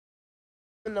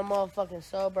In the motherfucking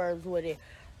suburbs with it.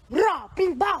 Rah,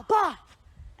 bing, bah, bah.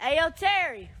 Hey, yo,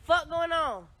 Terry, fuck going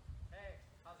on? Hey,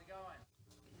 how's it going?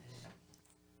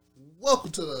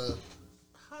 Welcome to the,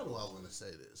 how do I want to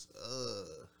say this?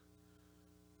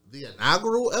 The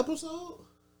inaugural episode?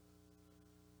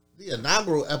 The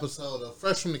inaugural episode of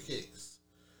Fresh from the Kicks.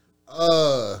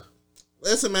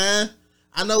 Listen, man,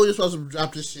 I know we were supposed to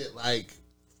drop this shit like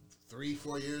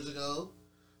 3-4 years ago,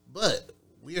 but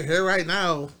we're here right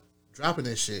now dropping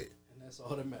this shit. And that's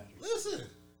all that matters. Listen,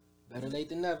 Better late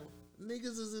than never.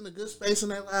 niggas is in a good space in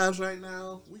their lives right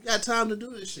now. We got time to do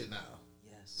this shit now.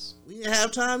 Yes. We didn't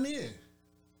have time then.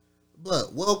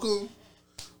 But welcome.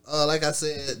 Like I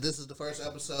said, this is the first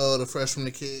episode of Fresh from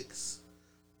the Kicks.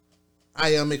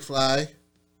 I am McFly.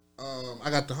 I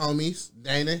got the homies,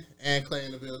 Dana and Clay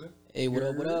in the building. Hey, what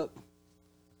up, what up?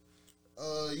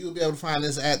 You'll be able to find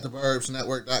this at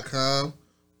theburbsnetwork.com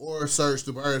or search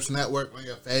The Burbs Network on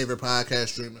your favorite podcast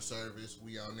streaming service.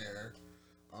 We on there.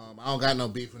 I don't got no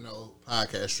beef with no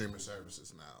podcast streaming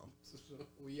services now.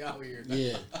 We out here.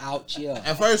 Yeah. Ouch, yeah.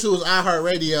 At first it was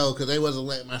iHeartRadio because they wasn't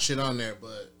letting my shit on there,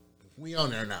 but we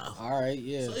on there now. All right,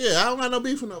 yeah. So yeah, I don't got no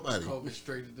beef with nobody. COVID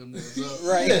straightened them niggas up.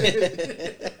 Right.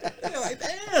 Yeah, like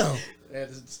damn. They had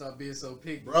to stop being so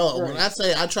picky. Bro, Right. when I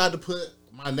say I tried to put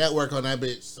my network on that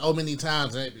bitch so many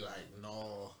times, and they'd be like,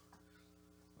 no.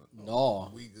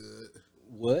 No. We good.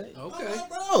 What? Okay. I'm like,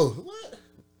 bro, what?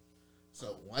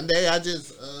 So one day I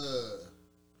just,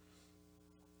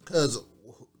 because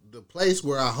the place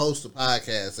where I host the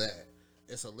podcast at,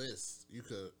 it's a list.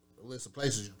 A list of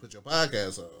places you can put your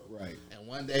podcast on. Right. And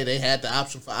one day they had the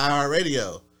option for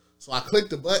iHeartRadio. So I clicked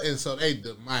the button so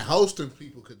my hosting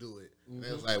people could do it. And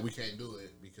they was like, we can't do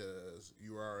it because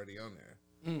you were already on there.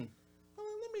 Mm. Well,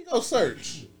 let me go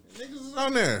search. And niggas is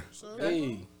on there. So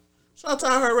Hey. shout out to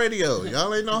iHeartRadio.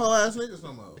 Y'all ain't no whole ass niggas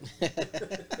no more.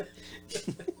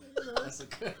 That's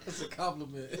a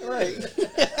compliment. Right.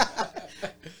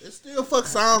 It still fuck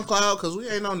SoundCloud because we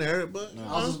ain't on there. But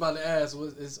I was just about to ask,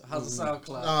 how's the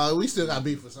SoundCloud? no, we still got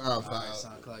beef with SoundCloud. All right,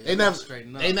 SoundCloud. They Y'all never,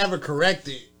 straighten up. they never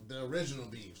corrected the original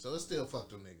beef, so it still fuck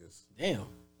them niggas. Damn.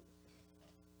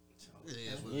 It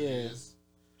is what Yeah. it is.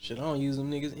 Shit, I don't use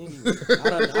them niggas anyway. I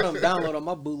don't download on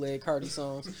my bootleg Cardi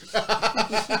songs. That's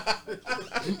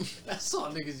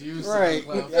all niggas use. Right.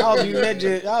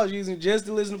 SoundCloud. I was using just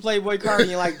to listen to Playboy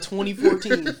Cardi in like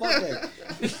 2014. Fuck that.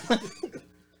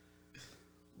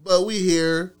 But we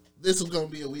here. This is gonna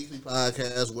be a weekly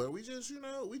podcast where we just,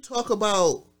 we talk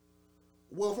about.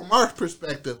 Well, from our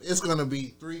perspective, it's gonna be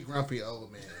three grumpy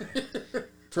old men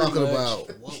talking much.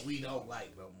 about what we don't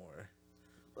like no more.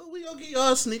 But we gonna get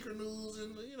y'all sneaker news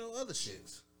and other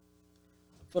shits.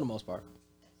 For the most part.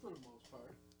 For the most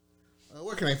part.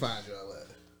 Where can they find y'all at?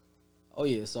 Oh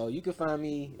yeah, so you can find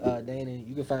me, Dana.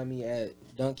 You can find me at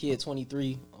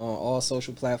DunkKid23 on all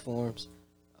social platforms.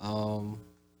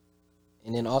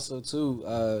 And then also too,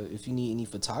 if you need any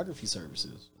photography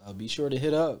services, be sure to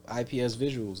hit up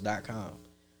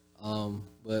ipsvisuals.com.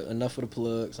 But enough of the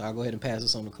plugs. I'll go ahead and pass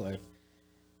this on to Clay.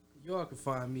 Y'all can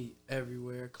find me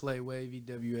everywhere. Clay Wavy,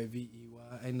 WAVEY.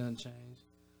 Ain't nothing changed.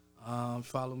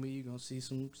 Follow me. You're gonna see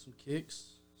some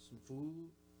kicks, some food,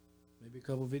 maybe a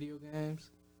couple video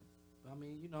games. I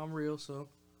mean, I'm real, so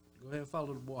go ahead and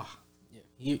follow the boy.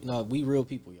 Yeah, we real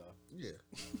people, y'all. Yeah,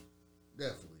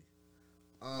 definitely.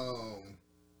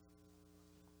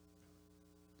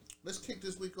 Let's kick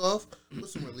this week off with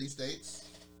some release dates.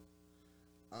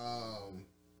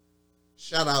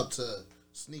 Shout out to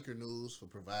Sneaker News for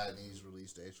providing these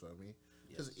release dates for me.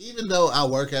 Because even though I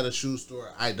work at a shoe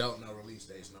store, I don't know release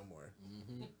dates no more.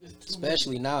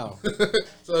 Especially now.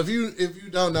 So if you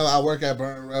don't know, I work at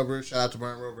Burn Rubber. Shout out to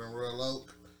Burn Rubber in Royal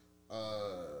Oak.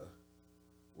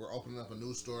 We're opening up a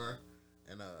new store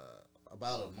in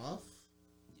about a month.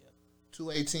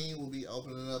 218 will be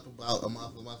opening up about a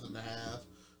month and a half.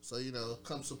 So,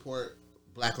 come support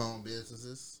black-owned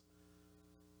businesses.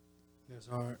 That's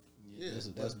hard. Yeah,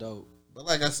 that's dope. But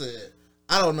like I said,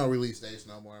 I don't know release dates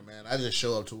no more, man. I just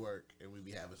show up to work and we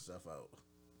be having stuff out.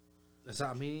 That's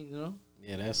how I mean,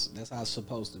 Yeah, that's how it's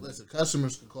supposed to be. Listen,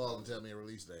 customers can call and tell me a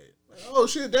release date. Like, oh,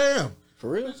 shit, damn.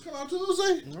 For real? It's come out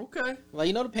Tuesday? Okay.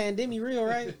 Like, the pandemic real,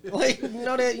 right? Like,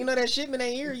 that shipment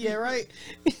ain't here yet, right?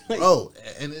 Like, Oh,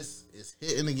 and it's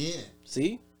hitting again.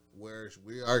 see? Where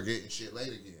we are getting shit late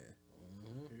again.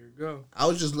 Here you go. I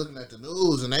was just looking at the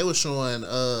news and they were showing,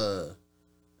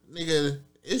 nigga,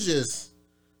 it's just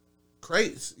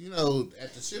crates,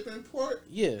 at the shipping port.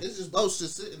 Yeah. It's just boats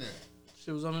just sitting there.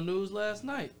 Shit was on the news last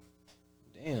night.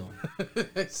 Damn.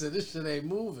 They said this shit ain't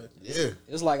moving. Yeah.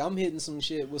 It's like I'm hitting some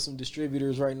shit with some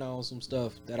distributors right now on some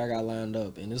stuff that I got lined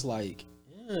up. And it's like,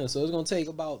 Yeah, so it's gonna take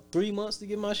about 3 months to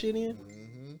get my shit in.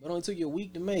 Mm-hmm. It only took you a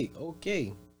week to make.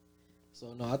 Okay.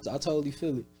 So no, I totally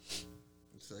feel it.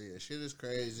 So yeah, shit is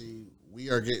crazy. We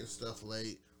are getting stuff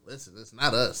late. Listen, it's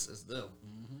not us, it's them.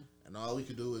 Mm-hmm. And all we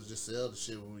can do is just sell the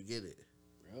shit when we get it.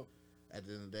 Yep. At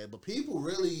the end of the day. But people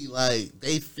really, like,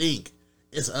 they think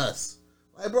it's us.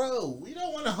 Like, bro, we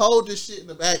don't want to hold this shit in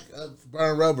the back of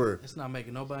burn rubber It's not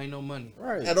making nobody no money.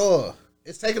 Right. at all.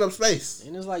 It's taking up space.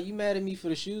 And it's like, you mad at me for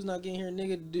the shoes not getting here,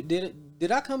 nigga?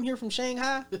 Did I come here from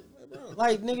Shanghai?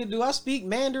 Like, nigga, do I speak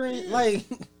Mandarin? Yeah. Like,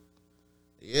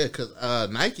 Yeah, because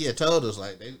Nike had told us,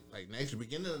 like,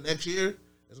 beginning of next year,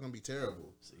 it's going to be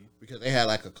terrible. see, Because they had,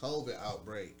 like, a COVID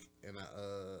outbreak. And,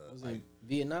 was like, it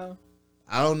Vietnam?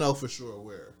 I don't know for sure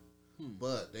where.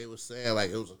 But they were saying, like,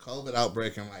 it was a COVID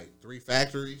outbreak in, like, 3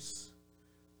 factories.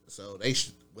 So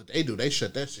what they do, they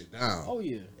shut that shit down. Oh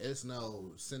yeah. It's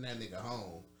no send that nigga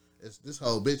home. It's this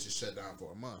whole bitch is shut down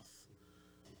for a month.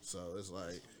 So it's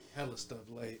like Hella stuff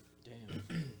late. Damn.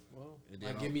 Well, and then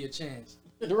Like, give me a chance.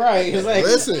 right. It's like,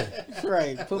 listen.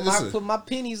 right. Listen. Put my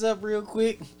pennies up real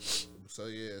quick. So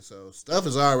yeah, so stuff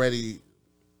is already.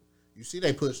 You see,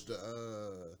 they pushed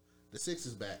the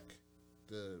sixes back,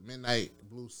 the midnight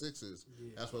blue sixes. Yeah.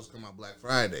 That's supposed to come out Black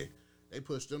Friday. They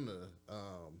pushed them to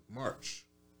March.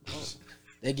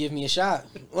 They give me a shot.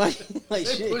 Like They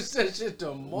shit. pushed that shit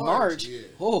to March. Yeah.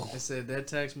 Oh I said that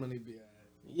tax money be alright.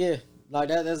 yeah. Like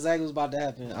that's exactly what's about to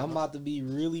happen. I'm about to be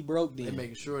really broke They then.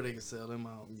 making sure they can sell them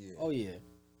out. Yeah. Oh yeah.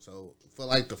 So for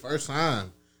like the first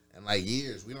time in like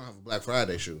years, we don't have a Black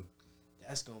Friday shoe.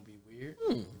 That's gonna be weird.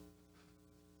 Hmm.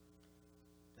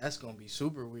 That's gonna be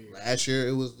super weird. Last year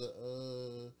it was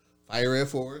the Fire Air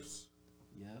Force.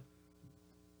 Yeah.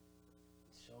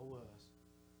 Show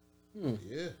was. Hmm.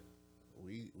 Yeah.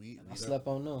 We I slept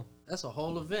on no. That's a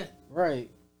whole event. Right.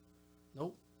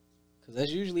 Nope. Cause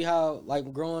that's usually how,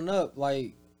 like, growing up,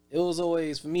 like, it was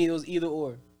always, for me, it was either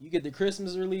or. You get the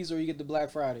Christmas release or you get the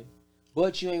Black Friday.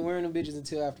 But you ain't wearing them bitches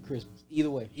until after Christmas. Either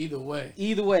way. Either way.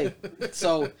 Either way.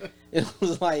 So it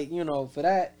was like, you know, for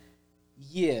that,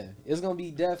 yeah, it's gonna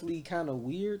be definitely kind of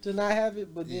weird to not have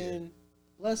it, but Yeah. then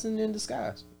blessing in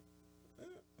disguise.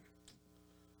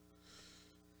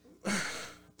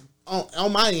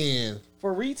 On my end,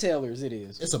 For retailers, it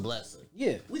is. it's a blessing.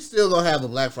 Yeah. We still gonna have a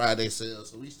Black Friday sale,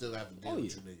 so we still have to deal Oh, with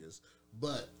yeah. you niggas.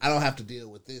 But I don't have to deal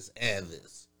with this and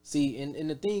this. See, and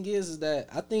the thing is that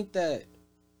I think that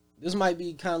this might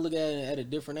be kind of looked at it at a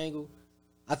different angle.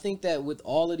 I think that with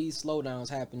all of these slowdowns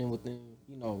happening within,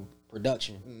 you know,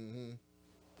 production, Mm-hmm.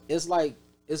 it's like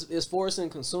it's forcing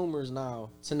consumers now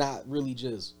to not really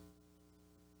just.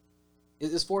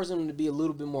 It's forcing them to be a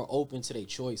little bit more open to their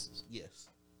choices. Yes.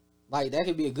 Like that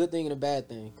could be a good thing and a bad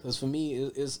thing. Cause for me,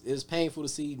 it's painful to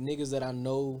see niggas that I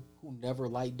know who never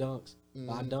like dunks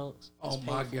buy dunks. Oh It's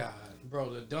my painful. god, bro!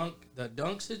 The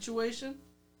dunk situation,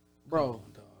 Bro. Come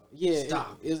on, dog. Yeah,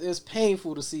 Stop. it's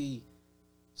painful to see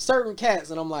certain cats,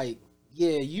 and I'm like,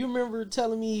 yeah, you remember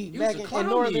telling me You back used to in clown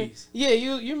Northern, these. yeah,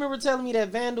 you remember telling me that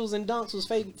Vandals and Dunks was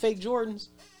fake Jordans,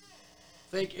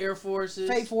 Fake Air Forces.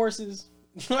 fake Forces,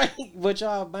 like, but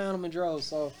y'all buying them in droves.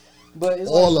 So, but it's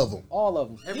All like, of them. all of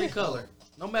them, Every color,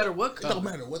 no matter what It color. don't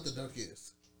matter what the dunk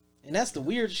is. and that's the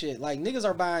weird shit. Like niggas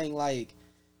are buying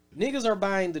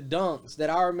the Dunks that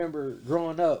I remember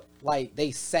growing up, like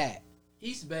they sat.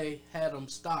 East Bay had them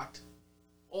stocked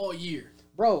all year.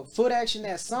 Bro, Foot Action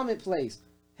at Summit Place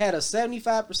had a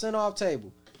 75% off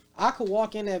table. I could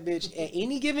walk in that bitch at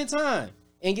any given time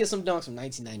and get some dunks from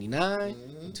 1999,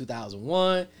 from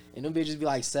 2001, and them bitches be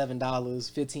like $7,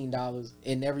 $15,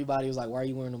 and everybody was like, why are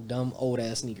you wearing them dumb old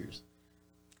ass sneakers?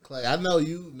 Clay, I know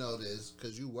you know this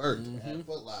because you worked at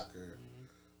Foot Locker.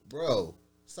 Bro,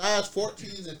 size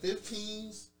 14s and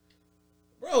 15s,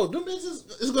 bro, them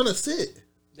bitches is going to sit.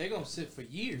 They're gonna sit for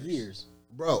years. Years.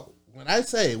 Bro, when I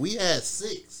say we had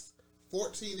 6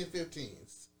 14 and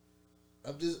 15s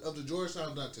of the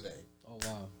Georgetown dunk today, Oh,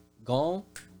 wow. Gone?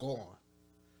 gone.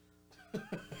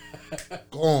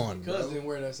 Gone, Cuz bro. didn't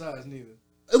wear that size neither.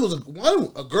 It was a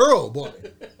girl bought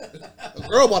it. A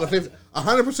girl bought a 15.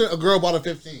 100% a girl bought a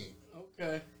 15.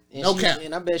 Okay. And No she- cap.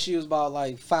 And I bet she was about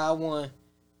like 5'1",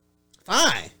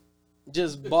 Fine.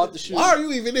 just bought the shoe. Why are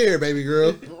you even there, baby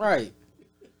girl? Right.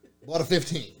 Bought a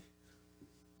 15.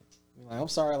 Like, I'm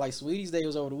sorry, like Sweetie's Day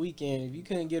was over the weekend. If you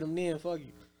couldn't get them then, fuck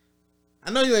you. I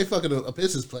know you ain't fucking a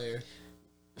Pistons player.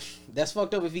 That's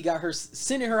fucked up if he got her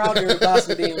sending her out there to buy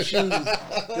some damn shoes.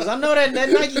 Because I know that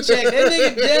Nike check, that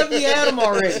nigga definitely had them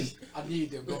already. I need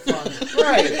them. Go find them.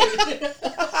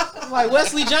 Right. Like,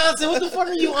 Wesley Johnson, what the fuck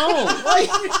are you on?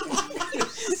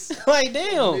 Like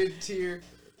damn. Mid tier.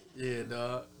 Yeah,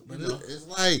 dog. But You know. it's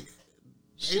like,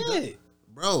 Shit.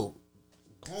 bro,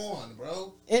 gone,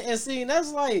 bro. And see,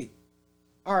 that's like,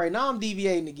 all right, now I'm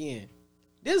deviating again.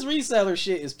 This reseller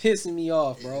shit is pissing me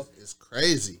off, bro. It's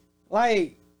crazy.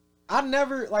 Like, I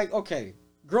never, like, okay,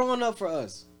 growing up for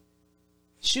us,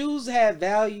 shoes had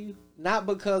value not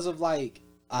because of, like,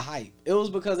 a hype. It was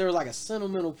because there was, like, a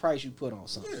sentimental price you put on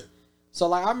something. Yeah. So,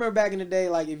 like, I remember back in the day,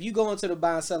 like, if you go into the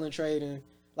buy and sell and trade and,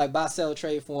 like, buy, sell,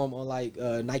 trade form on, like,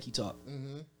 Nike Talk,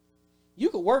 you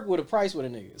could work with a price with a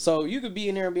nigga. So, you could be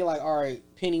in there and be like, all right,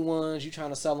 penny ones, you trying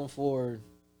to sell them for,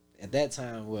 at that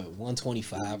time, what,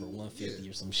 125 or 150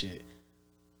 or some shit.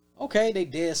 Okay, they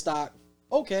dead stock.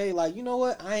 Okay, like, you know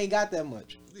what? I ain't got that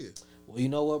much. Yeah. Well, you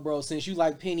know what, bro? Since you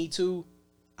like penny too,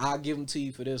 I'll give them to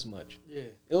you for this much. Yeah.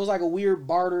 It was like a weird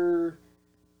barter,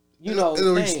 It was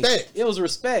respect. It was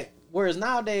respect. Whereas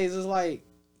nowadays, it's like,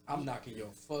 I'm knocking your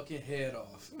fucking head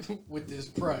off with this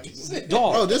price.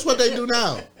 dog. Bro, this is what they do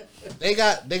now. They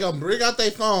gonna bring out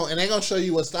their phone and they gonna show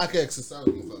you what StockX is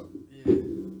selling them for. Yeah.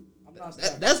 I'm not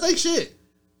That's their shit.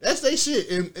 That's their shit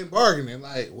in bargaining.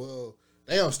 Like, well,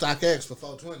 they on StockX for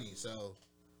 420, so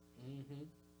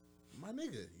my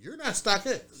nigga, you're not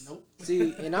StockX. Nope.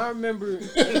 See, and I remember,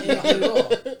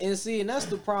 and see, and that's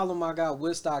the problem I got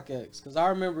with StockX, because I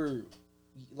remember,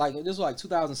 like, this was like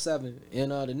 2007,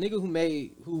 and the nigga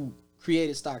who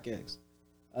created StockX,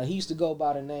 he used to go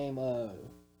by the name,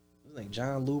 like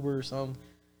John Luber or something,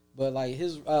 but like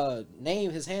his name,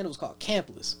 his handle was called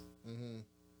Campless,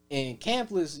 and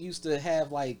Campless used to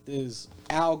have like this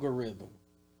algorithm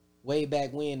way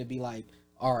back when to be like,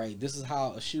 all right, this is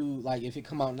how a shoe, like, if it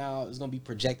come out now, it's gonna be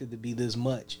projected to be this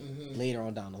much later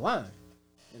on down the line.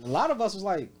 And a lot of us was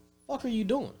like, fuck are you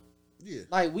doing? Yeah.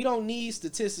 Like, we don't need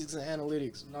statistics and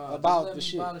analytics Nah, about just let the me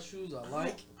shit. buy the shoes I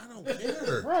like. I don't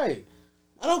care. Right.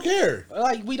 I don't care.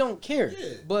 Like, we don't care.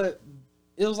 Yeah. But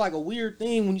it was like a weird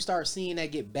thing when you start seeing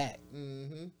that get back.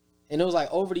 And it was like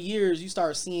over the years, you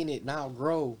start seeing it now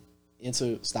grow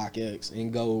into StockX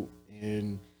and go,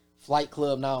 and Flight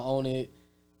Club now own it.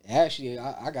 Actually,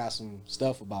 I got some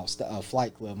stuff about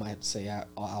Flight Club. Might have to say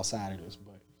outside of this,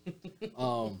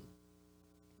 but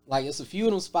like, it's a few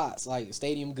of them spots, like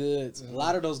Stadium Goods. A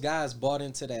lot of those guys bought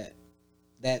into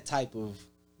that type of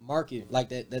market, like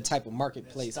that type of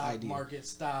marketplace Stock idea, market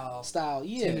style,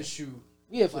 yeah, tennis shoe.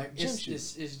 yeah, for Like, gym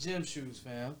shoes. it's gym shoes,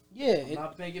 fam. Yeah, I'm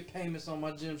not making payments on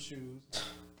my gym shoes.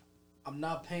 I'm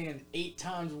not paying 8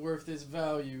 times worth this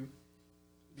value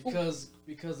because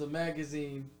the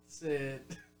magazine said.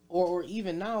 or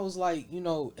even now it's like, you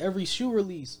know, every shoe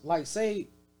release, like, say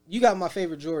you got my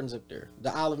favorite Jordans up there,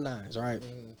 the Olive 9s, right?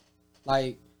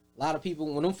 Like, a lot of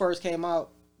people, when them first came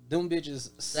out, them bitches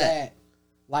sat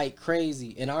like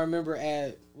crazy. And I remember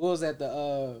at, what was that,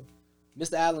 the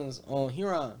Mr. Allen's on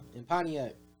Huron in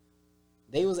Pontiac,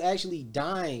 they was actually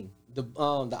dyeing the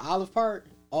olive part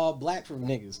all black from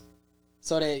niggas,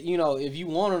 so that, you know, if you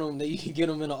wanted them, that you can get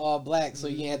them in an all black, so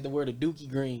you ain't have to wear the dookie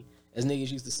green, as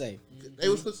niggas used to say. They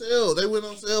was for sale. They went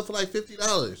on sale for like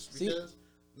 $50 See? because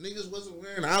niggas wasn't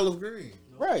wearing olive green.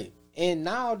 Right. And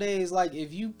nowadays, like,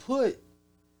 if you put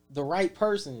the right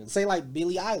person, say like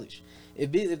Billie Eilish,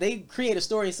 if they create a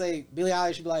story and say Billie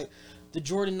Eilish should be like, the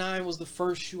Jordan 9 was the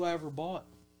first shoe I ever bought,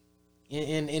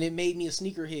 and it made me a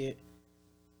sneakerhead,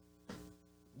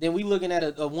 then we looking at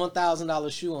a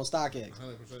 $1,000 shoe on StockX.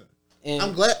 100%. And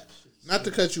I'm glad, not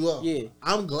to cut you off. Yeah.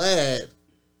 I'm glad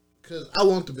because I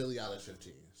want the Billie Eilish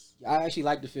 15s. I actually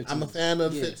like the 15. I'm a fan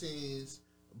of the 15s,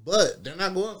 but they're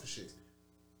not going for shit.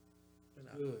 They're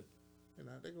not. Good.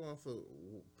 They're going for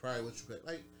probably what you pay.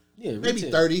 Like, Yeah, maybe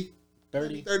retail. 30. 30.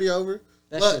 Maybe 30 over.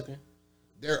 That's but shipping.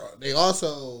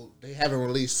 they haven't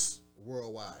released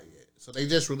worldwide yet. So they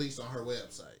just released on her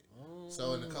website.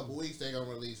 So in a couple weeks they're gonna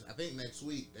release. I think next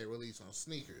week they release on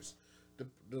sneakers.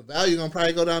 The value gonna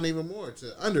probably go down even more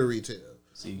to under retail.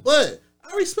 See. But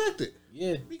I respect it.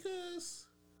 Yeah. Because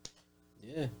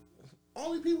Yeah.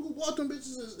 only people who bought them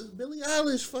bitches is Billie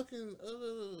Eilish fucking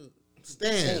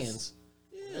stands.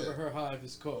 Whatever Yeah. her hive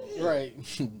is called. Right.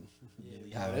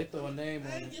 Yeah, they throw a name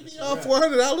on I it. ain't giving It's y'all a wrap.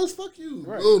 $400. Fuck you,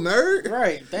 Right. little nerd.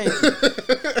 Right, thank you.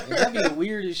 And that'd be the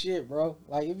weirdest shit, bro.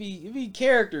 Like, it'd be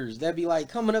characters that be like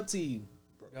coming up to you.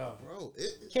 Yeah. Bro,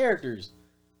 Characters.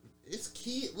 it's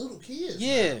little kids.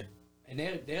 Yeah. now. And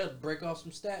they'll break off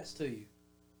some stats to you.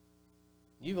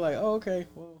 You be like, oh, okay,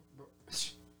 well.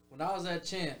 When I was at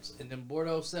Champs and them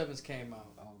Bordeaux 7s came out,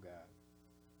 Oh, God.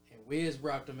 and Wiz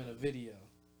rocked them in a video.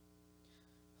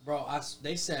 Bro,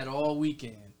 they sat all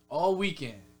weekend. All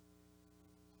weekend.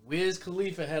 Wiz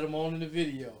Khalifa had them on in the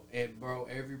video. And, bro,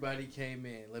 everybody came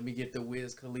in. Let me get the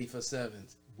Wiz Khalifa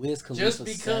 7s. Wiz Khalifa Just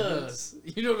because.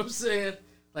 You know what I'm saying?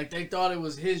 Like, they thought it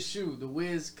was his shoe. The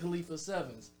Wiz Khalifa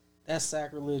 7s. That's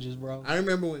sacrilegious, bro. I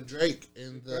remember when Drake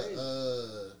in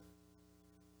the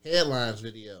headlines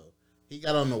video, he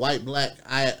got on the white black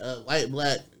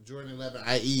Jordan 11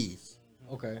 IEs.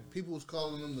 Okay. People was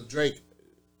calling them the Drake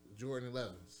Jordan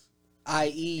 11s.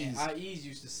 IEs. And IEs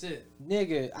used to sit.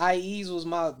 Nigga, IEs was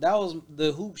that was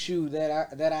the hoop shoe that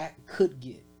I could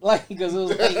get. Like, because it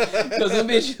was because them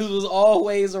bitches was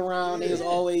always around. It was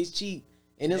always cheap.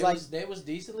 And it's they was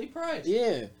decently priced.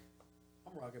 Yeah.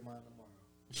 I'm rocking mine tomorrow.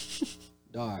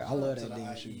 Dog, I love that the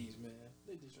damn IEs, shoe. man.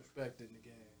 They disrespected the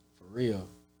game. For real.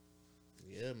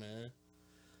 Yeah, man.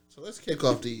 So let's kick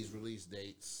off these release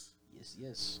dates.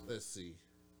 Yes. Let's see.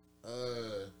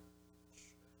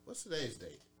 What's today's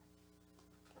date?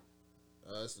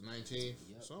 It's the 19th.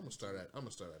 Yep. So I'm gonna start at the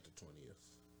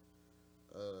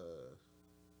 20th.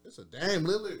 It's a Dame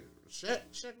Lillard Shaq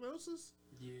Gnosis.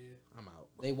 Yeah. I'm out.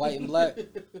 They white and black.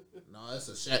 No, it's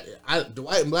a Shaq. The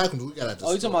white and black ones we got at the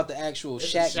Oh, you store. talking about the actual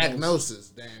It's Shaq? a Shaq Gnosis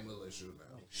Dame Lillard shoe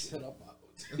now. Shut up, out.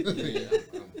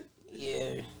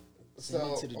 Yeah. So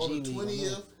Send it to the on G the League,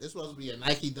 20th, it's supposed to be a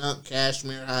Nike Dunk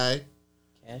Cashmere High.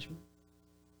 Cashmere.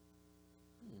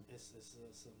 It's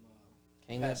some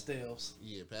Can't let pastels.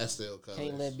 Yeah, pastel colors.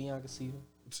 can't let Bianca see them.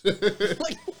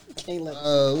 Can't let.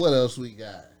 What else we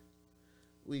got?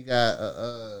 We got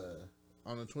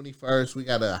on the 21st we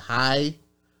got a high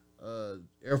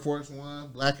Air Force One,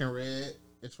 black and red.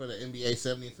 It's for the NBA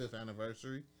 75th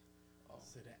anniversary.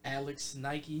 So the Alex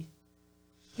Nike.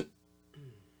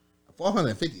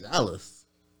 $450.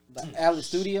 The Alex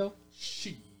Studio.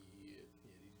 Shit. Yeah,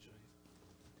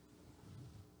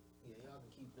 y'all can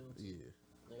keep them. Yeah.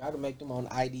 Like, I can make them on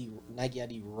Nike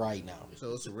ID right now.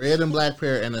 So it's a red and black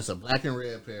pair, and it's a black and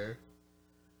red pair.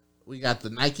 We got the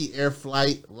Nike Air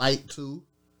Flight Light 2.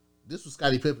 This was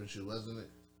Scottie Pippen's shoe, wasn't it?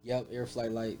 Yep, Air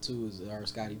Flight Light 2 is our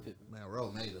Scottie Pippen. Man,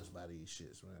 Ro made us buy these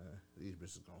shits, man. These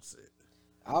bitches gonna sit.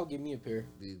 I'll give me a pair.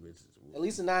 These bitches. At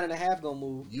least a 9.5 gonna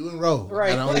move. You and Ro.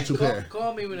 Right. Got only two pair.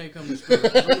 Call me when they come to school.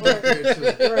 I'm back there too.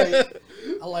 Right.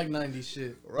 I like 90s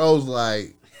shit. Ro's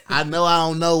like, I know I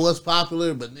don't know what's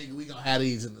popular, but nigga, we gonna have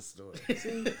these in the store.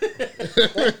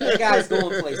 That guy's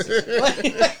going places.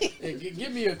 Hey,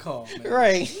 give me a call, man.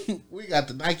 Right. We got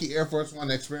the Nike Air Force One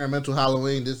Experimental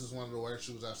Halloween. This is one of the worst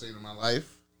shoes I've seen in my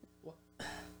life. What?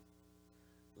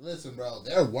 Listen, bro,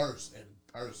 they're worse in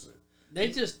person. They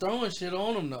just throwing shit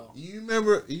on them though. You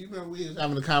remember we was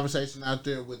having a conversation out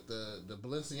there with the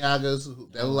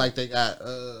Balenciagas that look like they got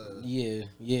Yeah.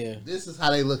 this is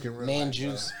how they look in real Man life,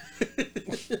 juice.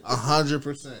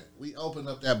 100%. We opened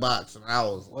up that box and I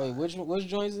was Wait, which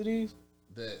joints are these?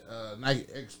 the Nike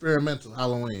Experimental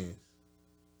Halloween.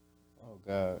 Oh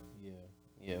God.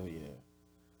 Yeah.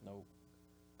 Nope.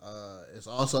 It's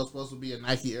also supposed to be a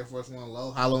Nike Air Force One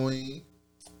Low Halloween.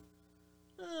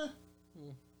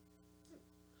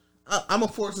 I'm a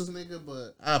Forces nigga,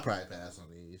 but I'll probably pass on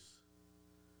these.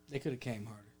 They could have came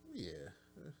harder. Yeah.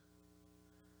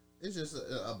 It's just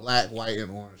a black, white,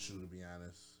 and orange shoe, to be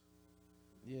honest.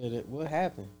 Yeah, what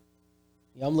happened?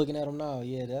 Yeah, I'm looking at them now.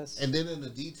 Yeah, that's. And then in the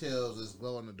details, it's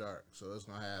glow in the dark, so it's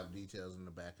gonna have details in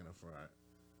the back and the front.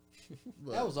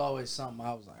 But That was always something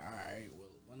I was like, all right, well,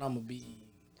 when I'm gonna be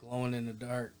glowing in the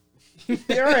dark,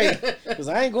 You're right. Because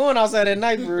I ain't going outside at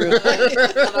night for real. out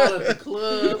at the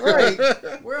club, Right.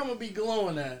 where I'm gonna be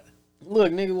glowing at?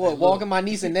 Look, nigga, walking my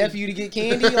niece and nephew to get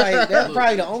candy? Like, that's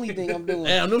probably the only thing I'm doing.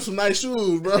 damn, them some nice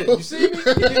shoes, bro. You see me?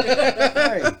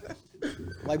 Right.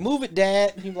 Like, move it,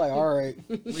 Dad. He be like, all right.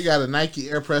 We got a Nike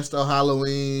Air Presto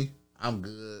Halloween. I'm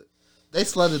good. They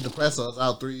flooded the Prestos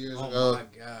out 3 years Oh ago. my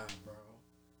god, bro,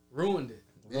 ruined it.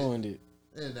 Ruined it.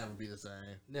 It'll never be the same.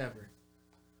 Never.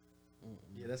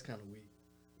 Yeah, that's kind of weak.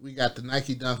 We got the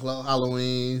Nike Dunk Low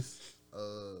Halloweens.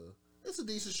 It's a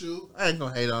decent shoe. I ain't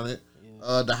gonna hate on it.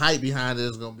 Yeah. The hype behind it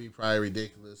is gonna be probably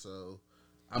ridiculous, so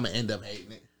I'm gonna end up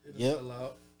hating it. It'll Yep. sell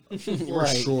out. For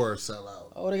Right. sure, sell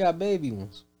out. Oh, they got baby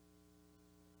ones.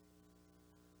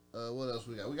 What else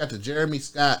we got? We got the Jeremy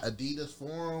Scott Adidas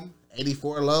Forum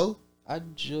 84 Low. I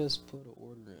just put an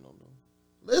order in on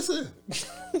Listen,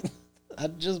 them. I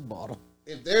just bought them.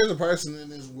 if there's a person in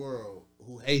this world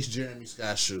who hates Jeremy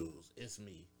Scott shoes, it's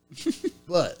me.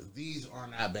 But these are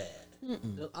not bad.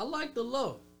 I like the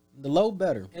low, The low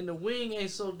better. and the wing ain't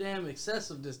so damn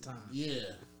excessive this time. Yeah.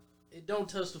 It don't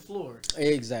touch the floor.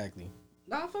 Exactly.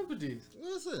 Nah, I fuck with these.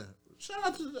 Listen, shout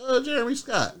out to Jeremy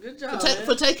Scott. Good job, for, man.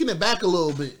 for taking it back a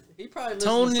little bit. He probably listened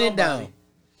Toning to it down. somebody.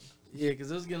 Yeah,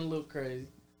 because it was getting a little crazy.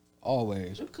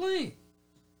 Always. Look clean.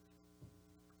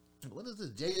 What is this?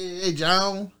 J.A.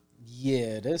 John?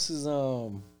 Yeah, this is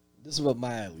up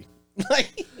my alley.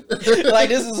 like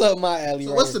this is up my alley.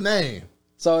 So right what's here. the name?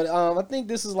 So I think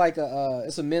this is like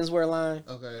it's a menswear line.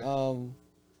 Okay.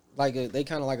 they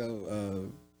kind of like a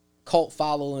cult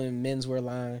following menswear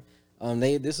line.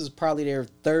 This is probably their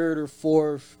third or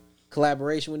fourth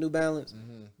collaboration with New Balance,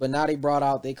 but now they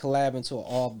collab into an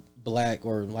all black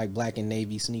or like black and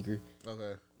navy sneaker.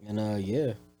 Okay. And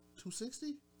yeah,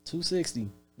 260. 260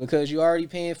 because you already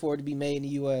paying for it to be made in the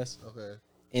U.S. Okay.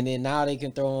 And then now they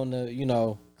can throw on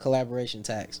the collaboration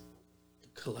tax.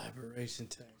 Collaboration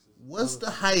taxes. What's the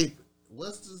hype?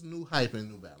 What's this new hype in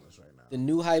New Balance right now? The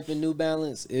new hype in New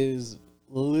Balance is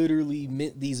literally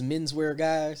these menswear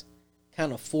guys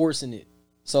kind of forcing it.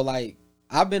 So like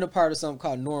I've been a part of something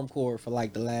called Normcore for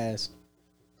like the last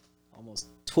almost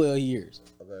 12 years.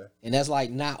 Okay. And that's like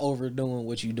not overdoing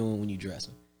what you're doing when you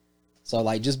dressing. So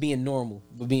like just being normal,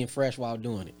 but being fresh while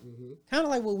doing it. Kind of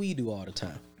like what we do all the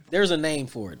time. There's a name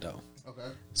for it though. Okay.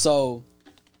 So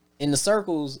in the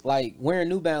circles, like wearing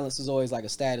New Balance is always like a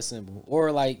status symbol.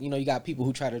 Or like, you got people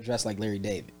who try to dress like Larry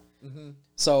David.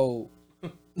 So,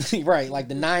 right, like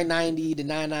the 990, the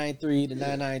 993, the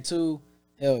 992.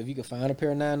 Hell, if you could find a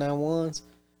pair of 991s,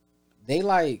 they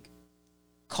like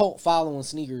cult following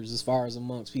sneakers as far as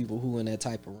amongst people who in that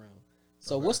type of realm.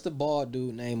 So what's the bald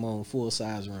dude name on Full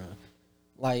Size Run?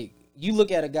 Like, you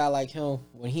look at a guy like him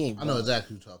when he ain't bald. I know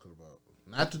exactly who you're talking about.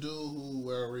 Not the dude who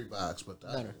wear Reeboks, but the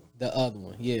other one. The other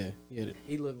one, yeah.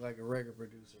 He looked like a record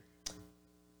producer.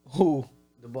 Who?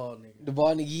 The bald nigga. The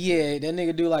bald nigga, yeah. That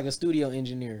nigga do like a studio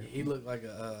engineer. He looked like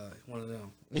a one of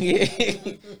them. Yeah.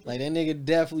 Like, that nigga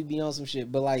definitely be on some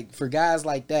shit. But, like, for guys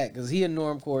like that, because he a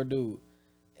normcore dude,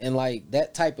 and, like,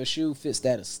 that type of shoe fits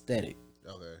that aesthetic.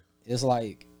 Okay. It's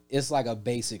like a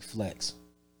basic flex.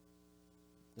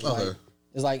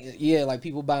 It's like, yeah, like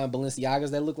people buying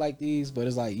Balenciagas that look like these, but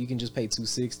it's like you can just pay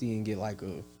 $260 and get like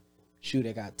a shoe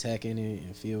that got tech in it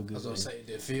and feel good. I was gonna say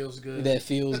that feels good. That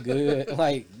feels good.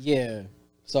 Like, yeah.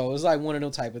 So it's like one of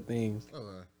those type of things.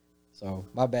 Okay. So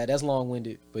my bad. That's long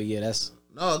winded, but yeah, that's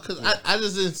no, because I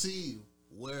just didn't see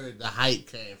where the hype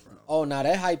came from. Oh, now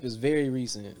that hype is very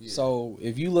recent. Yeah. So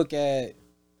if you look at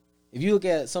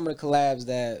some of the collabs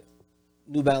that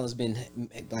New Balance been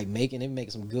like making, they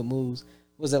making some good moves.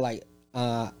 Was it like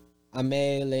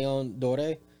Ame Leon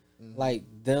Dore? Like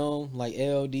them, like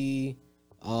LD,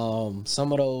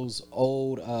 some of those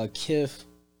old Kif,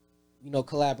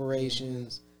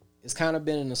 collaborations. It's kind of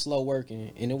been in the slow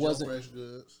working, and it wasn't. Fresh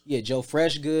Goods. Yeah, Joe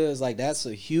Fresh Goods, like that's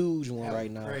a huge one That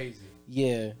right now. Crazy.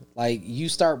 Yeah, like you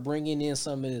start bringing in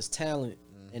some of this talent,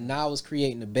 and now it's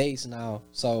creating the base now.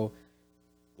 So,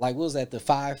 like, what was that? The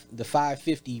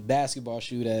 550 basketball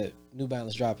shoe that New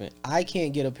Balance dropping. I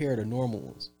can't get a pair of the normal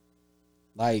ones.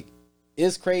 Like,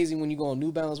 it's crazy when you go on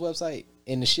New Balance website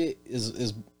and the shit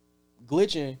is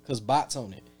glitching because bots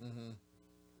on it.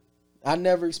 I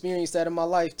never experienced that in my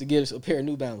life to get a pair of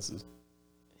New Balances.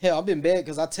 Hell, I've been begging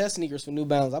because I test sneakers for New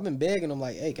Balance. I've been begging them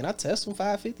like, hey, can I test some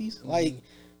 550s? Like,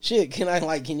 shit,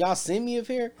 can y'all send me a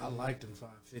pair? I like them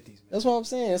 550s, man. That's what I'm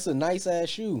saying. It's a nice ass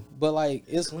shoe, but like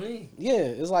it's clean. Yeah,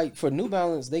 it's like for New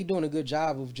Balance, they doing a good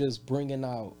job of just bringing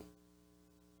out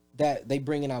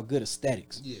good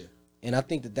aesthetics. Yeah. And I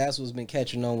think that's what's been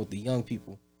catching on with the young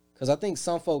people. Because I think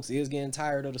some folks is getting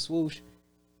tired of the swoosh.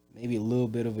 Maybe a little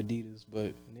bit of Adidas,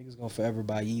 but niggas gonna forever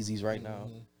buy Yeezys right now.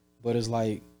 But it's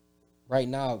like, right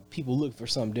now, people look for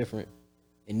something different.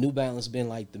 And New Balance been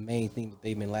like the main thing that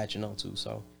they've been latching onto.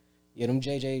 So, yeah, them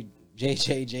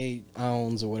JJJ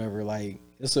owns or whatever, like,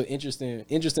 it's an interesting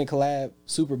collab.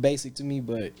 Super basic to me,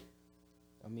 but,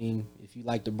 I mean, if you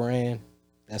like the brand,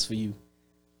 that's for you.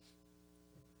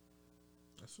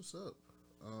 That's what's up.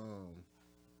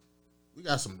 We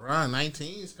got some Brian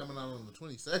 19s coming out on the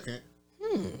 22nd.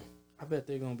 I bet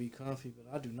they're gonna be comfy,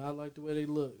 but I do not like the way they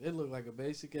look. They look like a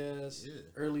basic ass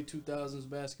early 2000s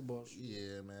basketball shoe.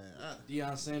 Yeah, man.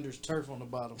 Deion Sanders turf on the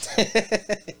bottom.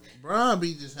 Brian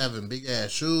be just having big ass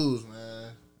shoes,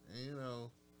 man. And,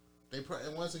 they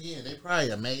probably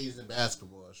amazing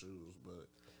basketball shoes, but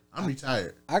I'm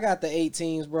retired. I got the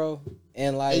 18s, bro,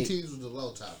 and like 18s was the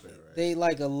low top there, right? They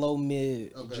like a low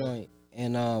mid joint,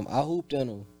 and I hooped in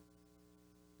them.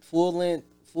 Full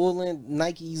length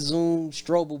Nike Zoom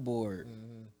Strobel board.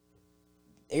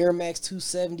 Air Max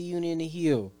 270 unit in the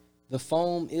heel. The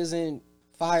foam isn't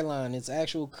Phi line, it's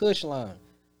actual Kush line.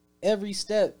 Every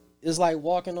step is like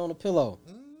walking on a pillow.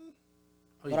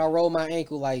 But I rolled my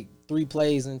ankle like 3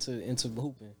 plays into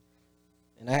hooping.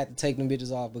 And I had to take them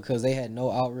bitches off because they had no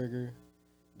outrigger.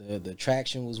 The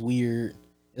traction was weird.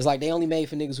 It's like they only made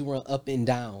for niggas who run up and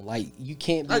down. Like, you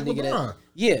can't be like a nigga LeBron. that...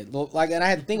 Yeah, like, and I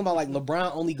had to think about, like,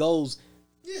 LeBron only goes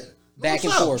back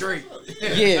and forth. Straight.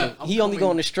 Yeah, he only go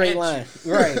in a straight line.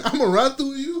 Right. I'm going to run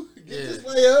through you. Get this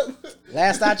way up.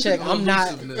 Last I checked, I'm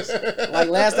not... Like,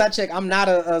 last I checked, I'm not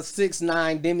a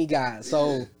 6'9" demigod.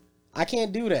 So, I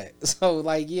can't do that. So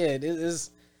like, yeah,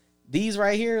 these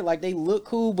right here, like they look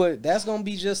cool, but that's gonna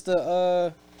be just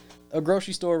a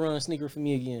grocery store run sneaker for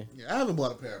me again. Yeah, I haven't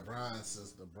bought a pair of Bron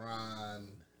since the Bron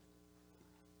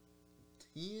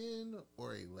 10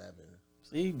 or 11.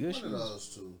 See, good One shoes. of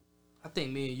those two. I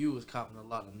think me and you was copping a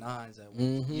lot of 9s at once.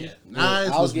 Mm-hmm. Yeah, Yeah, nines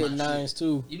I was was getting my 9s shit.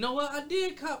 too. You know what? I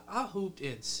did cop. I hooped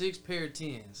in 6 pair of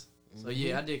 10s. So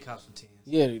yeah, I did cop some 10s.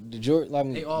 Yeah, the Jordan,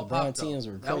 like They all the Brown popped though. 10s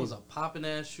were That was crazy. a popping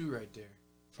ass shoe right there.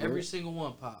 For Every real? single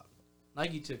one popped.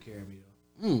 Nike took care of me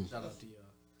though. Mm. Shout out to y'all.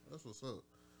 That's what's up.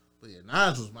 But yeah,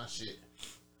 9s was my shit.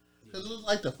 Because it was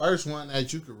like the first one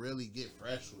that you could really get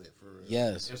fresh with, for real.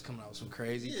 Yes, It was coming out with some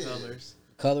crazy Yeah. colors.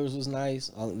 colors was nice.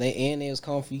 They was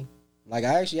comfy. Like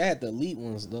I had the elite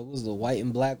ones. Those was the white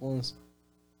and black ones,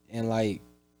 and like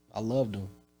I loved them.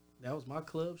 That was my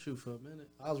club shoe for a minute.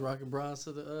 I was rocking bronze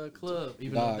to the club,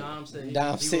 even Dog. though Dom said he Said-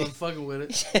 wasn't fucking with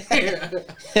it.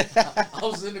 I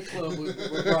was in the club with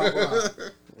Rob.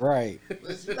 Right,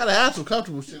 You gotta have some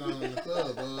comfortable shit on in the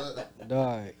club, bud.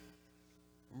 dog.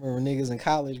 Remember niggas in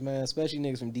college, man, especially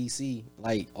niggas from DC.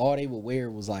 Like all they would wear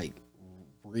was like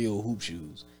real hoop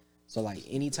shoes. So like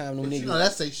anytime them But niggas, you know,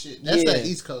 that's they shit. That's Yeah. that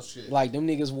East Coast shit. like them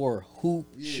niggas wore hoop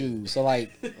Yeah. shoes. So like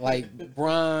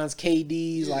bronze,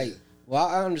 KDs, Yeah. like. Well,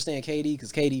 I understand KD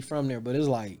because KD from there, but it's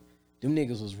like them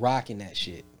niggas was rocking that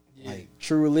shit. Yeah. Like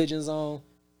True Religion's on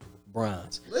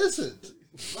bronze. Listen,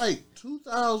 like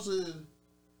 2012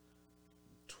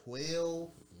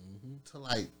 to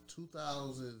like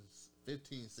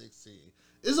 2015, 16.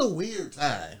 It's a weird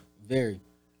time. Very.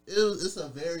 It's a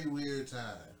very weird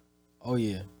time. Oh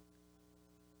yeah.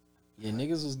 Yeah,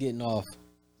 niggas was getting off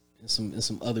in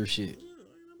some other shit,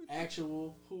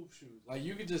 Actual hoop shoes. Like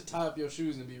you could just tie up your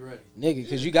shoes and be ready. nigga.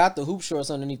 Because you got the hoop shorts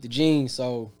underneath the jeans,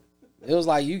 so it was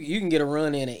like you can get a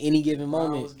run in at any given Brown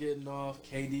moment. was getting off.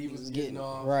 KD was Getting- getting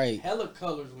off. right. Hella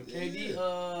colors when KD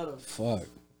Fuck. was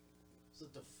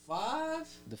it the 5?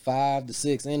 The 5, the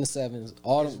 6, and the 7s.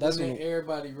 All them, that's when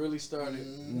everybody really started.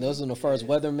 those when the first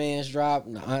Weatherman's dropped,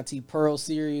 and the Auntie Pearl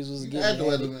series was You had getting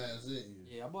the heavy. Weathermans, didn't you?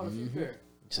 Yeah, I bought a few pair.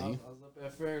 See? I was up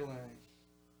at Fairlane.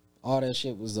 All that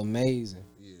shit was amazing.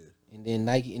 Yeah. And then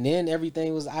Nike, and then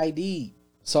everything was ID.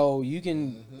 So you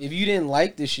can, if you didn't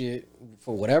like the shit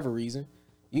for whatever reason,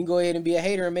 you can go ahead and be a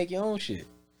hater and make your own shit.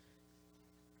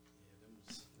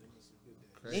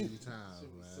 Crazy times,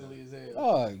 man. Silly as hell.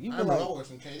 Oh, you I be remember I like, wore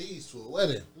some KDs to a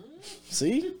wedding.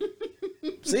 see,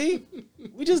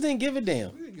 we just didn't give a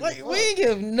damn. didn't give a Like fuck. we ain't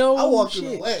give no I walked in a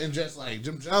shit. wedding dressed like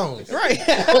Jim Jones. Right,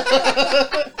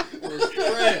 It was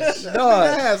fresh. I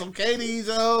dog. had some KDs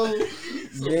on.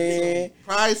 Yeah.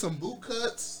 Probably some boot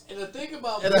cuts. And the thing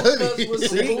about And a boot cuts hoodie. with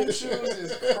some See? boot shoes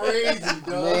is crazy,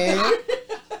 dog. Man,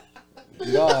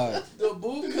 dog. The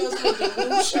boot cuts with the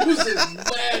boot shoes is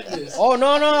madness. Oh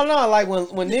no. Like when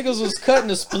niggas was cutting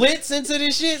the splits into the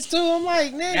shits too. I'm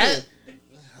like, nigga. That-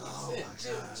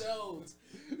 Jim Jones.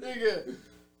 Nigga.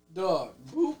 Dog.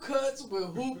 Boot cuts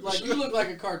with hoop. Like, you look like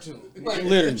a cartoon. Like,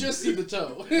 Literally. you just see the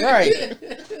toe. Right.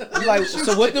 You like,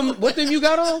 so what them you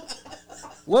got on?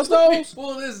 What's those?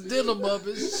 Pull this denim up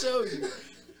and show you.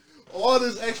 all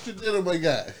this extra denim I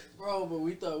got. Bro, but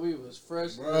we thought we was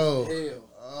fresh Bro. as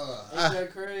hell. Ain't I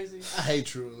that crazy? hate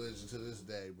True Religion to this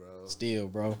day, bro. Still,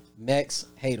 bro. Mex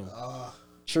hate them. Oh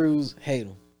Trues hate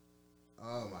them. my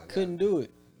god. Couldn't do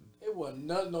it. It wasn't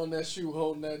nothing on that shoe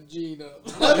holding that jean up.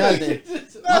 Nothing.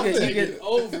 Nothing. You could-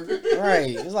 Over.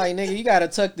 Right. It's like, nigga, you gotta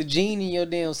tuck the jean in your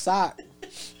damn sock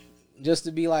just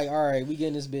to be like, all right, we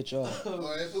getting this bitch off.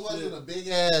 Or if it wasn't a big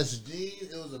ass jean,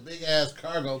 it was a big ass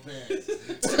cargo pants.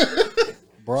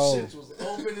 Bro, Shit was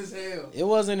open as hell. it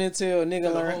wasn't until nigga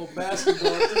The learned. whole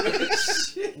basketball through that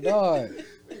shit. Dog.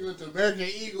 He went to American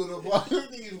Eagle to buy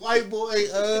these white boy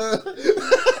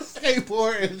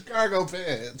skateboard and cargo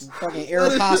pants. Fucking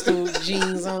Aeropostale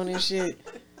jeans on and shit.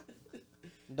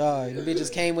 Dog, the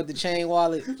bitches came with the chain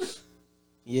wallet.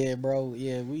 Yeah, bro.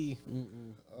 Yeah, we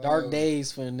dark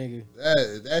days for a nigga.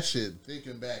 That shit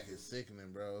thinking back is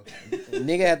sickening, bro.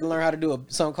 Nigga had to learn how to do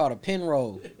something called a pin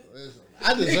roll. Listen,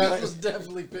 I It was deserve.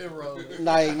 definitely pin rolling.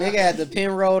 Like nigga had to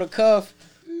pin roll the cuff,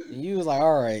 and you was like,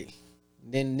 all right.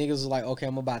 Then niggas was like, okay,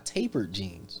 I'm gonna buy tapered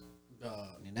jeans, Dog,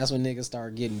 and that's when niggas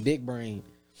started getting big brain.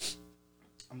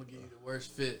 I'm gonna give you the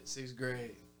worst fit, 6th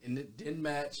grade. And it didn't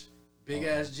match. Big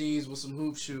ass jeans with some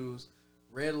hoop shoes.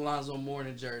 Red Alonzo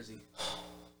Mourning jersey.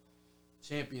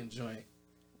 Champion joint.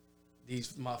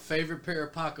 These my favorite pair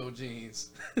of Paco jeans.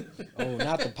 Oh,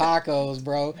 not the Pacos,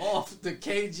 bro. Off the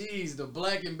KGs, the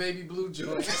black and baby blue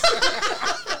joints.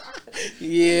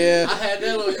 Yeah. I had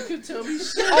that on. You could tell me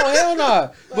shit. Oh hell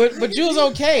no. But you was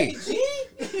okay.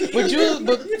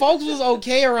 But folks was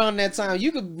okay around that time.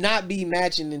 You could not be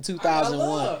matching in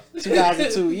 2001,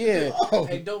 2002. Yeah, Oh,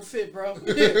 Hey, don't fit, bro.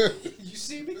 You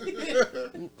see me?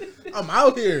 I'm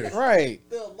out here. right.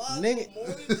 Nigga.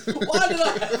 Nigga. Why did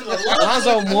I have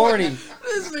Alonzo Mourning.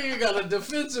 This nigga got a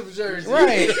defensive jersey.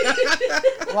 Right.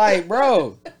 Like,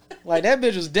 bro. Like, that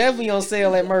bitch was definitely on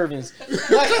sale at Mervin's.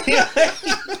 Like,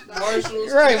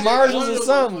 Marshalls. Right, Marshalls One or of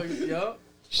something. them, yup.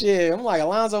 shit, I'm like,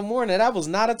 Alonzo Mourning, that was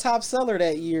not a top seller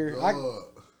that year.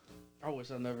 I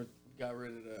wish I never got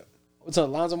rid of that. What's a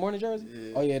Alonzo Mourning jersey?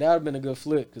 Yeah. Oh, yeah, that would have been a good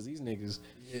flip because these niggas.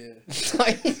 Yeah.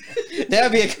 Like, that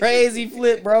would be a crazy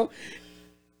flip, bro.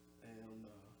 Hell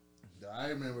no. I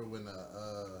remember when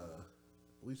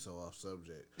we so off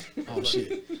subject. Oh,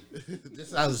 shit. This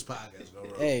is how this podcast go.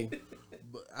 Hey.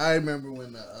 But I remember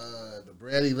when the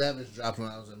Brady Levis dropped when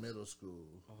I was in middle school.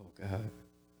 Oh, God.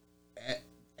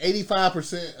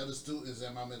 85% of the students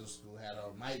at my middle school had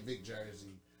a Mike Vick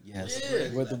jersey. Yes.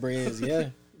 Yeah. With the brands, yeah.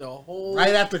 The whole.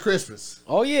 Right after Christmas.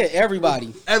 Oh, yeah,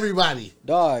 everybody. Everybody.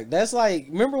 Dog, that's like,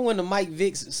 remember when the Mike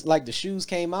Vicks, like, the shoes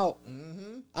came out?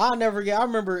 Mm-hmm. I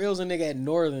remember it was a nigga at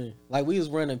Northern, like, we was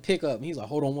running pickup, and he's like,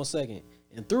 hold on 1 second,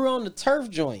 and threw on the turf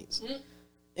joints,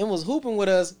 and was hooping with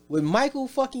us with Michael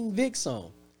fucking Vicks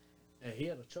on. Hey, he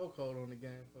had a chokehold on the game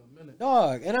for a minute.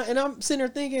 Dog, and I'm sitting there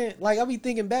thinking, like, I be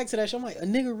thinking back to that shit, I'm like, a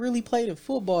nigga really played in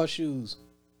football shoes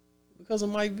because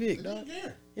of Mike Vick, dog,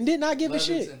 and did not give a Levis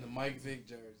shit. and the Mike Vick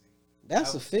jersey.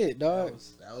 That's a fit, dog.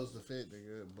 That was the fit,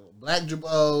 nigga. Black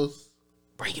Jabos.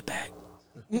 Bring it back.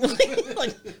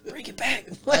 Like, bring it back.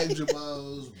 Black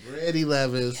Jabos, Brady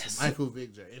Levis, Yes. Michael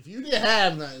Vick jersey. If you didn't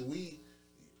have nothing,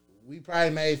 we probably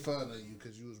made fun of you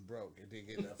because you was broke and didn't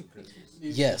get enough for Christmas.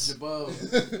 Yes.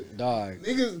 Jabos. Dog.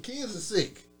 Niggas, kids are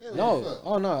sick. They don't No, give a fuck.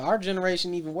 oh no, our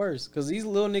generation even worse. Cause these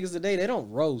little niggas today, they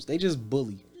don't roast, they just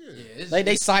bully. Yeah, it's Like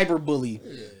they cyber bully.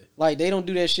 Yeah. Like they don't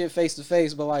do that shit face to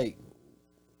face, but like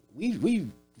we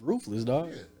ruthless, dog.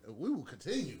 Yeah. We will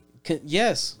continue.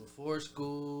 Yes, before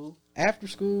school, after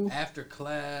school. after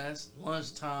class,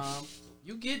 lunchtime.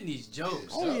 You getting these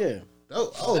jokes. Oh yeah.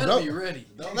 Better be ready.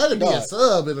 Don't let it be a Dog.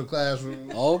 sub in the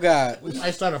classroom. Oh god. We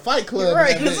might start a fight club.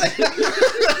 Right. in that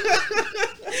bitch.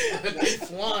 They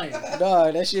flying.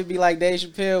 Dog, that should be like Dave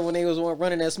Chappelle when they was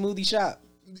running that smoothie shop.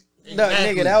 Dog, Exactly.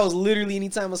 nigga, that was literally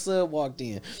anytime a sub walked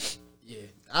in. Yeah.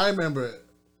 I remember.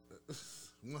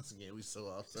 Once again, we so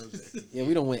off subject. Yeah,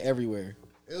 we don't went everywhere.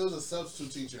 It was a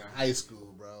substitute teacher in high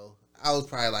school, bro. I was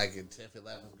probably like in 10th,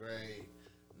 11th grade.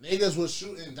 Niggas was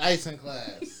shooting dice in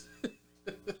class.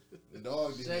 The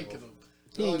dog didn't Shaking give them.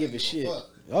 He didn't dog give a shit. fuck.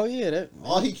 Oh yeah, that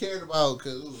All he cared about,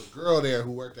 because it was a girl there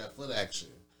who worked at Foot Action,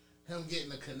 him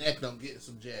getting a connect on getting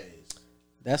some J's.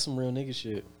 that's some real nigga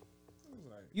shit.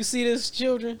 You see this,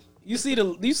 children? You see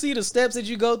the steps that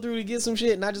you go through to get some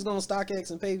shit, not just going to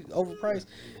StockX and pay overpriced.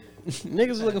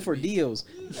 Niggas looking for deals.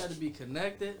 You got to be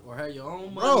connected or have your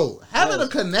own money. Bro, having a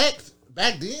connect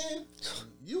back then,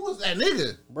 you was that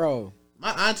nigga. Bro.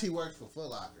 My auntie worked for Foot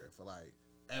Locker for like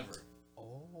ever.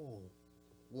 Oh.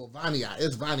 Well,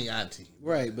 it's Vonnie auntie.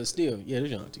 Right, but still, yeah,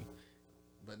 there's your auntie.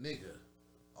 But nigga,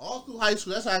 all through high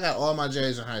school, that's how I got all my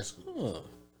J's in high school. Huh.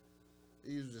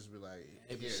 He used to just be like,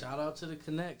 Hey, but here. shout out to the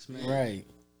connects, man. Right.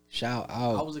 Shout I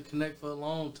out. was a connect for a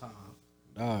long time.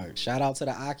 Dog. Shout out to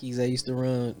the Akis that used to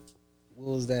run,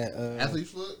 what was that?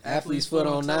 Athlete's Foot? Athlete's Foot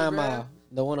on 9 Telegraph? Mile.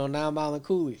 The one on 9 Mile and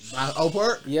Coolidge. By Oak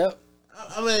Park? Yep.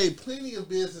 I made plenty of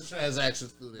business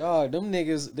transactions through there. Dog, them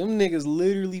niggas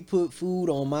literally put food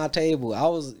on my table. I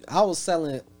was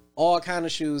selling all kind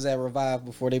of shoes at Revive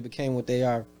before they became what they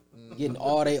are. Getting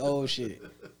all they old shit.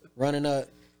 Running up.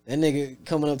 That nigga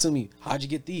coming up to me, how'd you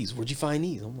get these? Where'd you find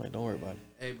these? I'm like, don't worry about it.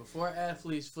 Hey, before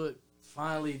Athlete's Foot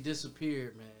finally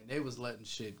disappeared, man, they was letting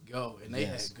shit go, and they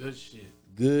Yes. had good shit.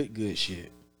 Because Good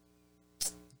shit.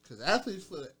 Athlete's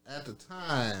Foot at the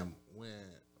time when,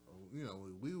 when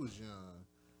we was young,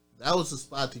 that was the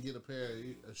spot to get a pair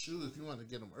of shoes if you wanted to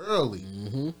get them early.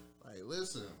 Mm-hmm. Like,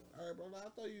 listen, all right, bro, I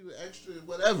thought you were extra,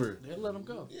 whatever. They let them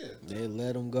go. Yeah. They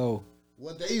let them go.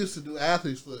 What they used to do,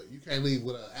 Athlete's Foot, you can't leave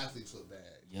with an Athlete's Foot bag.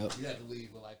 Yep. You had to leave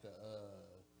with like a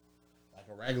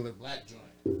regular black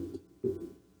joint.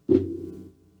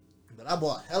 But I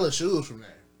bought hella shoes from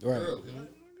there. Right. Early. Nigga,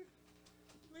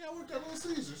 I worked at Little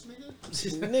Caesars, nigga.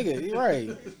 Nigga, you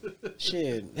right.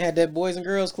 Shit. Had that Boys and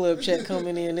Girls Club check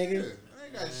coming in, Yeah, nigga. I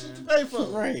ain't got shit to pay for.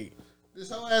 Right.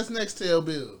 This whole ass Nextel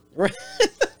bill. Right.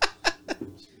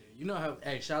 You know how?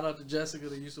 Hey, shout out to Jessica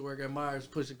that used to work at Myers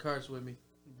pushing carts with me.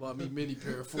 Bought me mini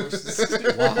pair of forces.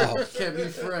 Wow. Kept me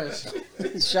fresh.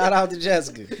 Shout out to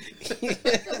Jessica.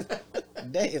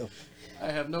 Damn. I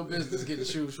have no business getting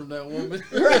shoes from that woman.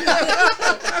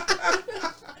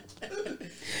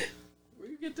 Where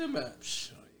you get them at?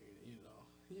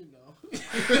 You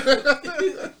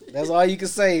know. That's all you can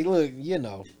say. Look, you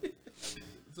know.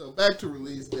 So back to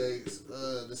release dates.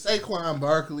 The Saquon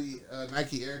Barkley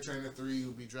Nike Air Trainer 3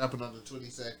 will be dropping on the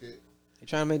 22nd. You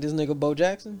trying to make this nigga Bo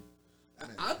Jackson?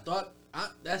 I thought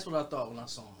that's what I thought when I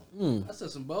saw him. I said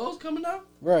some bows coming out.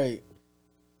 Right.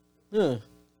 Yeah.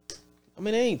 I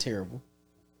mean, they ain't terrible.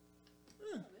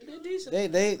 They're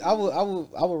decent. I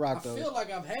would rock I those feel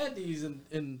like I've had these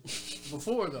in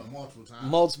before though. Multiple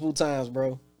multiple times, times.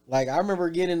 bro. Like I remember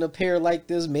getting a pair like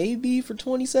this maybe for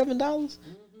 $27.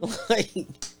 Like,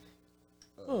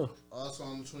 Also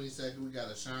on the 22nd, we got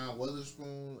a Sean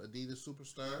Witherspoon Adidas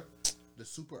Superstar, the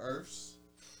Super Earths.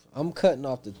 I'm cutting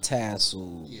off the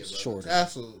tassels Yeah, shorter.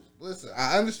 Tassels. Listen,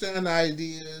 I understand the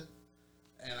idea,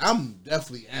 and I'm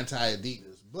definitely anti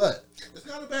Adidas, but it's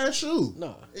not a bad shoe.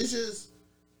 No. It's just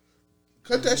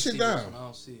cut that shit down. I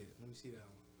don't see it. Let me see that one.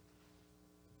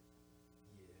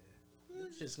 Yeah,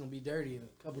 this shit's gonna be dirty in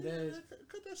a couple days.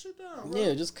 Cut that shit down. Bro.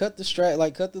 Yeah, just cut the strap,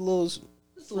 like cut the little,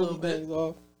 Just a little bit. things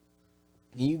off.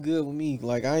 And you good with me?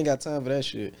 Like I ain't got time for that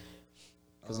shit.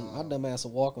 Cause my dumb ass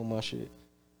will walk on my shit.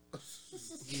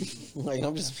 Like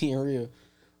I'm just being real.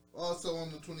 Also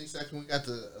on the 22nd, we got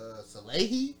the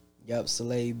Salehi. Yup,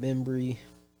 Soleil Bembry.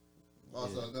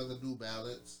 Also another New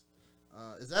Balance.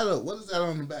 What is that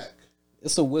on the back?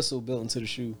 It's a whistle built into the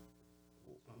shoe.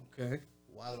 Okay.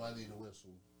 Why do I need a whistle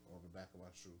on the back of my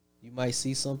shoe? You might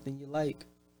see something you like.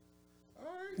 All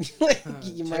right. Like,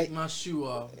 you Take might my shoe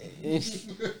off.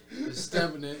 Just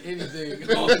stepping in anything.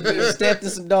 On this. step in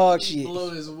some dog shit. Blow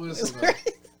this whistle. Though.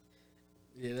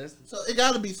 Yeah, that's So it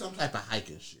got to be some type of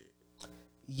hiking shit.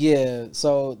 Yeah,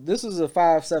 so this is a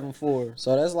 574.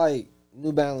 So that's like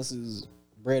New Balance's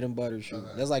bread and butter shoe.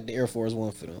 Okay. That's like the Air Force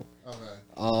One for them.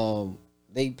 Okay.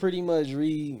 They pretty much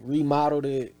remodeled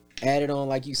it, added on,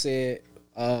 like you said,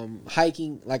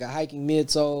 hiking, like a hiking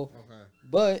midsole, Okay.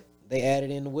 but they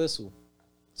added in the whistle.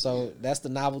 So that's the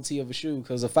novelty of a shoe,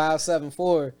 because a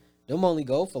 574, them only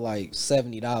go for like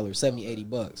 $70, $70,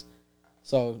 $80.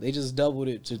 So they just doubled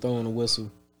it to throw in a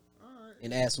whistle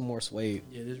and add some more suede.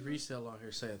 yeah. This resale on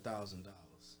here say $1,000.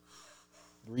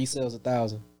 Resales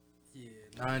 $1,000. Yeah,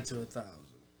 9 to 1,000.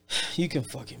 You can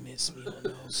fucking miss me on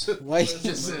those. Like, It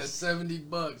just said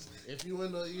 $70. If you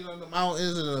in the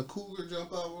mountains and a cougar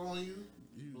jump out on you,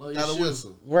 Blow you your got a shoe.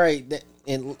 whistle. right,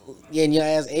 and your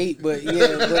ass ate, but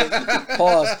yeah, but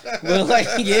pause. But like,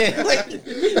 yeah,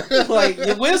 like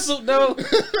your whistle though.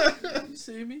 You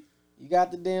see me? You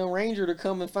got the damn ranger to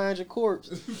come and find your corpse.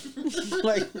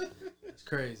 Like, It's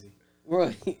crazy.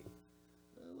 right.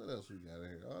 What else we got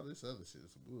here? All this other shit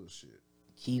is bullshit.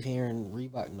 Keep hearing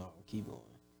Reebok. No, keep going.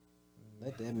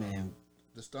 Let that man.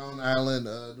 The Stone Island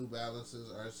New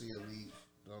Balances RC Elite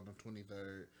on the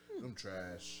 23rd. Them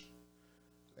trash.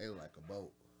 They look like a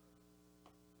boat.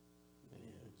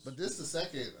 But this is the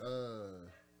second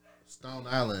Stone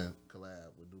Island collab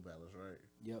with New Balance, right?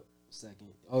 Yep. Second.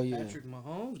 Oh yeah. Patrick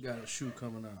Mahomes got a shoe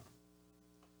coming out.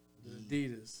 The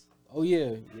Adidas. Oh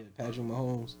yeah. Yeah. Patrick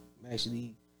Mahomes.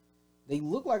 Actually, they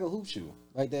look like a hoop shoe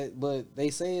like that, but they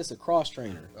say it's a cross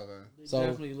trainer. Okay. They So-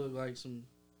 definitely look like some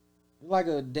Like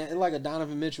a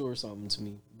Donovan Mitchell or something to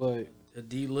me, but a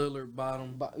D Lillard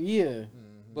bottom. yeah.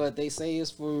 But they say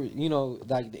it's for,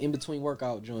 like the in between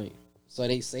workout joint. So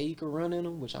they say you can run in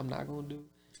them, which I'm not gonna do.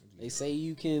 They say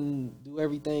you can do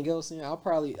everything else in. I'll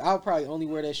probably only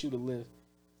wear that shoe to lift.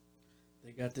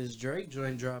 They got this Drake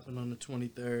joint dropping on the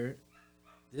 23rd.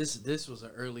 This was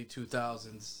an early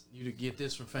 2000s. You to get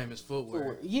this from Famous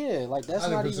Footwear. Yeah, like that's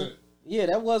not 100%. even. Yeah,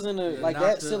 that wasn't a Yeah, like not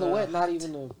that the, silhouette. Not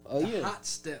even a. The Yeah, Hot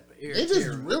Step Air. They just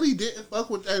Terror. really didn't fuck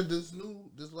with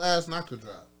this last Knocker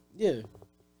drop. yeah,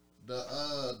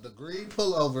 The green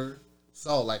pullover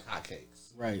sold like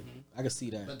hotcakes. right. I can see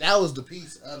that. But that was the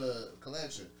piece of the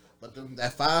collection. But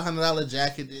that $500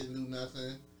 jacket didn't do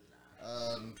nothing.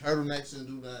 The turtlenecks didn't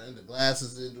do nothing. The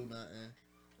glasses didn't do nothing.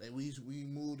 We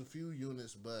moved a few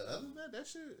units, but other than that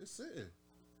shit is sitting.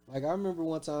 Like I remember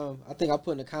one time, I think I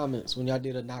put in the comments when y'all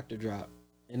did a Nocta drop,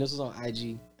 and this was on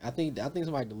IG. I think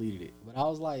somebody deleted it, but I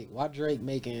was like, "Why Drake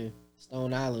making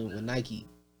Stone Island with Nike?"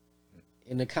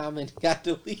 And the comment got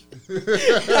deleted.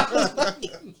 I was like,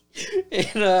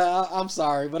 and I'm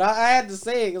sorry, but I had to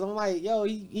say it because I'm like, "Yo,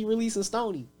 he releasing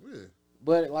Stoney." Yeah.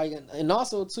 But like, and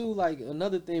also too, like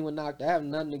another thing with Nocta, I have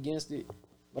nothing against it,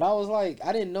 but I was like,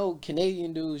 I didn't know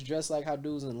Canadian dudes dress like how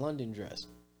dudes in London dress,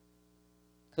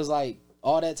 cause like.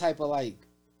 All that type of like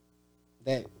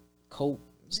that coat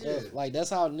stuff, Yeah. like that's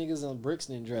how niggas in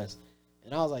Brixton dress.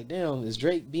 And I was like, damn, is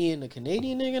Drake being a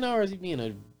Canadian nigga now, or is he being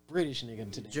a British nigga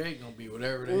today. Jake gonna be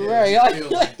whatever the Right. hell he feel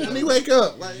like Let though. me wake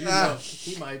up. Like, You know,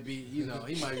 he might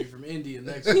be from India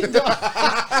next week.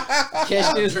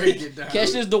 Catch this Drake it down.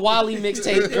 Catch this Diwali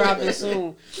mixtape dropping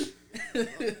soon.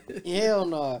 Hell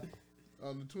no.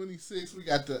 On the 26th, we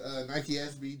got the Nike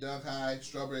SB Dunk High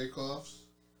Strawberry Coughs.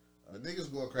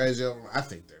 Niggas going crazy over them. I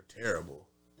think they're terrible.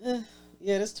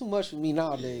 Yeah, that's too much for me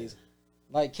nowadays.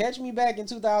 Like, catch me back in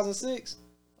 2006.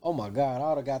 Oh my God, I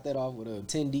would have got that off with a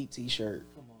 10 deep t-shirt.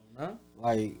 Come on, huh?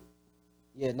 Like,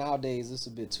 yeah, nowadays it's a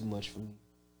bit too much for me.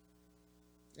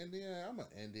 And then I'm going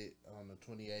to end it on the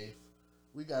 28th.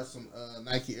 We got some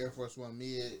Nike Air Force One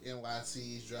mid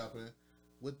NYCs dropping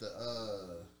with the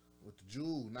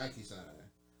jewel Nike sign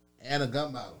and a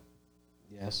gun bottom.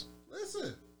 Yes.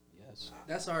 Listen, Yes.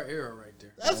 That's our era right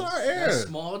there. that's our era. That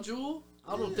small jewel.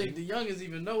 I don't think the youngins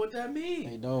even know what that means.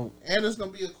 They don't. And it's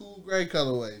gonna be a cool gray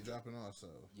colorway dropping also.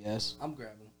 Yes. I'm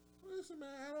grabbing. Listen, man,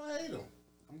 I don't hate them.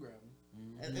 I'm grabbing.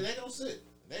 And they gonna sit.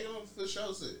 They gonna for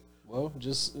sure sit. Well,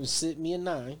 just sit me a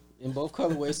 9 in both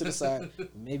colorways to the side.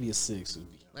 Maybe a 6 would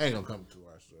be. They ain't gonna come to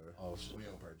our store. Oh shit. We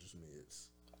don't purchase mids.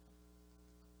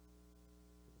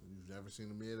 You've never seen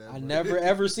a mid at I Brown- never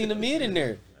ever seen a mid in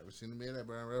there. Never seen a mid at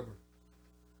Brown Rubber.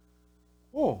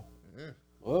 Oh. Yeah.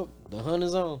 Well, the hunt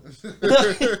is on.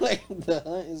 Like, the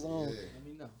hunt is on. Yeah. Let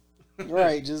me know.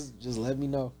 Right, just let me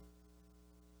know.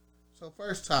 So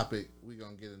first topic we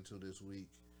gonna get into this week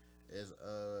is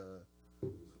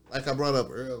like I brought up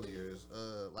earlier, is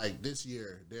like this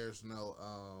year there's no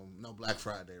Black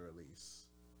Friday release.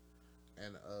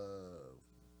 And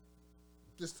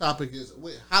this topic is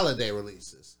with holiday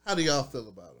releases. How do y'all feel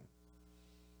about them?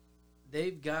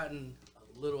 They've gotten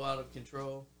a little out of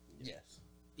control. Yes.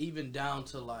 Even down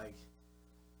to like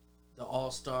the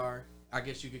All-Star. I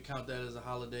guess you could count that as a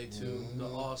holiday too. The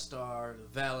All-Star, the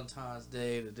Valentine's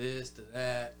Day, the this, the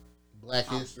that. Black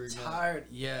History I'm Month. tired,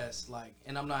 yes. Like,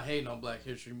 and I'm not hating on Black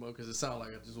History Month because it sounded like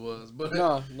I just was, but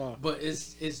No. but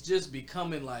it's just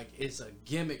becoming like it's a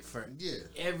gimmick for Yeah.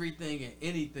 everything and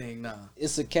anything now.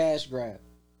 It's a cash grab.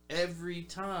 Every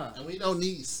time, And we don't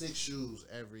need 6 shoes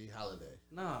every holiday.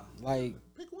 nah. Like,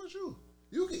 Pick one shoe.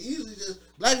 You can easily just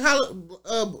Black Holiday,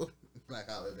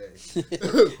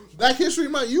 Black History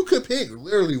Month. You could pick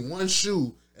literally one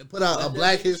shoe and put out a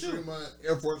Black History Month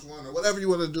Air Force One or whatever you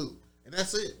want to do, and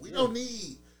that's it. We don't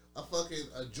need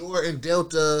a Jordan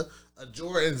Delta, a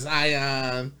Jordan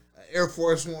Zion, an Air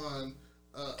Force One,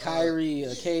 Kyrie,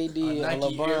 a KD, a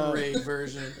Nike Air LeBron. Raid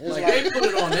version. It's Like, like- they put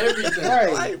it on everything.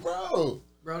 Right. Like, bro.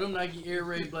 Bro, them Nike Air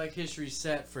Raid Black History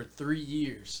sat for 3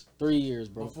 years 3 years,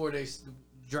 bro. before they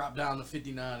dropped down to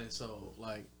 59 and sold.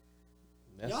 Like,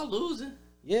 That's- y'all losing.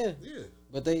 Yeah, Yeah.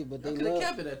 but they Y'all could have love,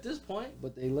 kept it at this point.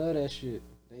 but they love that shit.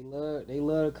 They love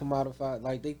to commodify.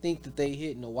 Like, they think that they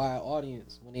hitting a wide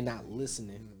audience when they not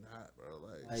listening. Not, bro.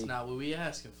 Like, It's not what we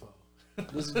asking for.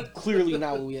 This is clearly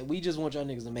not what we just want y'all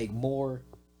niggas to make more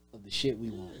of the shit we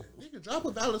want. nigga, drop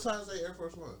a Valentine's Day Air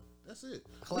Force One. That's it.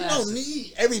 Classic. We don't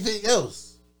need everything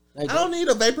else. Like, I don't need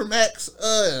a Vapor Max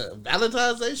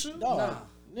Valentine's Day shoe. dog, Nah.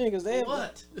 niggas, they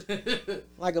What?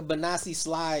 like a Benassi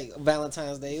slide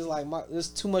Valentine's Day. It's like there's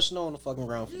too much snow on the fucking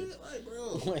ground for Yeah, this. like,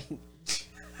 bro.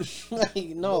 like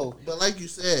no. But like you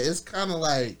said, it's kind of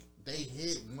like they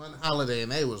hit one holiday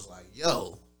and they was like,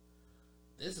 yo,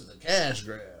 this is a cash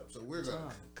grab. So we're going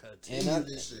to continue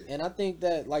this shit. And I think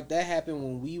that like that happened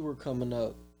when we were coming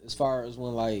up. As far as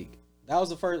when like that was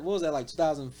the first. What was that like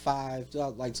 2005?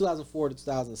 Like 2004 to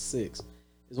 2006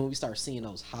 is when we started seeing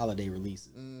those holiday releases.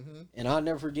 Mm-hmm. And I'll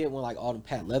never forget when like all the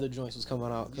Pat Leather joints was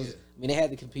coming out because Yeah. I mean they had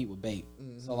to compete with Bape.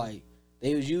 So like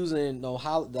they was using the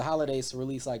holidays to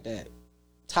release like that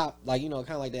top like kind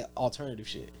of like that alternative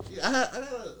shit. Yeah, I had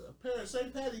a pair of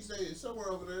St. Patty's Day somewhere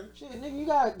over there. Shit, nigga, you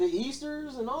got the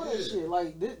Easters and all that Yeah. shit.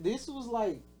 Like this was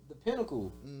like the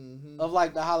pinnacle Mm-hmm. of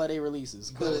like the holiday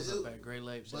releases. But Goes it- up at Great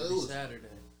Lakes but it every was- Saturday.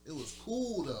 It was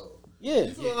cool though. Yeah.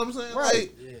 You feel what I'm saying? Right.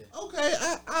 Like, Yeah. okay,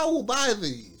 I will buy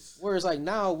these. Whereas like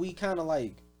now we kind of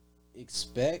like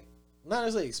expect, not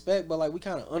necessarily expect, but like we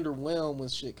kind of underwhelm when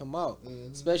shit come out,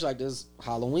 Mhm. especially like this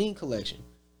Halloween collection.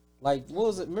 Like what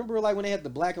was it? Remember like when they had the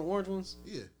black and orange ones,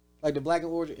 Yeah. like the black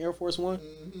and orange Air Force One.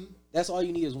 Mm-hmm. That's all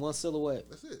you need is one silhouette.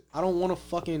 That's it. I don't want a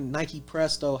fucking Nike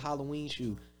Presto Halloween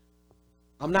shoe.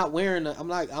 I'm not wearing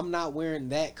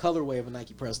that colorway of a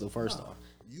Nike Presto. First off,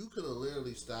 You could have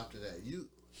literally stopped it at you.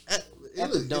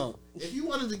 At the dump. If you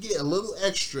wanted to get a little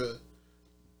extra,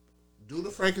 do the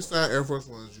Frankenstein Air Force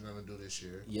Ones you're gonna do this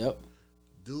year. yep,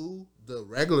 Do the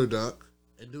regular dunk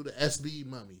and do the SB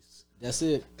mummies, that's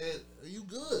it. and you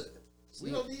good. We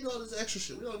See. don't need all this extra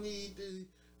shit. We don't need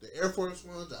the Air Force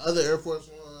Ones, the other Air Force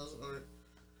Ones, or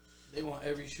They want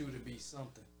every shoe to be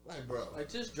something. Like, bro. Like,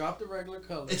 just drop the regular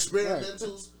color.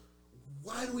 Experimentals.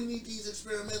 Why do we need these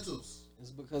experimentals? It's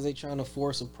because they trying to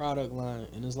force a product line,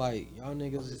 and it's like y'all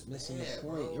niggas is missing the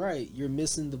point. Bro. Right, you're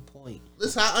missing the point.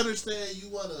 Listen, I understand you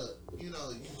wanna, you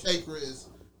take risks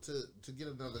to get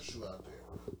another shoe out there,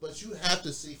 but you have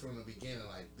to see from the beginning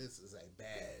like this is a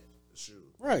bad shoe.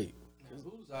 Right. And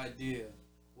whose idea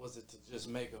was it to just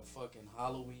make a fucking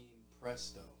Halloween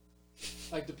Presto?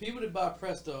 Like the people that buy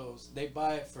Prestos, they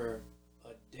buy it for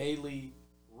a daily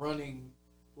running.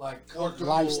 Like comfortable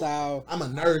Lifestyle. I'm a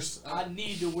nurse. I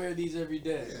need to wear these every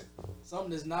day. Yeah. Something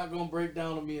that's not gonna break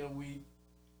down on me in a week.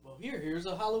 Well, here's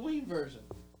a Halloween version.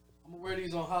 I'm gonna wear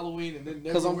these on Halloween and then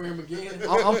never wear them again.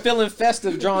 I'm feeling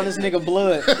festive drawing this nigga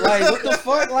blood. Like what the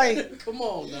fuck? Like come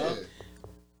on, dog.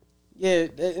 Yeah,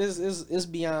 it's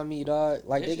beyond me, dog.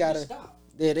 Like they gotta stop.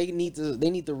 Yeah, they need to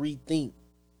rethink.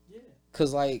 Yeah.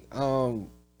 Cause like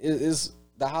it's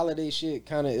the holiday shit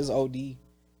kind of is OD.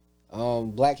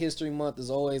 Black History Month is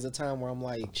always a time where I'm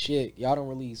like, shit, y'all don't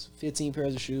release 15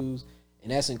 pairs of shoes,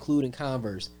 and that's including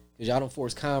Converse, because y'all don't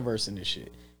force Converse in this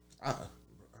shit. They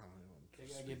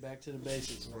gotta get back to the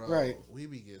basics, bro. Right. We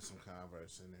be getting some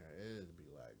Converse in there. It'd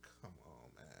be like, come on,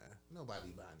 man.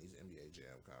 Nobody buying these NBA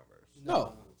Jam Converse.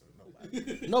 No.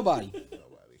 Nobody.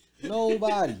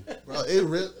 Nobody. Bro, it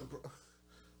really.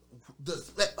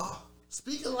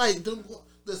 Speaking like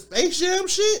the Space Jam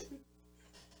shit.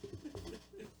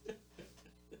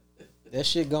 That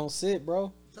shit gon' sit,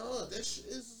 bro. Dog, that shit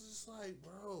is just like,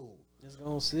 bro. It's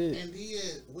gonna sit. And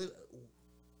then,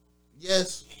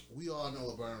 yes, we all know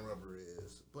what burn rubber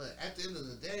is. But at the end of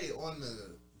the day, on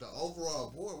the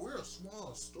overall board, we're a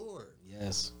small store.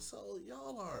 Yes. So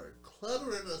y'all are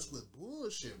cluttering us with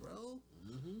bullshit, bro.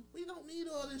 Mm-hmm. We don't need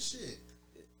all this shit.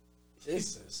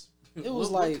 It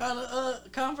was like what kind of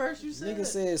Converse you said? Nigga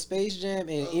said Space Jam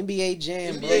and NBA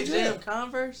Jam. NBA Jam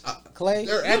Converse. Clay,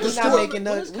 they're at the not store. making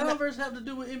What does Converse have to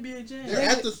do with NBA Jam? They're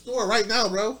at the store right now,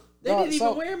 bro. They didn't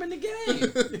even wear them in the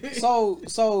game. so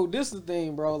this is the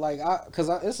thing, bro. Like,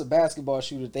 it's a basketball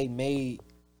shoe that they made.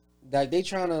 Like they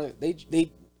trying to they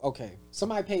okay.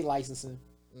 Somebody paid licensing.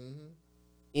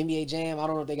 Mm-hmm. NBA Jam. I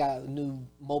don't know if they got a new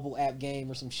mobile app game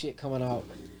or some shit coming out,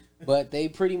 but they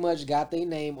pretty much got their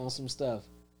name on some stuff.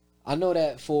 I know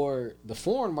that for the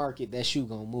foreign market, that shoe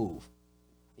gonna move.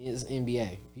 It's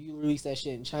NBA. If you release that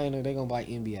shit in China, they gonna buy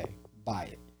NBA. Buy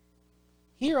it.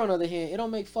 Here, on the other hand, it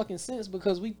don't make fucking sense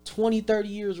because we 20, 30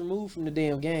 years removed from the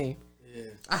damn game.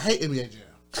 Yeah. I hate NBA Jam.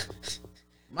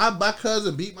 my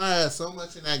cousin beat my ass so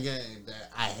much in that game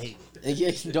that I hate it.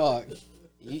 Yeah, dog.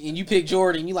 And you pick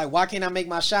Jordan. You like, why can't I make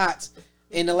my shots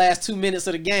in the last 2 minutes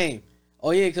of the game?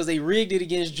 Oh yeah, because they rigged it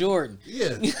against Jordan.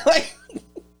 Yeah. Like,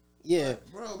 yeah.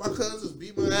 Bro, my cousins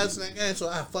beat my ass in that game, so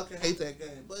I fucking hate that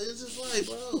game. But it's just like,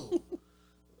 bro,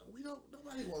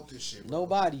 nobody want this shit, bro.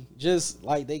 Nobody. Just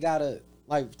like they gotta,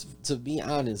 like, to be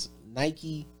honest,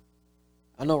 Nike,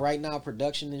 I know right now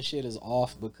production and shit is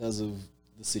off because of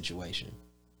the situation.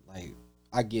 Like,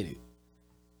 I get it.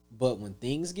 But when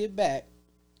things get back,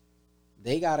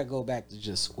 they gotta go back to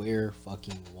just square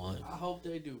fucking one. I hope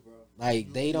they do, bro.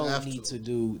 Like, they don't need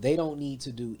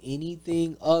to do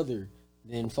anything other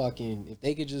than fucking, if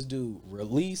they could just do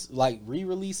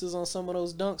re-releases on some of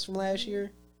those dunks from last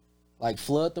year, like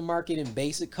flood the market in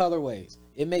basic colorways.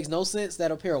 It makes no sense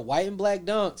that a pair of white and black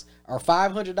dunks are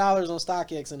 $500 on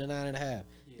StockX in a 9.5.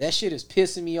 Yeah. That shit is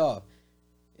pissing me off.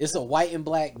 It's a white and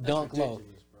black dunk low.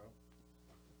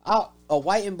 Bro. A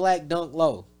white and black dunk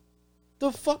low.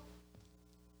 The fuck?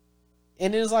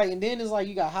 And then it's like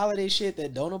you got holiday shit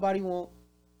that don't nobody want.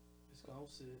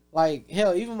 Like,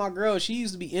 hell, even my girl, she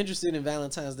used to be interested in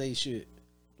Valentine's Day shit.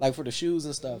 Like, for the shoes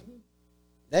and stuff. Mm-hmm.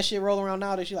 That shit roll around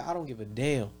now, that shit, like, I don't give a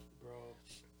damn. Bro,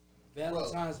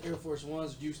 Valentine's Air Force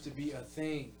Ones used to be a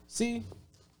thing. See?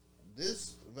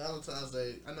 This Valentine's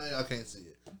Day, I know y'all can't see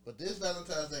it, but this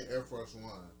Valentine's Day Air Force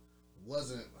One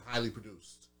wasn't highly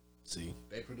produced. See?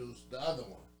 They produced the other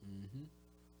one. Mm-hmm.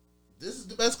 This is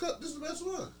the best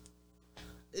one.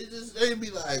 It just, they'd be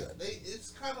like,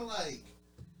 it's kind of like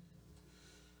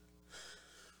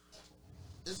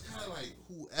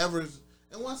whoever's,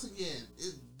 and once again,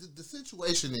 the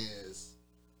situation is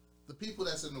the people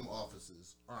that's in them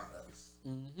offices aren't us.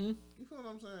 Mm-hmm. You feel what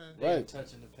I'm saying? They right. ain't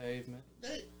touching the pavement.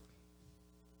 They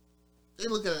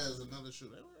look at it as another shoe.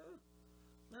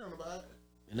 They don't know about it.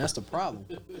 And that's the problem.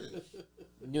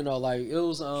 You know, like, it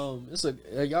was,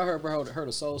 y'all heard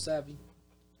of Soul Savvy?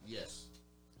 Yes.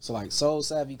 So, like, Soul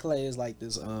Savvy Clay is like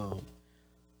this,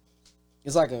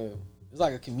 it's like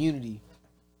a community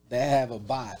that have a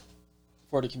bot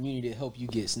for the community to help you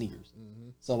get sneakers. Mm-hmm.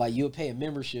 So, like, you'll pay a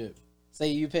membership. Say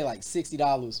you pay like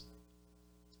 $60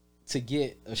 to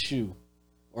get a shoe.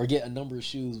 or get a number of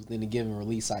shoes within a given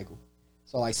release cycle.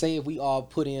 So like, say if we all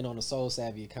put in on a Soul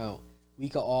Savvy account, we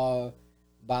could all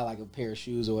buy like a pair of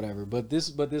shoes or whatever. But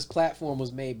this platform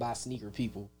was made by sneaker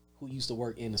people who used to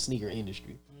work in the sneaker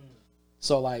industry.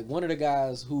 So like, one of the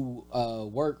guys who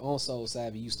work on Soul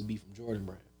Savvy used to be from Jordan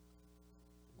Brand.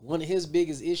 One of his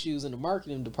biggest issues in the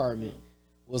marketing department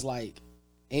was like,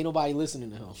 ain't nobody listening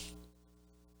to him.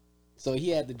 So he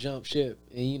had to jump ship,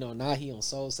 and you know, now he on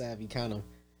Soul Savvy, kind of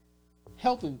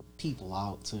helping people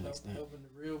out to an extent. Helping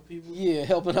the real people. Yeah,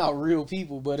 helping out real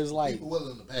people, but it's like People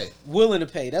willing to pay. Willing to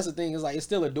pay. That's the thing. It's like, it's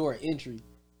still a door of entry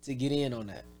to get in on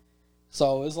that.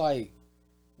 So it's like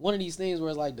one of these things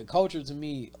where it's like the culture to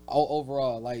me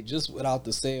overall, like just without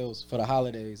the sales for the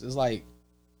holidays, it's like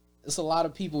it's a lot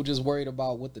of people just worried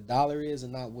about what the dollar is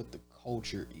and not what the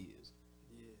culture is.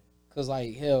 Yeah. Cause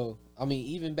like, hell, I mean,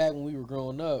 even back when we were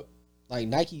growing up, like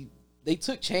Nike, they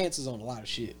took chances on a lot of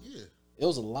shit. Yeah. It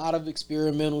was a lot of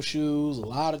experimental shoes, a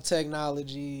lot of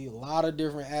technology, a lot of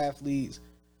different athletes.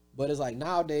 But it's like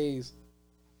nowadays,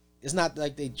 it's not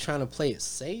like they trying to play it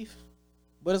safe,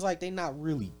 but it's like they not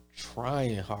really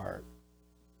trying hard,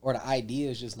 or the idea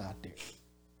is just not there.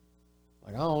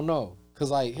 Like, I don't know,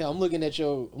 cause like, hell, I'm looking at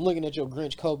your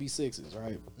Grinch Kobe 6s,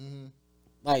 right? Mm-hmm.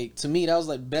 Like, to me, that was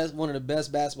like one of the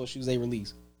best basketball shoes they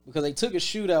released, because they took a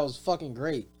shoe that was fucking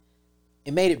great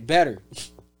and made it better.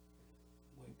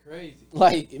 Went crazy.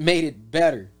 Like, it made it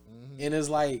better. Mm-hmm. And it's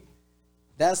like,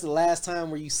 that's the last time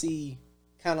where you see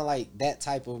kind of like that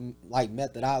type of like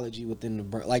methodology within the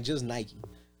brand. Like, just Nike.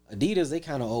 Adidas, they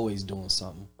kind of always doing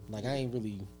something. Like, can't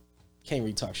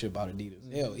really talk shit about Adidas.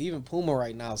 Mm-hmm. Hell, even Puma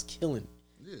right now is killing it.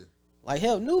 Yeah. Like,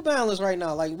 hell, New Balance right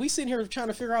now, like, we sitting here trying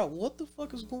to figure out what the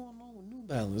fuck is going on with New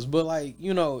Balance. But like,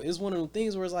 you know, it's one of them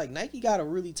things where it's like Nike gotta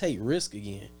really take risk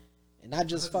again, and not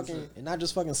just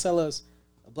 100%. fucking sell us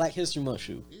a Black History Month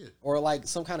shoe, Yeah. or like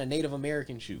some kind of Native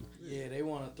American shoe. Yeah, they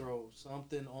want to throw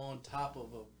something on top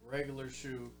of a regular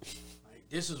shoe. Like,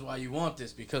 this is why you want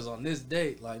this, because on this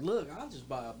date, like, look, I'll just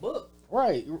buy a book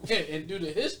Right. and do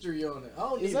the history on it. I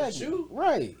don't need a shoe.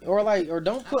 Right. Or like, or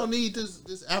don't I put don't need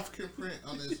this African print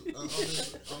on this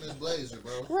on this blazer,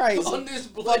 bro. right. On this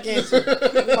fucking blazer.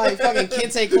 like fucking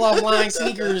kente cloth line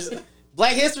sneakers,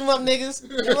 Black History Month niggas.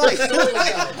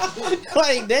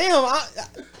 Like damn,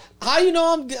 how you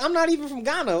know I'm not even from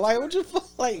Ghana? Like, what you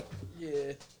like?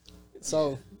 Yeah.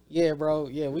 So yeah, bro.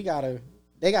 Yeah,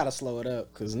 they gotta slow it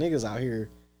up, cause niggas out here,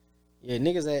 yeah,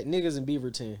 niggas in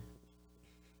Beaverton.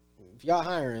 If y'all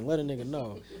hiring, let a nigga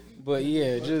know. But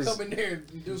yeah, just come in there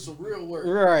and do some real work.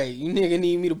 right. You nigga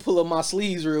need me to pull up my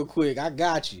sleeves real quick. I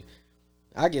got you.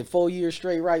 I get 4 years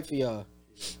straight right for y'all.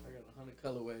 I got 100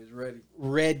 colorways ready.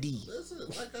 Ready. Listen,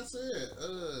 like I said,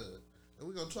 and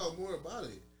we're gonna talk more about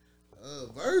it.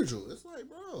 Virgil, it's like,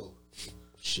 bro,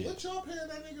 Shit. what y'all paying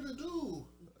that nigga to do?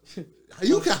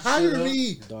 You can hire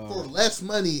me for less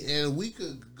money, and we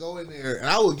could go in there, and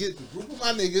I will get the group of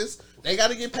my niggas. They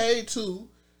got to get paid too,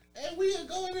 and we could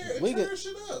go in there and turn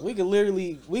shit up. We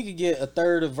could get a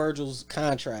third of Virgil's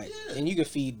contract, and you could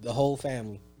feed the whole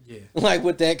family. Yeah. Like,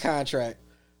 with that contract,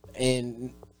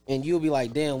 and you'll be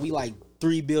like, damn, we like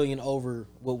 $3 billion over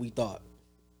what we thought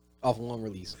off of one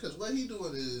release. Because what he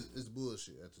doing is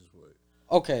bullshit at this point.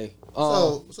 Okay.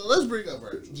 So let's bring up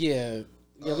Virgil. Yeah,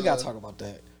 we gotta talk about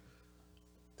that.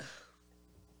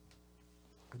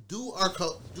 Do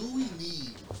we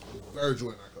need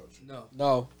Virgil in our culture?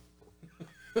 No.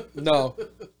 No.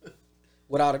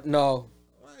 Without no.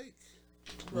 Like,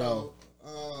 bro,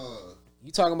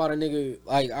 You talking about a nigga,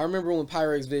 like, I remember when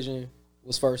Pyrex Vision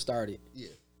was first started. yeah.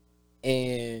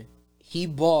 And he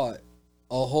bought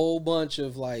a whole bunch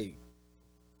of like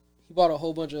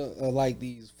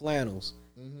these flannels.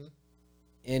 Mm-hmm.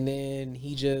 And then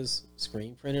he just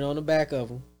screen printed on the back of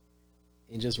them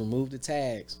and just removed the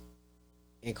tags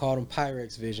and called them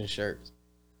Pyrex Vision shirts.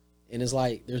 And it's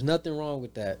like, there's nothing wrong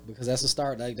with that, because that's the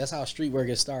start. Like, that's how streetwear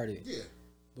gets started. Yeah.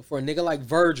 But for a nigga like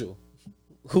Virgil,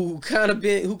 who kind of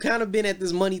been at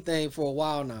this money thing for a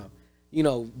while now, you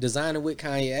know, designing with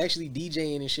Kanye, actually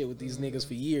DJing and shit with these niggas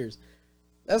for years,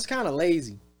 that's kind of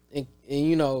lazy and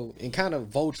you know, and kind of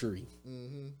vulture-y.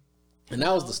 Mm-hmm. And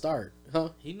that was the start, huh?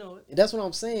 He know it. And that's what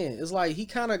I'm saying. It's like he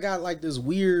kind of got like this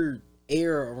weird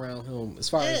air around him as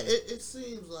far as it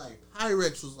seems like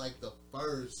Pyrex was like the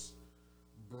first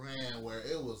brand where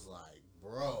it was like,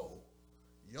 bro,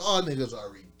 y'all niggas are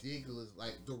ridiculous.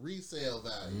 Like, the resale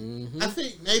value. Mm-hmm. I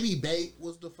think maybe Bait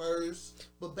was the first,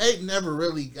 but Bait never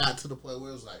really got to the point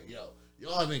where it was like, yo,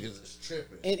 y'all niggas is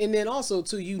tripping. And then also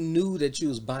too, you knew that you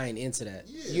was buying into that.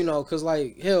 Yeah. You know, cause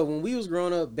like hell, when we was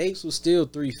growing up, Bates was still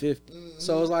 $350. Mm-hmm.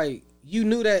 So it's like you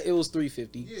knew that it was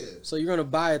 $350. Yeah. So you're gonna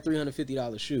buy a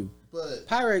 $350 shoe. but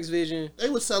Pyrex Vision, they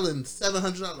were selling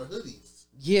 $700 hoodies.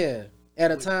 yeah,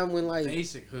 at a With time when like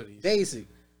basic hoodies. basic.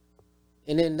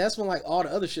 And then that's when like all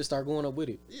the other shit started going up with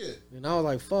it. Yeah. And I was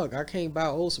like, fuck, I can't buy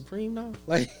Old Supreme now.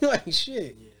 Like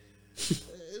shit. Yeah.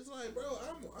 It's like, bro,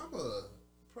 I'm a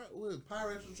when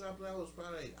Pyrex was dropping,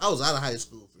 I was out of high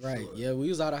school for Right. sure. Yeah, we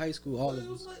was out of high school, all But of it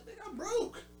was us. like, nigga, I'm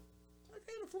broke. I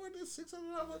can't afford this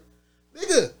 $600.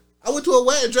 Nigga, I went to a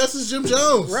wedding dressed as Jim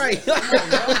Jones. Right.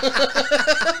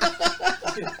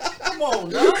 Come on,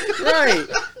 dog. Right.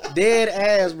 Dead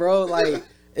ass, bro. Like,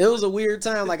 it was a weird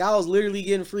time. Like, I was literally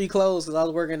getting free clothes because I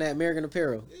was working at American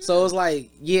Apparel. So it was like,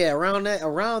 yeah, around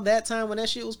that time when that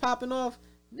shit was popping off,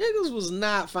 niggas was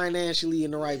not financially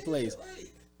in the right place.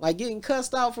 Like, getting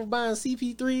cussed out for buying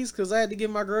CP3s because I had to get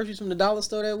my groceries from the dollar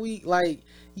store that week. Like,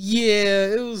 yeah,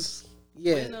 it was,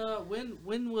 yeah.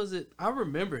 When was it? I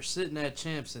remember sitting at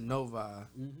Champs in Novi,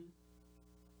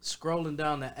 scrolling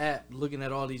down the app, looking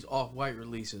at all these Off-White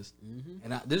releases,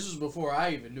 and this was before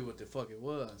I even knew what the fuck it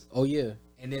was. Oh, yeah.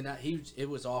 And then it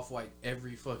was Off-White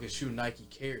every fucking shoe Nike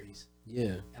carries.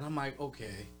 Yeah. And I'm like,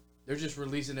 okay, they're just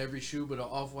releasing every shoe but an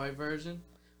Off-White version.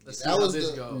 Let's see That how was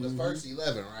this the goes. first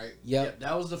 11, right? Yep.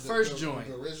 That was the first joint.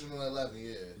 The original 11,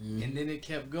 yeah. And then it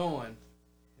kept going.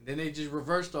 And then they just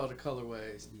reversed all the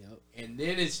colorways. Yep. And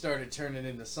then it started turning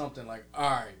into something like, all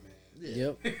right,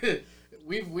 man. Yep.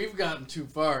 We've gotten too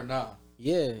far now.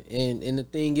 Yeah, and the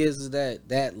thing is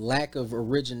that lack of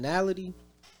originality,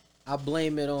 I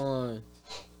blame it on,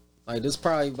 like, this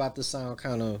probably about to sound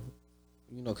kind of,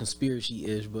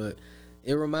 conspiracy-ish, but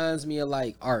it reminds me of,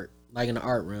 like, art, like in the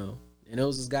art realm. And there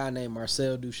was this guy named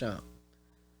Marcel Duchamp.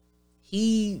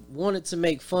 He wanted to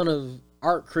make fun of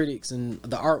art critics and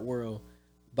the art world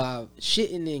by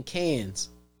shitting in cans.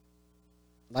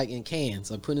 Like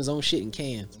putting his own shit in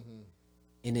cans.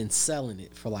 And then selling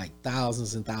it for like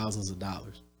thousands and thousands of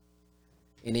dollars.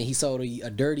 And then he sold a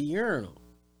dirty urinal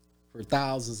for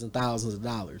thousands and thousands of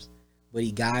dollars. But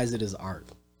he guised it as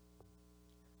art.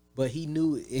 But he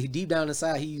knew, deep down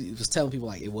inside, he was telling people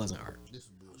like it wasn't art. This is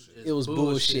bullshit. It was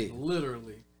bullshit.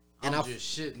 Literally. And I'm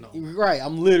just shitting on them. Right,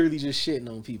 I'm literally just shitting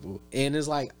on people. And it's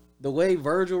like the way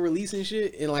Virgil releasing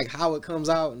shit and like how it comes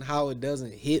out and how it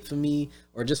doesn't hit for me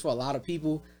or just for a lot of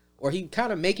people, or he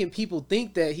kind of making people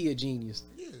think that he a genius.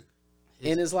 Yeah.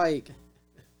 And it's like,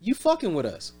 you fucking with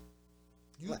us.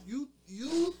 You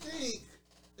think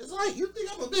it's like you think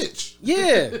I'm a bitch.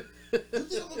 Yeah. You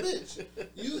think I'm a bitch.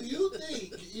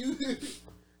 You think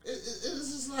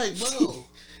it's just like, bro.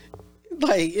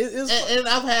 Like it's And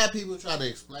I've had people try to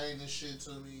explain this shit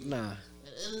to me. nah.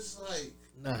 And it's like,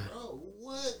 Nah. bro,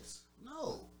 what?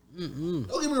 No. Mm-mm.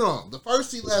 Don't get me wrong. The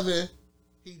first 11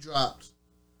 he dropped,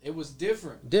 It was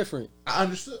different. Different. I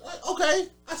understood. Like, okay,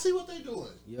 I see what they're doing.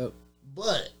 Yep.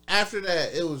 But after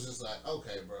that, it was just like,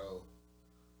 okay, bro.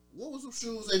 What was some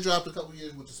shoes they dropped a couple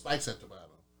years with the spikes at the bottom?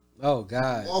 Oh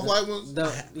God. Off-white ones? Them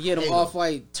hate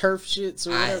off-white turf shits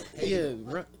or I whatever. hate Yeah. them.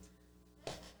 Right.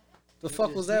 The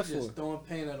fuck was that for? Just throwing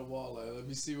paint at a wall. Like, let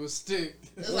me see what stick.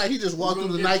 It's like he just walked We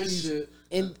through the gonna get this Nike shit.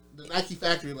 And the Nike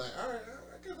factory like, all right,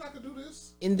 I guess I could do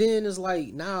this. and then it's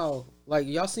like now, like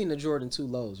y'all seen the Jordan 2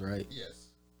 lows, right? Yes.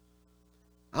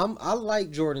 I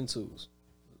like Jordan 2s.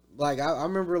 Like I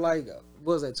remember like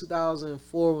what was that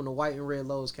 2004 when the white and red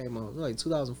lows came out? It was like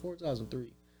 2004,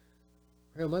 2003.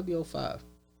 Or it might be 05.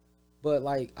 But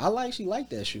like I actually like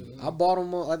that shoe. Mm-hmm. I bought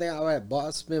them. I think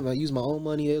I used my own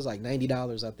money. It was like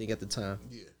 $90, I think, at the time.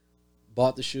 Yeah.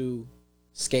 Bought the shoe,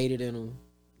 skated in them.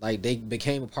 Like they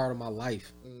became a part of my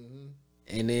life. Mm-hmm.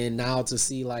 And then now to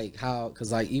see like how,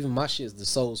 cause like even my shits, the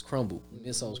soles crumbled, the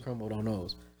midsoles crumbled on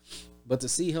those. But to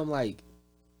see him like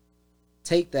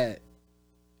take that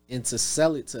and to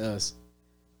sell it to us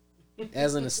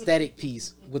as an aesthetic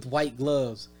piece with white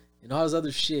gloves and all this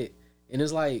other shit, and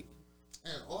it's like,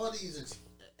 And all these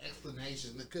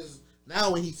explanations, because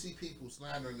now when he see people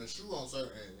slandering the shoe on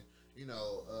certain,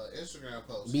 Instagram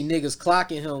posts, be niggas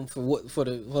clocking him for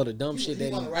the dumb shit he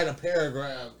that want to write a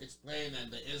paragraph explaining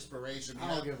the inspiration. I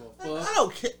don't give a Like, fuck. I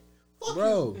don't care. Fuck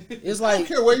bro. you. It's I don't like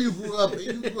care where you grew up.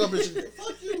 You grew up in shit.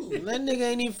 Fuck you. that nigga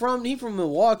ain't even from. He from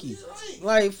Milwaukee. He's right.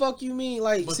 Like fuck you mean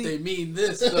like But see, they mean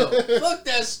this though. Fuck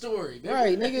that story. Nigga.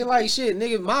 right, nigga, like shit,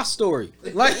 nigga, my story.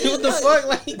 Like, what the fuck?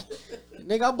 Like,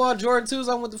 nigga, I bought Jordan 2s,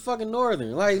 I went to fucking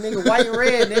Northern. Like, nigga, white and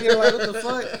red, nigga, like, what the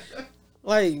fuck?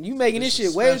 Like, you making this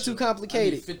shit way too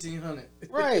complicated. 1500.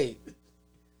 Right.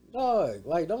 Dog,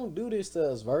 like, don't do this to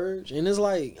us, Verge. And it's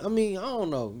like, I mean, I don't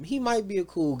know. He might be a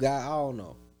cool guy. I don't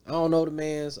know. I don't know the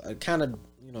man's kind of,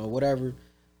 whatever.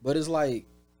 But it's like,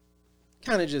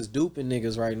 kind of just duping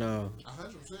niggas right now.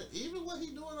 100%. Even what he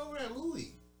doing over at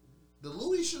Louis. the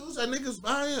Louis shoes that niggas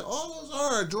buying, all those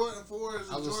are Jordan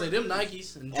 4s. I was gonna say them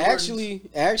Nikes and Jordans.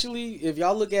 Actually, if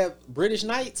y'all look at British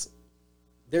Knights,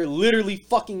 they're literally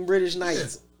fucking British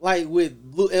Knights, like with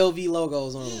LV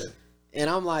logos on them. And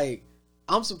I'm like,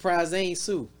 I'm surprised they ain't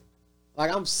sue.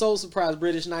 Like, I'm so surprised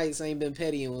British Knights ain't been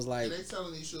petty and was like, they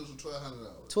selling these shoes for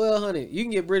 $1,200. $1,200. You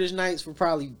can get British Knights for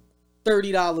probably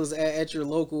 $30 at your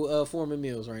local Foreman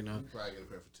Mills right now. You probably get a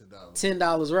pair for $10.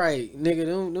 $10, right, nigga?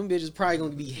 Them bitches probably gonna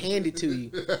be handed to you.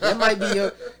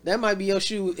 That might be your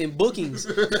shoe in bookings.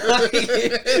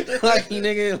 like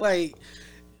nigga, like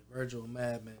Virgil,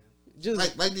 madman.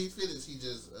 Just like these fitteds he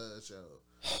just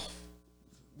showed.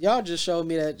 Y'all just showed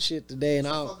me that shit today, and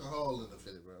There's a fucking hole in the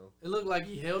fitted, bro. It looked like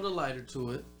he held a lighter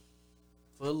to it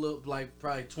for a little, like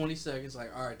probably 20 seconds.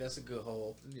 Like, all right, that's a good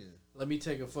hole. Yeah. Let me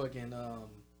take a fucking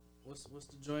what's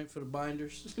the joint for the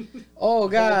binders? oh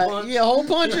god, yeah, hole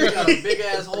puncher. Got a big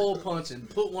ass hole punch and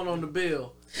put one on the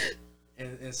bill,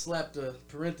 and slap the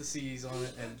parentheses on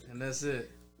it, and that's it.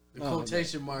 The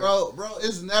quotation mark. Bro,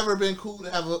 it's never been cool to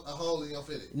have a hole in your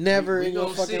fitted. Never We in your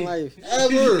gonna fucking see. life.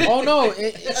 Ever. Oh no,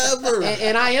 Ever.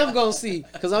 And I am gonna see,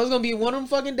 because I was gonna be one of them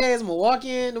fucking days. I'm gonna walk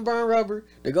in to Burn Rubber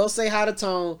to go say hi to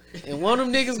Tone, and one of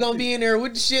them niggas gonna be in there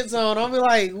with the shits on. I'll be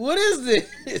like, what is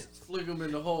this? Flick them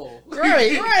in the hole.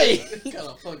 Right.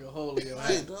 Got a fucking hole in your Right,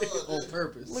 head dog. on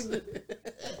purpose.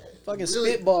 Fucking Really?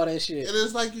 spitball that shit. And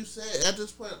it's like you said, at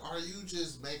this point, are you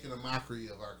just making a mockery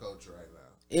of our culture right now?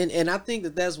 And I think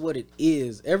that's what it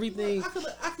is. Everything.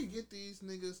 I could get these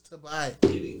niggas to buy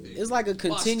anything. It's like a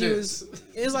continuous.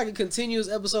 It's like a continuous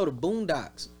episode of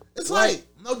Boondocks. It's like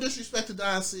no disrespect to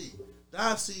Don C.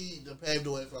 Don C. done paved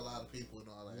the way for a lot of people and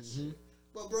all that shit.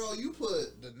 But bro, you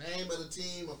put the name of the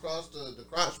team across the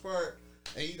crotch part,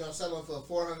 and you gonna sell them for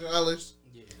 $400?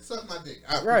 Yeah. Suck my dick.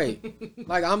 Right.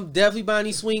 Like, I'm definitely buying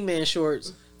these Swingman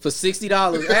shorts for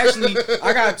 $60. Actually,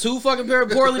 I got 2 fucking pair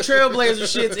of Portland Trailblazer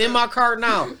shits in my cart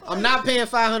now. I'm not paying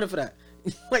 $500 for that.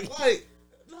 like,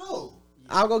 no.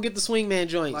 I'll go get the Swingman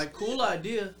joints. Like, cool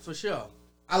idea for sure.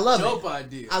 I love Dope it.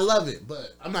 idea. I love it,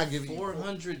 but I'm not giving you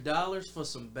 $400 for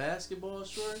some basketball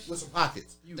shorts? with some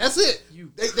pockets. That's it.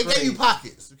 They gave you crazy.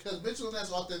 pockets because Mitchell and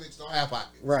Ness Authentics don't have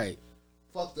pockets. Right.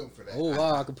 Fuck them for that. Oh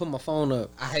wow, I can put my phone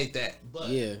up. I hate that. But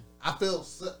Yeah. I feel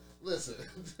listen,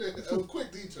 a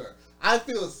quick detour. I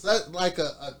feel like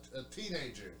a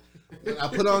teenager when I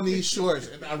put on these shorts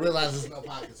and I realize there's no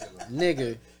pockets in them.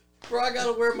 Nigga. Bro, I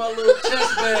gotta wear my little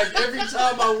chest bag every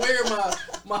time I wear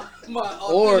my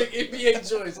authentic NBA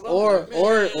joints. And I'm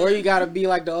like, Or you gotta be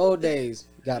like the old days.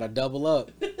 You gotta double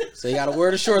up. So you gotta wear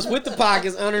the shorts with the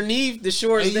pockets underneath the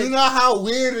shorts. And you know how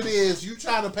weird it is. You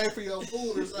trying to pay for your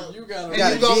food or something. You gotta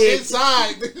and you go dig.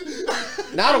 inside.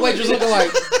 Now the waitress looking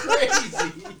like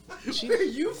crazy. Where are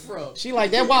you from? she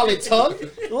like that wallet tucked.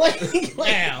 like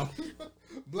Damn.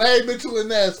 Blame Mitchell and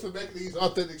Ness for making these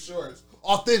authentic shorts.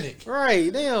 Authentic.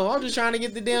 right, damn. I'm just trying to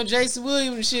get the damn Jason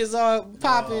Williams shit's all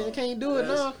popping. I can't do it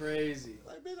That's now. crazy.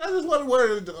 Like, man, I just want to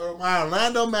wear my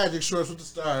Orlando Magic shorts with the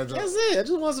stars on. That's it. I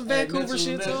just want some Vancouver Mitchell shit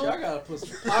and Ness, on. y'all gotta put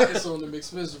some pockets on them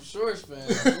expensive shorts, man.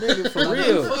 Nigga, for I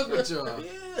real. don't fuck with y'all.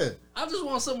 Yeah. I just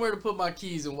want somewhere to put my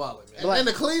keys and wallet, man. And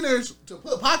the cleaners to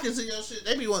put pockets in your shit,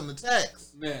 they be wanting to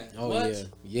tax. Man, Oh what?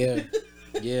 yeah.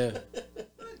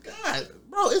 God,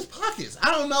 bro, it's pockets.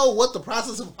 I don't know what the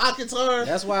process of pockets are.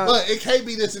 That's why- but it can't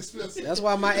be this expensive. That's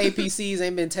why my APCs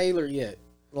ain't been tailored yet.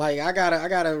 Like I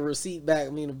got a receipt back,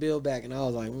 a bill back, and I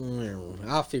was like,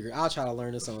 I'll try to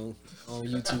learn this on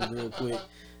YouTube real quick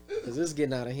because this is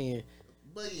getting out of hand.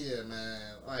 But yeah, man,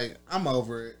 like I'm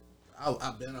over it.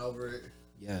 I've been over it.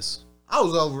 Yes. I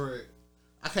was over it.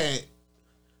 I can't.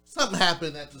 Something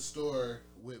happened at the store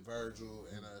with Virgil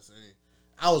and us, and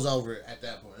I was over it at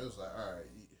that point. It was like, all right,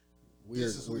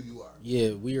 this is who you are.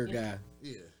 Yeah, weird guy.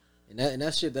 Yeah. And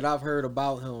that shit that I've heard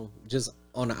about him just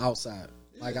on the outside.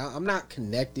 Yeah. Like I'm not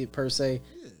connected per se,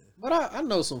 Yeah. but I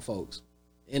know some folks,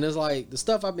 and it's like the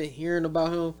stuff I've been hearing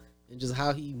about him and just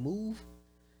how he move.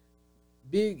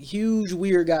 Big, huge,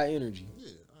 weird guy energy. Yeah.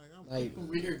 Like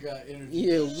Weird guy energy.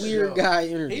 yeah, weird Yo, guy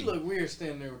energy. He looked weird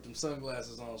standing there with them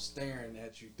sunglasses on, staring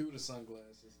at you through the sunglasses.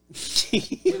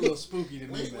 He a little spooky to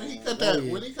me, When he man. cut that,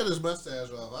 yeah. when he cut his mustache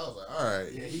off, I was like, all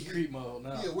right. Yeah, he creep mode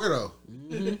now. He a weirdo.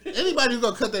 Mm-hmm. Anybody who's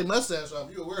gonna cut their mustache off,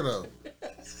 you a weirdo.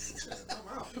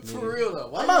 I'm out. For real though,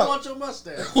 why I'm you out. want your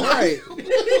mustache? Right.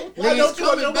 Why don't you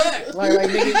want your coming back. mustache? like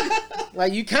nigga,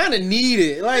 like you kind of need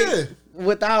it. Like Yeah.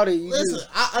 without it, you Listen, just,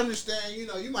 I understand. You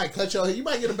know, you might cut your hair. You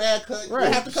might get a bad cut. Right.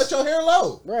 You have to cut your hair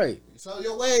low, right. so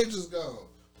your waves is gone.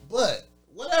 But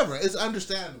whatever. It's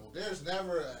understandable. There's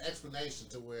never an explanation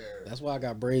to where. That's why I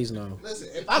got braids now. Listen,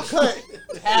 if I cut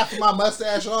half of my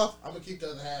mustache off, I'm gonna keep the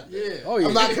other half. Yeah. Oh yeah.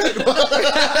 I'm not cutting.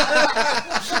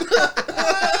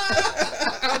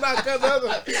 I'm not cutting the other.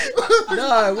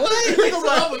 Nah,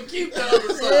 what? I'm gonna keep the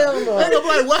other side. Hell They no. gonna be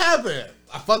like, what happened?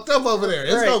 I fucked up over there.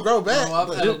 It's Right. gonna grow back. No,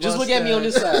 I've had a Just look at me on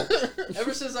this side.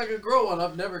 Ever since I could grow one,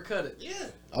 I've never cut it. Yeah.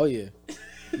 Oh yeah.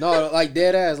 No, like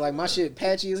dead ass. Like my shit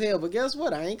patchy as hell. But guess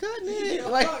what? I ain't cutting it. Yeah,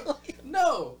 Like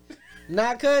no.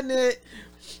 not cutting it.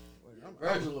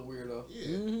 Virgil a weirdo. Yeah.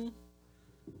 Mm-hmm.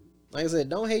 Like I said,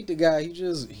 don't hate the guy. He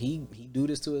just he do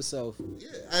this to himself. Yeah.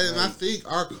 And I think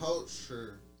our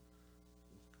culture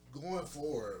going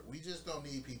forward, we just don't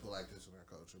need people like this in our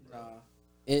culture, bro. Nah.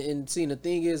 And see, the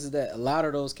thing is that a lot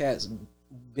of those cats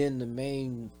been the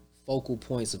main focal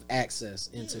points of access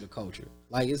into the culture.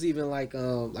 Like it's even like I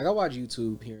watch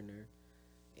YouTube here and there,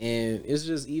 and it's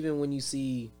just even when you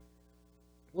see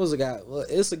what was the guy? Well,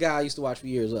 it's a guy I used to watch for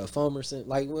years. Fomer,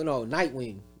 like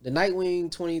Nightwing, the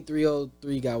Nightwing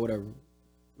 2303 guy, whatever,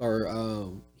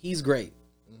 or he's great.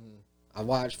 I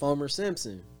watched Fomer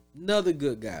Simpson, another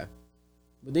good guy,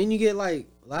 but then you get like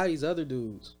a lot of these other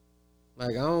dudes.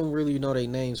 Like I don't really know their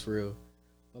names for real,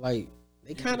 but like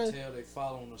they kind of tell they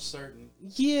following a certain.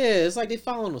 yeah, it's like they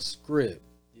following a script.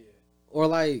 Yeah. Or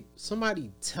like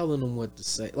somebody telling them what to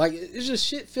say. Like it's just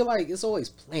shit. Feel like it's always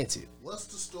planted. What's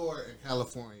the store in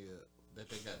California that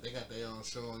they got? They got their own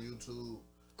show on YouTube.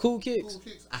 Cool Kicks. Cool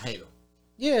Kicks. I hate them.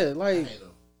 Yeah, I like hate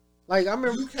them. I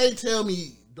remember You can't tell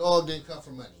me dog didn't come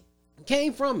from money.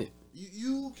 came from it.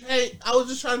 You can't. I was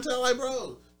just trying to tell, like,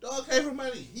 bro, dog came from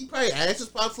money. He probably asked his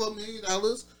pop for $1 million.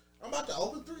 I'm about to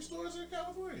open 3 stores in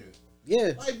California.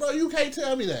 Yeah, Like, bro, you can't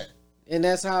tell me that. and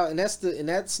that's how. And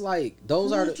that's like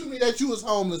those are Prove the to me that you was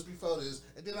homeless before this,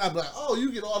 and then I'd be like, oh, you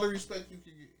get all the respect you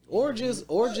can get. or just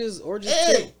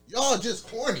Hey, y'all just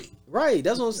corny. right.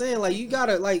 That's what I'm saying. Like you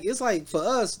gotta like it's like for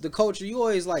us the culture. You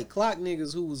always like clock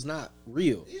niggas who was not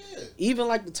real. Yeah. Even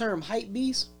like the term hype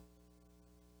beast.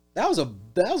 That was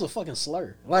a fucking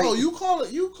slur. Like You called the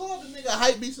nigga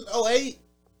hype beast in 08?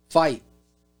 fight.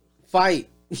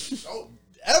 Don't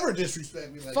ever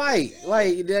disrespect me like Fight, that.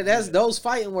 like that's those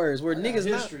fighting words where niggas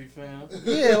not, history, fam.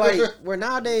 yeah, like where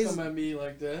nowadays, Come at me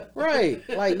like that. right?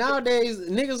 Like nowadays,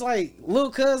 niggas like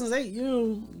little cousins, they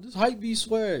this hype be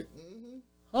swag,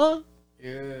 huh?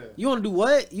 Yeah. You want to do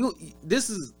what?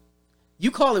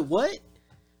 You call it what?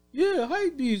 Yeah,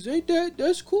 hype bees, ain't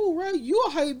that's cool, right? You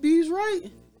a hype bees, right?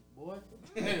 Boy.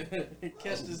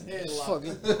 Catch this head lock.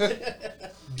 Fucking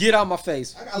get out my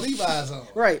face, I got Levi's on.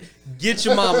 right? Get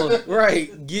your mama,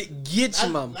 right? Get your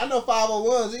mama, I know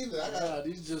 501s either. I got Nah,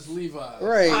 these just Levi's.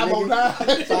 right?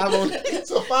 509. 509.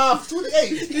 So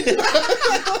 528.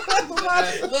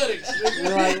 Athletics. nigga.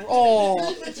 You're like,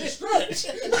 oh, It's a stretch.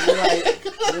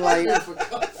 you're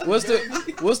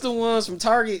like, what's the ones from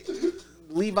Target?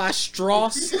 Levi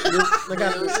Strauss. They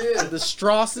got the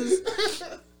Strausses.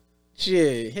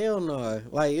 Shit, hell no.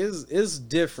 Like it's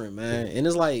different, man. And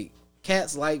it's like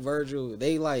cats like Virgil.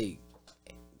 They like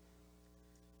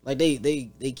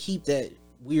they keep that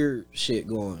weird shit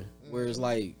going. Whereas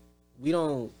like we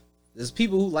don't. There's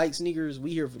people who like sneakers.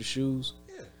 We here for the shoes.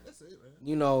 Yeah, that's it, man.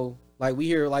 You know, like we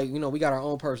hear like we got our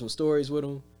own personal stories with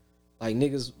them. Like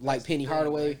niggas like Penny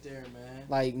Hardaway. Right there, man.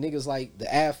 Like niggas like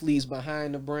the athletes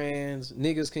behind the brands.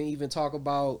 Niggas can even talk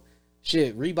about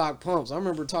shit, Reebok pumps. I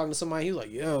remember talking to somebody, he was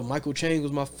like, yeah, Michael Chang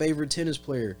was my favorite tennis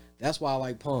player. That's why I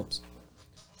like pumps.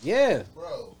 Yeah.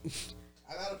 Bro,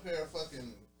 I got a pair of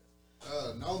fucking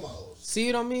Nomos.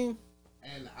 See what I mean?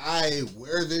 And I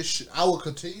wear this I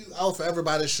will forever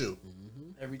buy this shoe.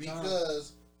 Every time.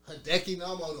 Because Hideki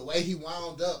Nomo, the way he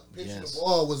wound up pitching Yes. the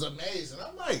ball was amazing.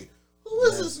 I'm like, who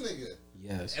is Yes. this nigga?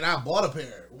 Yes. And I bought a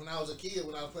pair when I was a kid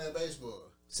when I was playing baseball.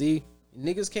 See,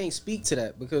 niggas can't speak to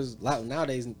that because like,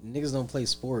 nowadays niggas don't play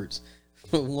sports.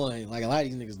 For one, like a lot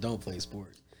of these niggas don't play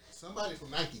sports. Somebody from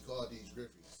Nike called these Griffies.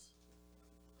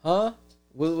 Huh?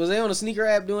 Was they on a sneaker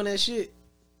app doing that shit?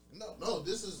 No,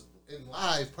 this is in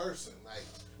live person. Like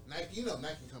Nike,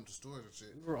 Nike come to stores and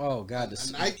shit. Oh god,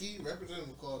 A Nike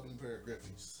representative called them a pair of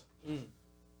Griffies.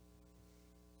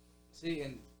 See,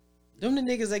 and them the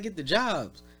niggas that get the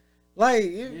jobs. Like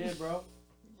yeah, bro.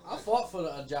 I fought for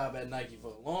a job at Nike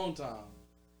for a long time,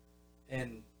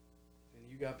 and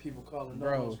you got people calling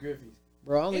Bro. Nomos Griffies.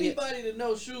 bro, I only get, Anybody that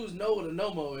knows shoes know what a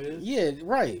Nomo is. yeah,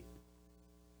 right.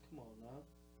 Come on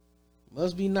now.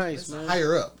 Must be nice, It's man.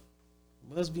 higher up.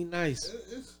 Must be nice.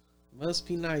 It's, Must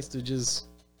be nice to just.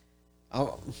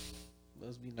 Oh,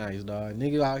 must be nice, dog.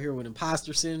 Nigga out here with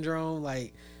imposter syndrome.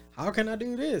 Like, how can I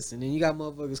do this? And then you got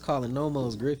motherfuckers calling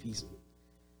Nomos Griffies.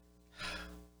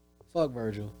 Fuck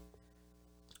Virgil.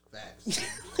 Facts.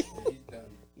 Yeah, he's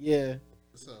done. Yeah.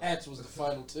 So, Hats was the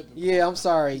final tipping. Yeah, I'm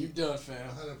sorry. You done, fam.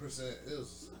 100%. It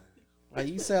was. Like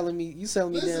you selling me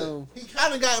Listen, down. he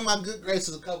kind of got in my good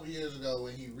graces a couple years ago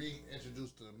when he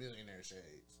reintroduced the millionaire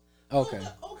shades. Okay.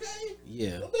 Okay.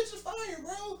 Yeah. Them bitches fire,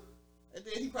 bro. And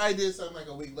then he probably did something like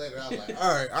a week later. I was like,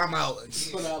 all right, I'm out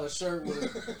again. Put out a shirt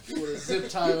with a zip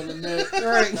tie on the neck.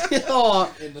 Right.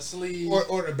 Oh, In the sleeve.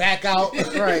 Or the back out.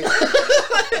 right.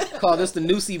 Call this the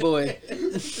Noosey boy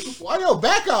Why your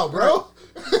back out, bro?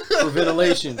 for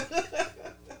ventilation.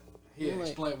 He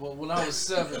explained, well, when I was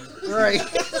 7, Right.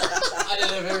 I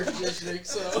didn't have air conditioning,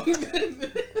 so.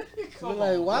 We're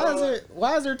like,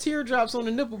 why is there teardrops on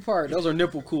the nipple part? Those are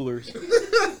nipple coolers.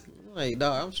 I'm like,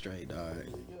 dog, I'm straight, dog.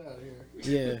 Get out of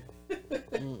here. Yeah.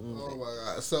 Mm-mm. Oh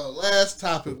my god. So last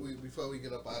topic before we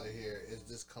get up out of here is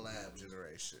this collab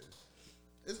generation.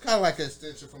 It's kind of like an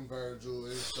extension from Virgil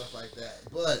and stuff like that.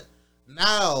 But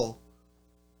now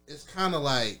it's kind of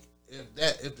like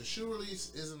if the shoe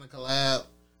release isn't a collab,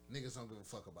 niggas don't give a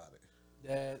fuck about it.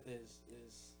 That is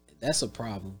That's a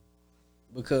problem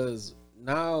because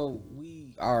now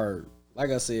we are, like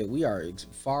I said, we are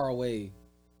far away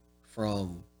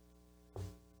from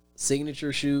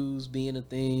signature shoes being a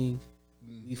thing.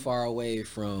 We far away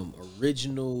from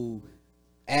original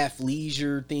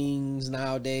athleisure things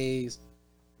nowadays.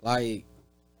 Like,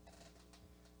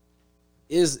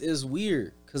 is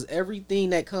weird because everything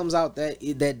that comes out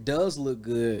that does look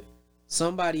good,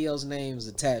 somebody else's name is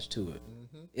attached to it.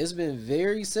 It's been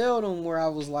very seldom where I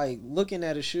was like looking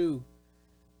at a shoe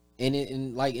and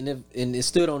it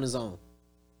stood on its own.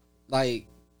 Like,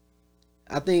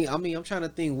 I'm trying to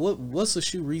think what's a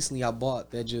shoe recently I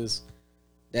bought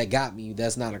that got me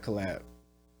that's not a collab.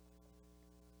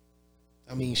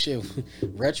 I mean, shit,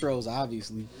 retros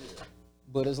obviously,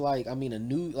 but it's like, I mean, a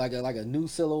new like a new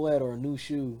silhouette or a new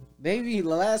shoe. Maybe the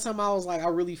last time I was like I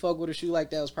really fuck with a shoe like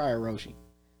that was probably Roshi.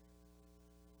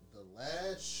 The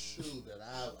last shoe that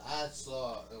I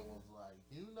saw and was like,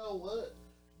 you know what?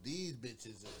 These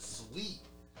bitches is sweet.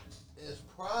 It's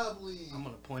probably I'm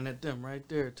gonna point at them right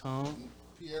there, Tom.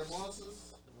 Pierre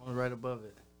Moss's. The one right above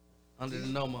it. Under the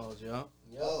Nomos, y'all.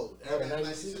 Yo, Air Max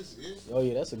 96. Yeah. Oh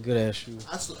yeah, that's a good ass shoe.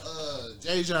 I saw,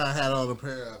 Jay John had on a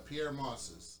pair of Pierre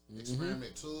Moss's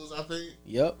Experiment 2s, I think.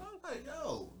 Yep. I was like,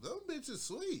 yo, them bitches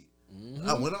sweet.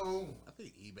 I went on, I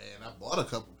think eBay, and I bought a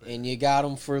couple pairs. And you got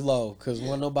them for low, cause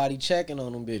wasn't nobody checking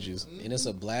on them bitches. And it's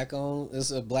a black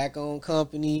owned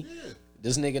company. Yeah.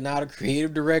 This nigga not a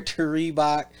creative director,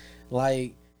 Reebok.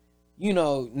 Like, you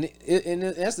know, and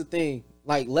that's the thing.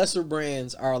 Like, lesser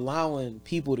brands are allowing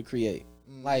people to create.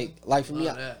 Like for me,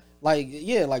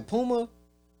 like Puma,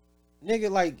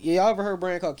 nigga. Like, y'all ever heard a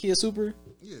brand called Kid Super?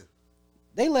 Yeah.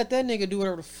 They let that nigga do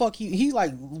whatever the fuck he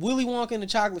like Willy Wonka in the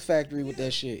chocolate factory with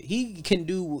that shit. He can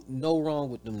do no wrong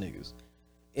with them niggas.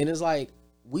 And it's like,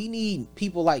 we need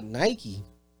people like Nike,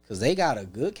 cause they got a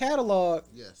good catalog.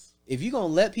 Yes. If you gonna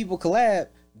let people collab,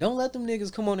 don't let them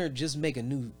niggas come on there and just make a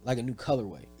new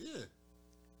colorway. Yeah.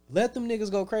 Let them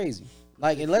niggas go crazy.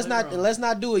 Like, and let's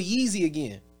not do a Yeezy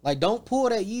again. Like, don't pull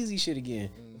that Yeezy shit again.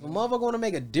 If a motherfucker wanna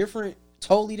make a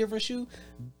totally different shoe,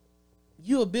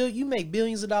 you make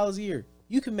billions of dollars a year.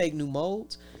 You can make new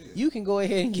molds. Yeah. You can go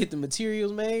ahead and get the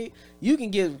materials made. You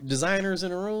can get designers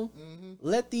in a room.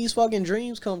 Let these fucking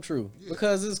dreams come true. Yeah.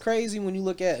 Because it's crazy when you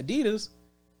look at Adidas.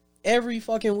 Every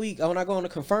fucking week, when I go on the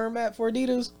confirm app for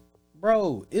Adidas,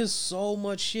 bro, it's so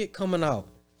much shit coming out.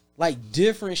 Like,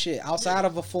 different shit outside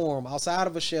of a form, outside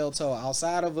of a shell toe,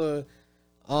 outside of a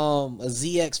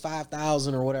ZX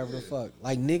 5000 or whatever the fuck.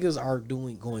 Like, niggas are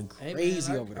going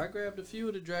crazy over there. I grabbed a few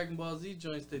of the Dragon Ball Z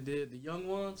joints they did, the young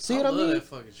ones. See what I mean? love that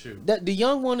fucking shoe. The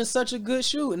young one is such a good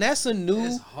shoe, and that's a new.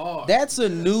 It's hard. That's a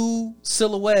new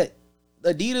silhouette.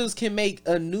 Adidas can make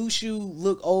a new shoe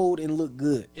look old and look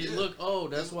good. It looked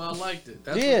old. That's why I liked it.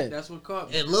 That's what caught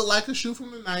me. It looked like a shoe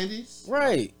from the 90s.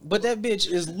 Right, but that bitch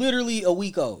is literally a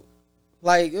week old.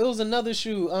 Like, it was another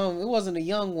shoe. It wasn't a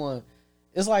young one.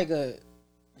 It's like it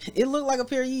looked like a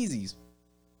pair of Yeezys,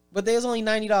 but they was only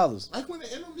 $90. Like when the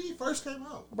NMD first came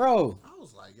out, bro. I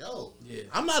was like, yo,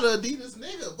 I'm not an Adidas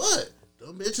nigga, but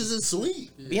them bitches is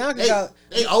sweet. Yeah. Bianca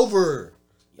they over.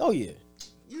 Oh yeah,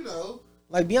 you know,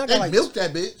 like Bianca they milked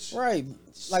that bitch, right?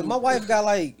 Like, my wife got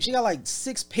she got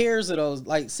 6 pairs of those,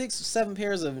 like 6 or 7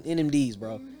 pairs of NMDs,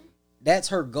 bro. That's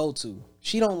her go-to.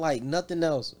 She don't like nothing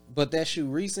else. But that shoe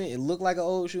recent, it looked like an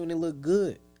old shoe and it looked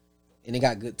good. And it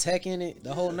got good tech in it,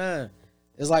 the whole nine.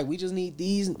 It's like, we just need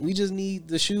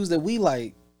the shoes that we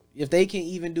like. If they can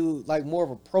even do like more of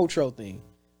a pro-tro thing.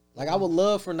 Like, I would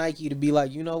love for Nike to be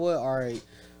like, you know what? All right,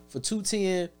 for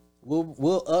 210,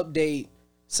 we'll update,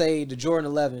 say, the Jordan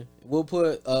 11. We'll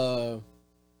put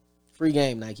Free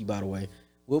game, Nike, by the way.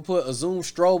 We'll put a Zoom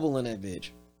Strobel in that bitch.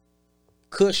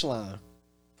 Cush line.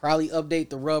 Probably update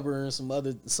the rubber and some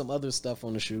other stuff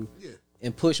on the shoe. Yeah.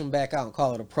 And push them back out and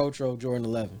call it a Protro Jordan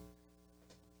 11.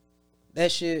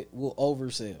 That shit will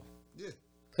oversell. Yeah.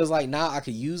 Cause like now I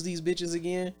could use these bitches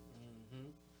again.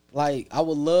 Like I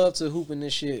would love to hoop in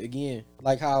this shit again.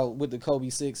 Like how with the Kobe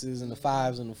 6s and the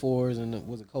 5s and the 4s and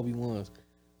the Kobe 1s.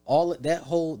 All of that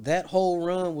whole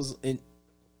run was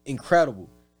incredible.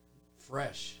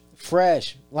 Fresh.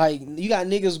 Like you got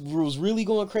niggas was really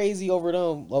going crazy over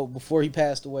them before he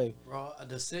passed away. Bro,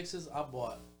 the 6s I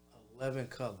bought 11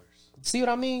 colors. See what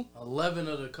I mean? 11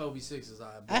 of the Kobe 6s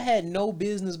I bought. I had no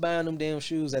business buying them damn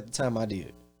shoes at the time I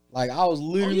did. Like I was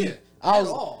literally I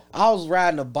was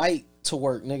riding a bike to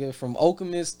work, nigga, from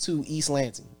Okemos to East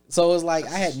Lansing. So it's like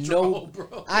I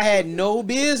had no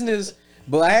business,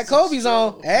 but I had Kobe's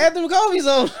on. I had them Kobe's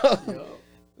on.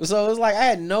 So it's like I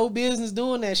had no business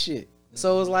doing that shit.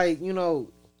 So it's like, you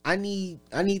know, I need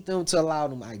them to allow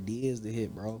them ideas to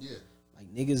hit, bro. Yeah. Like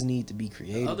niggas need to be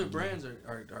creative. Other brands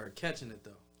are catching it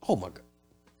though. Oh my god.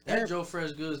 That Joe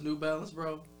Fresh Goods New Balance,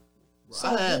 bro. So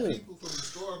I had good. people from the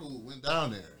store who went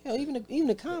down there. Hell, even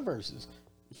the Converses.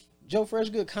 Joe Fresh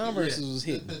Good Converses was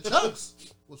hitting. The Chucks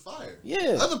was fire.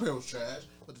 Yeah. The other pair was trash,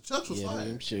 but the Chucks was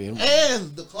fire. Sure.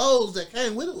 And the clothes that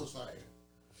came with it was fire.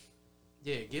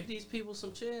 Yeah, give these people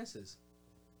some chances.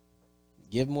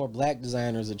 Give more black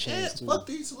designers a chance too. Fuck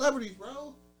these celebrities,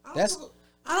 bro. I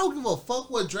don't give a fuck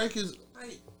what Drake is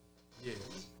like. Yeah.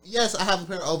 Yes, I have a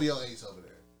pair of OVO Ace over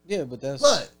there. Yeah, but Ace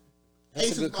a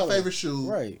is my good color. favorite shoe.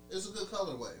 Right. It's a good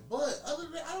colorway. But other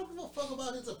than that, I don't give a fuck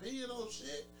about his opinion on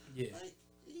shit. Yeah. Like,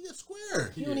 he a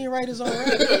square. He don't even write his own rap.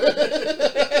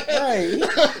 Right.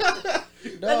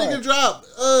 That nigga dropped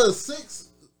 6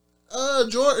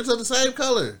 Jordans of the same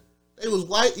color. They was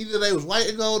white, either they was white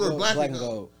and gold or black and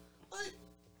gold. Like,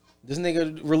 this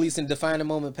nigga releasing Defining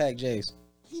Moment Pack J's.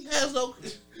 he has no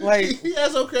Like- he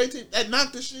has no creativity. That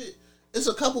knocked the shit. It's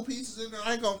a couple pieces in there.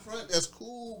 I ain't gonna front. That's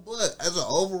cool, but as an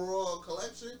overall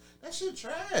collection, that shit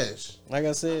trash. Like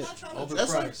I said,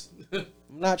 Overpriced. I'm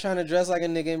not trying to dress like a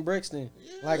nigga in Brixton.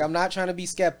 Yeah. Like I'm not trying to be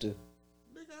Skepta.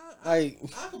 I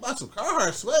could buy some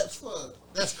Carhartt sweats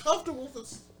that's comfortable for.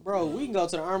 Bro, we can go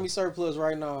to the Army Surplus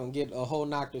right now and get a whole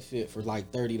Nocta fit for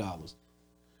like $30.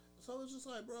 So it's just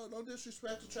like, bro, no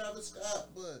disrespect to Travis Scott,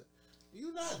 but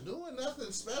you not doing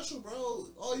nothing special, bro.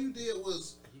 All you did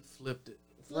was He flipped it.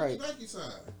 flip the Nike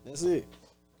sign. That's it.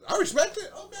 I respect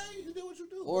it. Okay, you did what you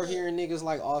do. Or but hearing niggas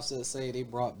like Offset say they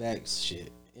brought back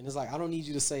shit. And it's like, I don't need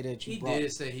you to say that you He brought.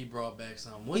 did say he brought back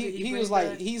something. What did He bring was like,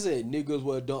 back? he said, niggas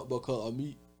were dump because of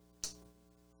me.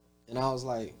 And I was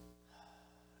like,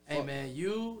 Hey man,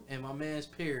 you and my man's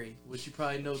Perry, which you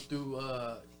probably know through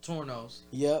Tornos.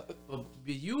 yep, But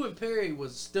you and Perry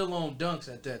was still on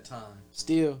dunks at that time.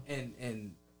 still.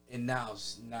 And now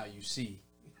you see.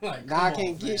 Like, Now I come can't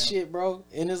on, get man. shit, bro.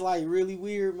 And it's like really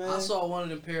weird, man. I saw one of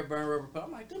them pair of burn rubber pumps.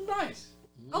 I'm like, them nice.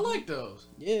 I like those.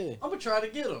 Yeah. I'm gonna try to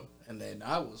get them. And then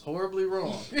I was horribly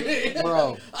wrong.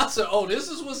 Bro. I said, oh, this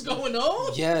is what's going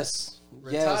on? Yes.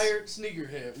 Yes. Retired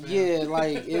sneakerhead, fam. Yeah,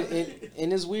 like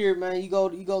and it's weird, man. You go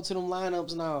to them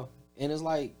lineups now, and it's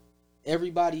like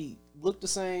everybody look the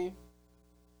same,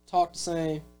 talk the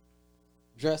same,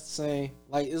 dress the same.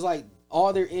 Like it's like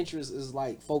all their interest is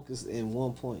like focused in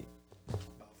one point.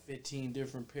 About 15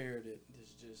 different pair that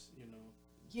is just,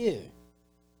 Yeah,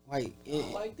 like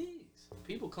I like these.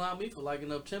 People clown me for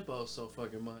liking up tempo so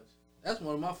fucking much. That's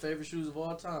one of my favorite shoes of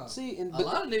all time. see, and A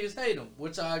lot of niggas hate them,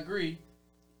 which I agree.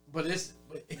 But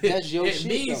That's your it shit,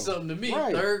 means though. something to me.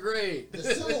 Right. 3rd grade. the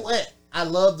silhouette, I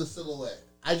love the silhouette.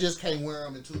 I just can't wear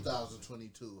them in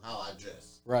 2022. How I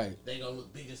dress, right, they gonna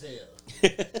look big as hell.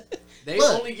 They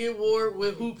But- only get wore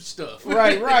with hoop stuff.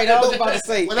 right. I was about to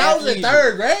say When I was in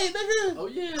athleisure. 3rd grade, nigga, Oh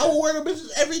yeah. I would wear them bitches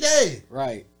every day.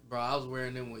 Right, Bro, I was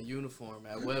wearing them with uniform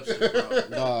at Webster, bro.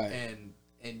 Dog.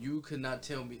 And you could not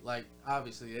tell me, like,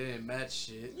 obviously they didn't match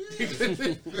shit.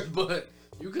 But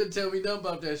you couldn't tell me nothing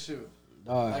about that shoe.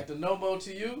 dog. Like the no-mo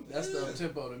to you, that's the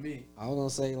up-tempo to me. I was gonna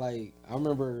say like I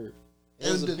remember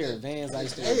it was a pair of Vans I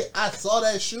used to. Hey, I saw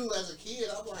that shoe as a kid.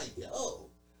 I'm like, yo,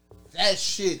 that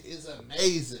shit is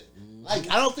amazing. Like,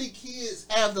 I don't think kids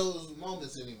have those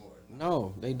moments anymore.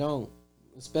 No, they don't.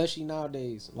 Especially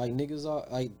nowadays. Like niggas are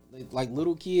like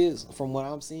little kids from what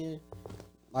I'm seeing,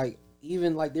 like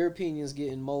even like their opinions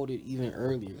getting molded even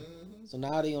earlier. So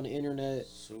now they on the internet,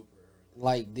 Super.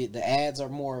 like the ads are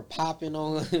more popping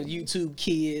on YouTube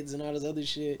Kids and all this other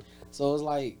shit. So it's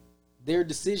like their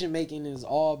decision making is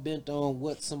all bent on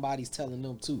what somebody's telling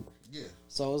them to. Yeah.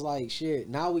 So it's like shit.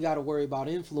 Now we got to worry about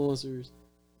influencers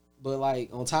But like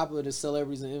on top of the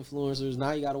celebrities and influencers,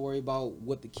 now you got to worry about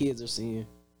what the kids are seeing,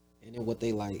 and then what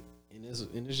they like, and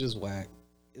it's just whack.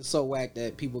 It's so whack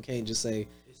that people can't just say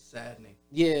It's saddening.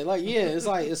 yeah, like yeah,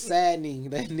 it's saddening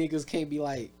that niggas can't be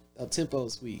like a tempo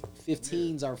sweet.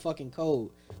 15s are fucking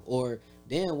cold, or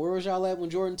damn, where was y'all at when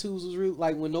Jordan 2s was real?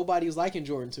 Like when nobody was liking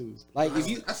Jordan 2s. Like if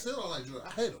you, I still don't like Jordan.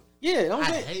 I hate him. yeah, I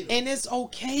hate him. and it's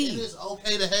okay. It is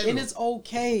okay to hate him. And it's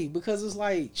okay because it's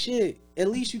like shit. At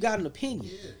least you got an opinion.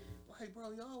 Yeah, like bro,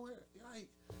 y'all wear like.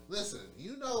 Listen,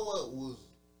 you know what was.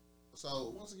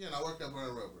 So once again, I worked at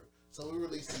Burn Rubber, so we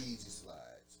released the Easy slides.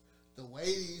 The way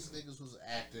these niggas was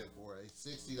acting for a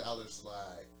 $60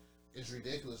 slide is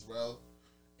ridiculous, bro.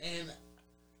 And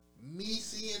me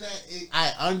seeing that,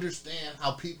 I understand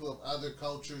how people of other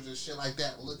cultures and shit like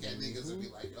that look at niggas and be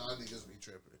like, y'all niggas be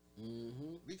tripping.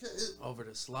 Mm-hmm. Because over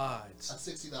the slides, a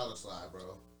 $60 slide,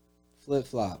 bro. Flip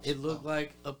flops. it looked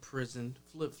like a prison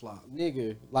flip flop.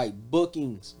 Nigga, like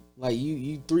bookings. Like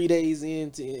you 3 days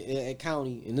into at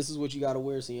county, and this is what you gotta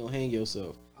wear so you don't hang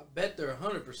yourself. I bet they're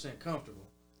 100% comfortable.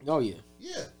 Oh yeah.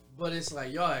 Yeah. But it's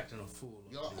like y'all acting a fool.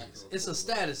 Y'all acting a It's fool. a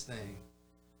status thing.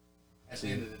 At the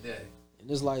end of the day,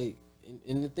 And it's like,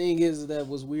 and the thing is that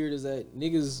what's weird is that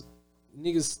niggas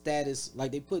status,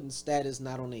 like they putting status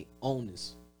not on their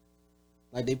ownness.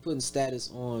 Like they putting status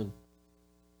on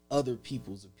other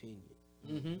people's opinion.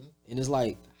 mm-hmm. And it's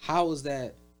like, how is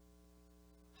that?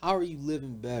 How are you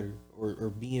living better or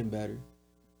being better,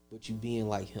 but you being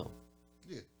like him?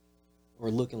 Yeah. Or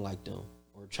looking like them,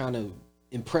 or trying to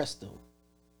impress them.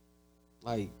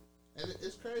 Like, And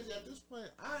it's crazy at this point.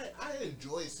 I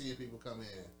enjoy seeing people come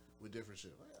in with different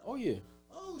shit. Like, oh yeah,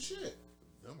 oh shit,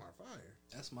 them are fire.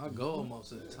 That's my goal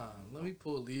most of the time. Let me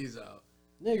pull these out.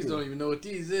 Niggas nigga. don't even know what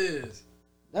these is.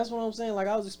 That's what I'm saying. Like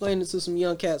I was explaining to some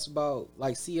young cats about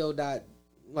like CO dot,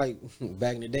 like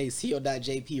back in the day, CO dot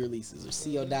JP releases or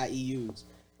CO dot EUs,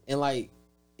 and like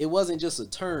it wasn't just a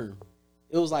term,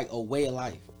 it was like a way of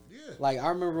life. Yeah. Like I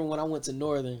remember when I went to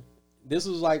Northern, this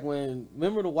was like when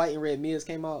remember the white and red mids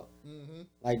came out. Mm-hmm.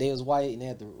 Like they was white and they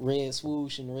had the red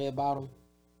swoosh and the red bottom.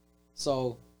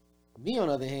 So me on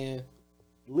the other hand,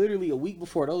 literally a week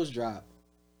before those dropped,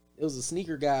 it was a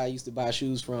sneaker guy I used to buy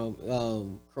shoes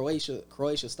from,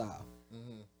 Croatia style.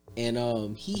 Mm-hmm.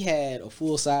 And he had a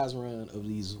full size run of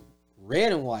these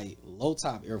red and white low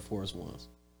top Air Force Ones.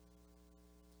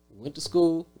 Went to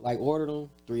school, like ordered them.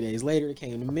 3 days later, it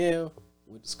came in the mail.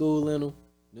 Went to school in them.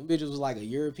 Them bitches was like a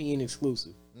European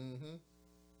exclusive. Mm-hmm.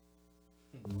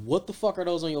 What the fuck are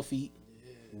those on your feet?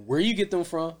 Where you get them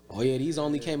from? Oh yeah, these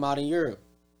only came out in Europe.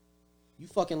 You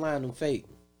fucking lying, them fake.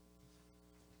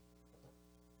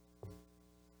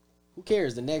 Who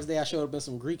cares? The next day I showed up in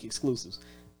some Greek exclusives.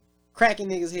 Cracking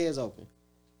niggas' heads open.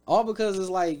 All because it's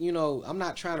like, you know, I'm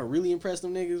not trying to really impress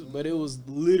them niggas, but it was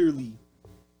literally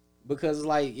because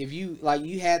like if you like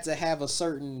you had to have a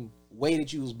certain way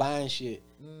that you was buying shit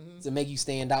to make you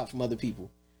stand out from other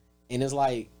people. And it's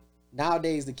like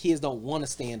nowadays the kids don't want to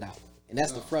stand out. And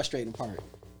that's the frustrating part.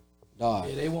 Dog.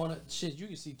 Yeah, they want to shit. You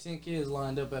can see 10 kids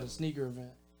lined up at a sneaker event.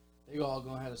 They all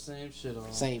gonna have the same shit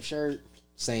on. Same shirt,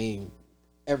 same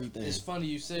everything. It's funny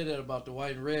you say that about the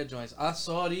white and red joints. I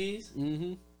saw these.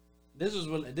 Mm-hmm. This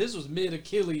was mid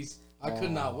Achilles. I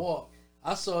could not walk.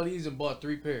 I saw these and bought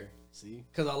 3 pair. See?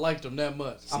 Cause I liked them that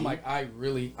much. See? I'm like,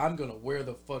 I'm gonna wear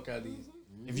the fuck out of these.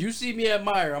 If you see me at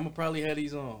Meyer, I'm gonna probably have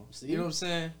these on. See? You know what I'm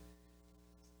saying?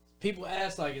 People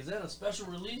ask like, is that a special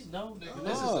release? No, nigga.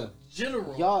 This is No. a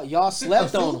general. Y'all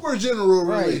slept on them. Super general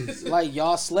Right. release. Like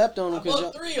y'all slept on I them because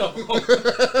bought 3 of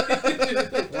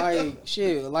them. like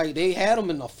shit, like they had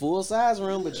them in a full size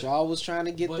room, but y'all was trying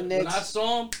to get But the when I next.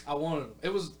 saw them, I wanted them.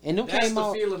 It was And them that's came the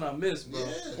out- feeling I missed, bro.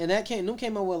 Yeah. And them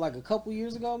came out what like a couple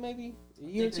years ago, maybe a I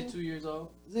year or think two. they're 2 years old.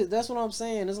 That's what I'm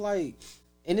saying. It's like,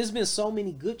 and there's been so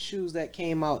many good shoes that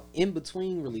came out in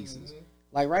between releases.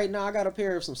 Like right now, I got a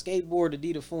pair of some skateboard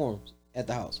Adidas Forms at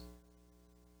the house.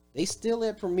 They still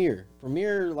at Premier.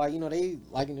 Premier, like, you know, they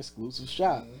like an exclusive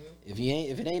shop. If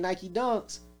it ain't Nike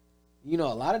Dunks, you know,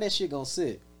 a lot of that shit gonna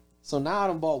sit. So now I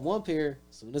done bought 1 pair.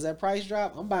 As soon as that price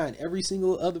drop, I'm buying every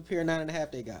single other pair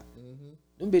 9.5 they got.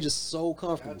 Them bitches so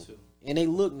comfortable. Got to. And they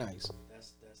look nice.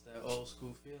 That's that old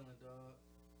school feeling, dog.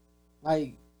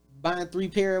 Like buying 3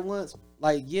 pair at once.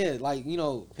 Like, yeah, like, you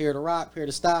know, pair to rock, pair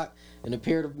to stock, and a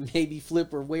pair to maybe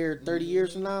flip or wear 30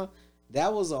 years from now.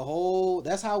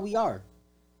 That's how we are.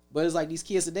 But it's like these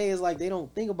kids today is like they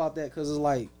don't think about that because it's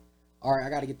like, all right, I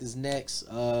got to get this next.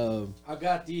 I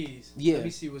got these. Yeah. Let me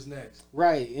see what's next.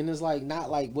 Right, and it's like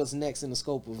not like what's next in the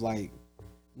scope of like,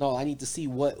 no, I need to see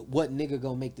what nigga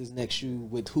gonna make this next shoe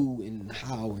with who and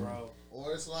how. And, Bro.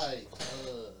 Or it's like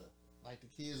the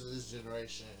kids of this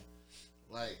generation,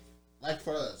 like like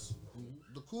for us,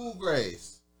 the cool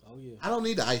grays. Oh yeah. I don't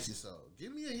need the icy sole.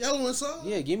 Give me a yellow and sole.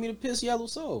 Yeah, give me the piss yellow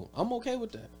sole. I'm okay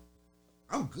with that.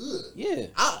 I'm good. Yeah.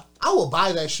 I will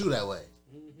buy that shoe that way.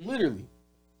 Literally.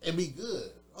 And be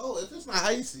good. Oh, if it's not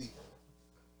icy.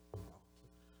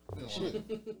 We don't want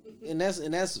it. And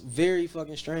that's very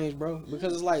fucking strange, bro.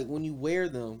 Because it's like when you wear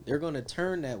them, they're gonna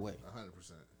turn that way.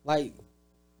 100%. Like,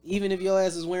 even if your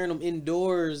ass is wearing them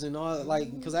indoors and all,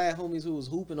 like, because I had homies who was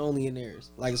hooping only in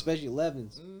theirs, like especially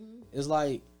 11s. It's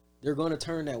like they're gonna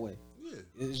turn that way. Yeah.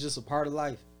 It's just a part of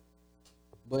life.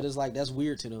 But it's like that's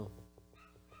weird to them.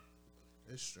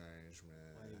 It's strange,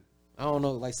 man. I don't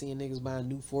know, like seeing niggas buying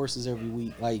new Forces every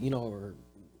week, like, you know, or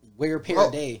wear a pair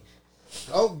a day.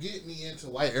 Don't get me into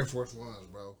white Air Force Ones,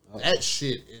 bro. Okay. That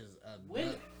shit is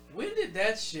When did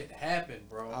that shit happen,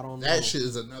 bro? I don't know. that shit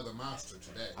is another monster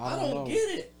today. I don't know.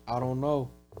 get it. I don't know.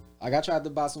 Like, I tried to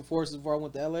buy some Forces before I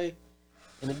went to LA,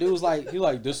 and the dude was like,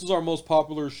 this is our most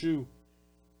popular shoe.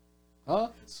 Huh?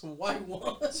 Some white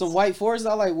ones. Some white Forces.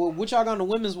 I like, well, what y'all got on the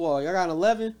women's wall? Y'all got an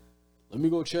 11? Let me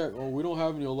go check. Oh, we don't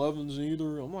have any 11s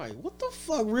either. I'm like, what the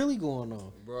fuck really going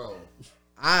on? Bro,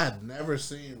 I've never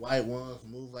seen white ones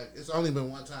move like. It's only been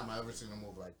one time I've ever seen them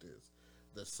move like this.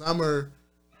 The summer,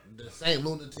 the St.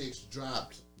 Lunatics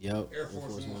dropped Yep. Air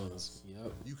Force Ones.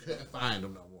 Yep. You couldn't find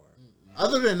them no more.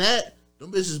 Other than that,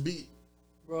 them bitches beat.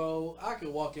 Bro, I could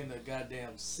walk into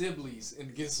goddamn Sibley's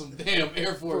and get some damn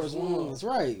Air Force Force Ones. Ones,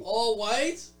 right. All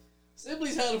whites?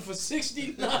 Sibley's had them for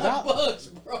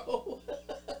 $69, bro.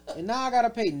 And now I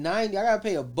gotta pay 90. I gotta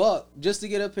pay $1 just to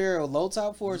get a pair of low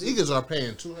top Forces. Niggas are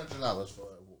paying $200 for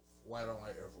white on white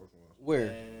Air Force Ones. Where?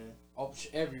 Man,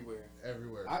 everywhere.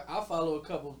 Everywhere. I follow a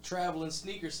couple traveling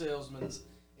sneaker salesmen,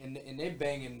 and they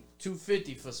banging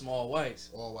 $250 for small whites.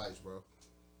 All whites, bro.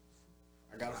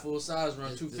 I got a full size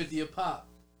run, $250 a pop.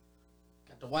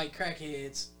 Got the white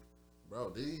crackheads.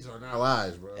 Bro, these are not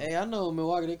lies, bro. Hey, I know in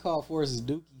Milwaukee they call Forces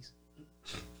Dookies.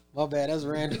 My bad, that's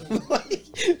random.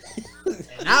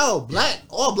 And now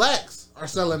all blacks are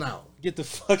selling out. Get the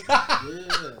fuck out.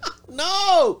 Yeah.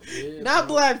 No! Yeah, Not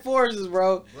bro. Black Forces,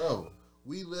 bro. Bro,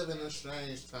 we live in a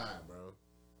strange time, bro.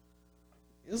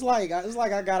 It's like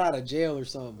I got out of jail or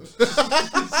something.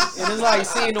 And it's like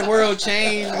seeing the world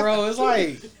change, bro. It's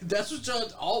like That's what y'all,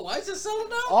 all whites are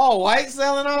selling out? all white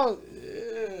selling out.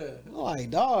 Yeah. I'm like,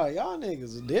 dog, y'all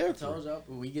niggas are I different. told y'all,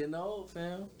 but we getting old,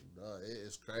 fam. It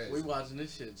is crazy. We watching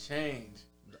this shit change.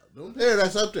 Them pair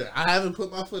that's up there. I haven't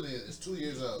put my foot in. It's 2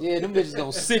 years old. Yeah, them bitches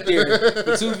gonna sit there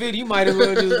for 250. You might as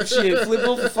well just shit flip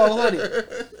them for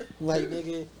 400. Like,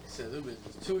 nigga, Said them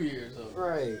bitches 2 years old.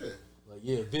 right? Yeah. Like,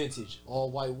 yeah, vintage, all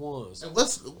white ones. And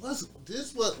what's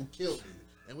this? What killed me?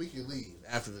 And we can leave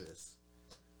after this.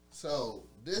 So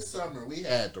this summer we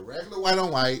had the regular white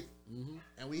on white,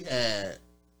 and we had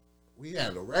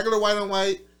the regular white on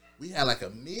white. We had like a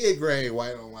mid-grade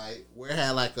white on white, where it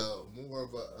had like a more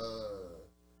of a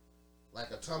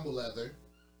like a tumble leather.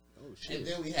 Oh shit. And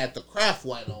then we had the craft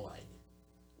white on white,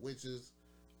 which is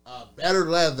better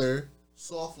leather,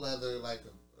 soft leather, like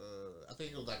I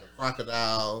think it was like a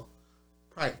crocodile,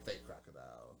 probably fake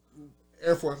crocodile,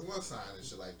 Air Force One sign and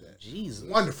shit like that. Jesus.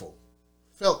 Wonderful,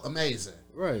 felt amazing.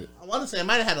 Right. I want to say it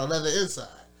might have had a leather inside.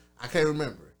 I can't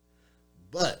remember,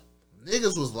 but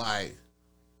niggas was like,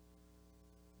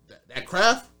 that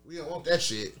craft, we don't want that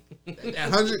shit.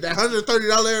 That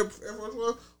 $130 Air Force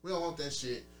One, we don't want that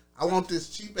shit. I want this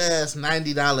cheap ass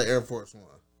 $90 Air Force One.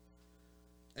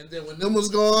 And then when them was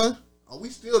gone, we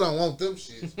still don't want them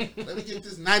shits. Let me get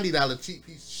this $90 cheap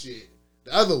piece of shit.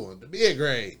 The other one, the mid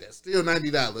grade, that's still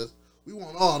 $90. We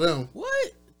want all them.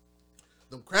 What?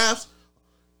 Them crafts.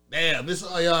 Damn, this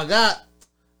all y'all got.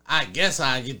 I guess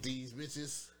I get these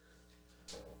bitches.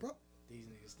 These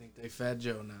niggas think they Fat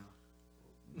Joe now.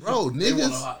 Bro,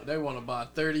 niggas. They want to buy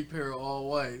 30 pair of all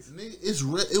whites. It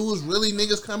was really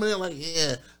niggas coming in like,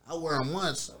 yeah, I wear them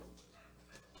once.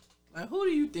 Like, who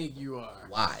do you think you are?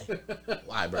 Why?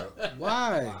 Why, bro?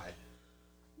 Why?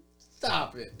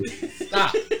 Stop it.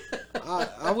 Stop.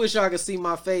 I wish y'all could see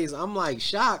my face. I'm like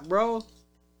shocked, bro.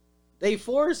 They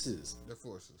Forces. They're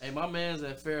forces. Hey, my man's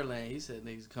at Fairlane. He said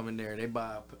niggas come in there, they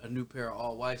buy a new pair of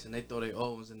all whites, and they throw their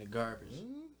old ones in the garbage.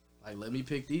 Like, let me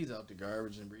pick these out the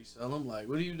garbage and resell them. Like,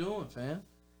 what are you doing, fam?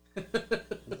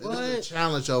 It was a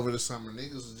challenge over the summer.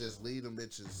 Niggas was just leave them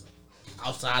bitches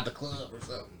outside the club or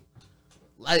something.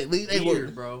 Like, they Weird,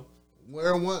 would bro.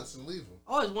 wear them once and leave them.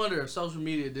 I always wonder if social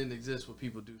media didn't exist would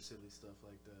people do silly stuff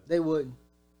like that. They wouldn't.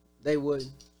 They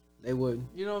wouldn't. They wouldn't.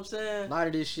 You know what I'm saying? A lot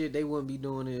of this shit they wouldn't be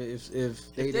doing it if they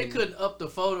If they didn't. couldn't up the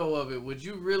photo of it, would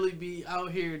you really be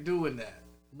out here doing that?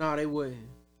 No, they wouldn't.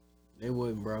 They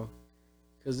wouldn't, bro.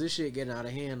 Cause this shit getting out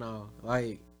of hand now.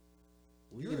 Like,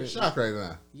 You're in shock right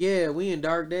now. Yeah, we in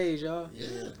dark days, y'all.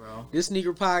 Yeah, bro. This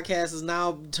sneaker podcast is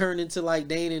now turned into like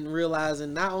Dane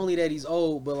realizing not only that he's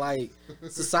old, but like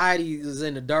society is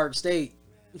in a dark state.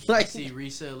 Like, see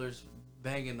resellers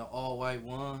banging the all white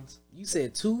ones. You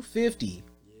said 250.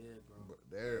 Yeah, bro.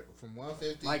 They're from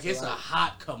 150. Like to it's a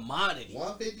hot commodity.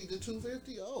 150 to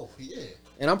 250. Oh yeah.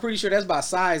 And I'm pretty sure that's by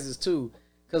sizes too,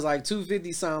 cause like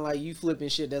 250 sound like you flipping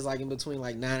shit that's like in between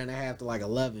like 9.5 to like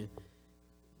 11.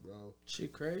 Bro.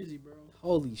 Shit crazy, bro.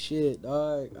 Holy shit,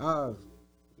 dog.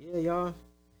 Yeah, y'all.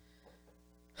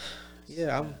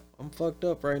 Yeah, I'm fucked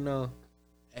up right now.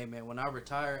 Hey man, when I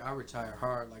retire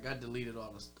hard. Like I deleted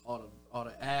all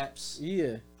the apps.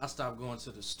 Yeah. I stopped going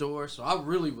to the store, so I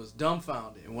really was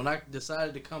dumbfounded. And when I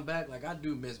decided to come back, like I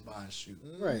do miss buying shoes.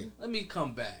 Right. Let me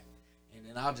come back, and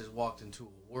then I just walked into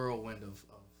a whirlwind of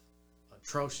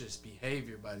atrocious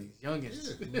behavior by these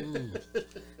youngins.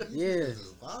 Yeah. This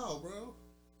is wild, bro.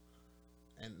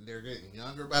 And they're getting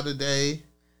younger by the day.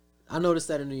 I noticed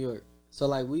that in New York. So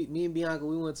like me and Bianca,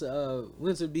 we went to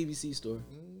the BBC store.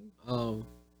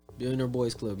 Billionaire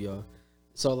Boys Club, y'all.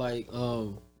 So like,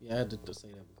 yeah, I had to say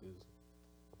that because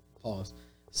pause.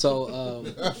 So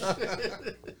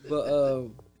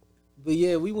but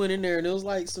yeah, we went in there and it was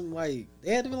like some like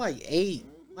they had to be like 8.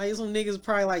 Like some niggas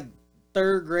probably like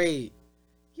 3rd grade.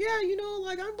 Yeah, you know,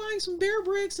 like I'm buying some bear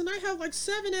bricks and I have like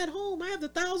 7 at home. I have the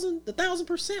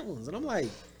 1,000% ones, and I'm like,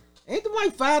 ain't them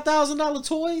like $5,000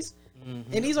 toys?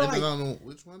 Mm-hmm. And these are I like, don't know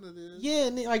which one it is. yeah,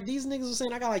 and like these niggas were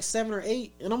saying I got like 7 or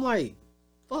 8, and I'm like,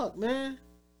 fuck, man.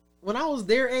 When I was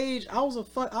their age, I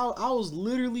was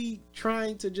literally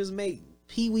trying to just make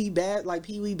pee-wee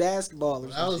basketball or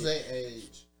When I was something. that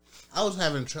age, I was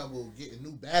having trouble getting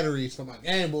new batteries for my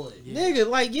Game Boy. Nigga,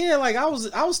 like, yeah, like I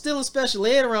was still in special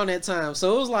ed around that time.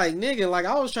 So it was like, nigga, like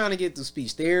I was trying to get through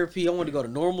speech therapy. I wanted to go to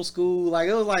normal school. Like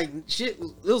it was like shit,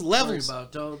 it was levels.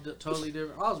 About totally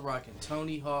different. I was rocking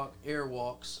Tony Hawk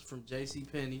Airwalks from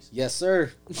JCPenney's. Yes, sir.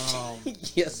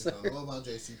 Yes, sir. I don't know about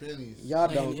JCPenney's. Y'all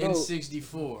don't know.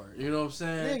 N64. You know what I'm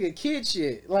saying? Nigga, kid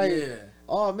shit. Like, yeah.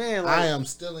 oh man, like I am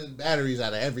stealing batteries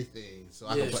out of everything, so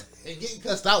I can play and getting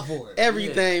cussed out for it.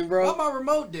 everything, bro. Why my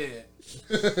remote dead?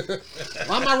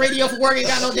 Why my radio for work ain't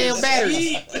got no damn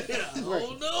batteries?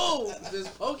 Oh no! This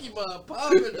Pokemon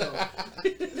popping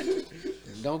though.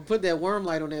 Don't put that worm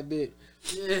light on that bit.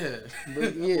 Yeah, But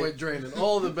that yeah. boy draining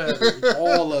all the batteries.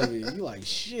 All of it. You like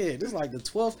shit. This is like the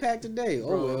 12th pack today. Oh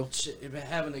Bro, well, shit, if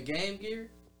having a Game Gear,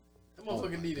 that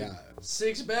motherfucker my needed God.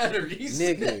 6 batteries.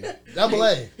 nigga. Double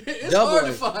A. It's Double hard A.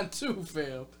 to find 2,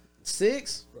 fam.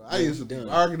 6? Bro, I used to be Done.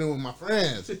 arguing with my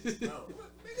friends. Nigga,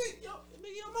 yo,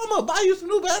 mama, buy you some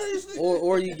new batteries. Nigga.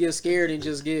 Or you get scared and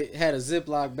just had a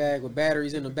Ziploc bag with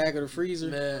batteries in the back of the freezer.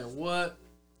 Man, what?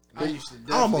 I used to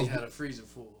definitely almost- had a freezer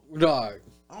full. Dog.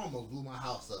 I almost blew my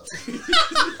house up.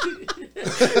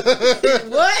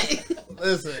 What?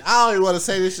 Listen, I don't even want to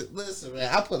say this shit. Listen,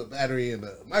 man, I put a battery in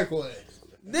the microwave.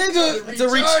 Nigga, to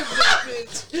Recharge reach that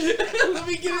bitch. Let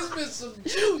me get this bitch some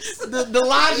juice. the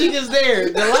logic is there.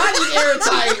 The logic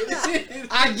airtight.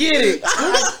 I get it.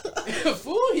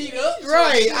 Food heat up.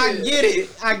 Right, so I shit. get it.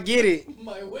 I get it.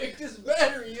 Might wake this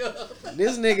battery up.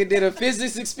 This nigga did a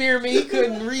physics experiment. He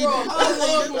couldn't read. Bro, how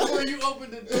long before you open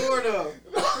the door though?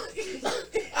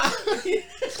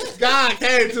 God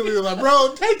came to me and was like,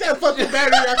 bro, take that fucking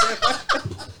battery out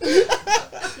there.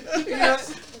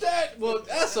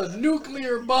 That's a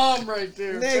nuclear bomb right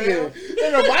there, Nigga. fam.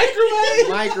 In a microwave?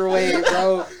 Microwave,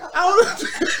 bro.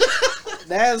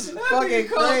 That's fucking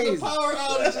Caused crazy. the power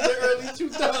outage in the early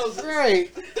 2000s.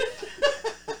 Right.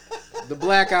 The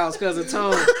blackouts because of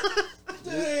Tone.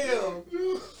 Damn.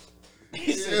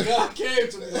 He said, God came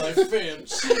to me like, fam,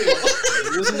 chill.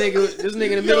 This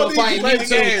nigga in the middle of fighting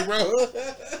Mewtwo.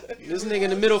 This nigga in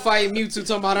the middle fighting Mewtwo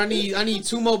talking about I need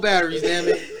 2 more batteries, damn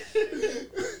it.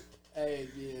 Hey,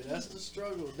 yeah, that's the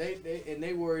struggle.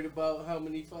 They worried about how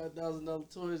many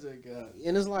 $5,000 toys they got.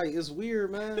 And it's like, it's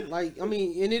weird, man. Like, I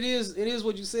mean, and it is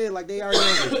what you said. Like, they are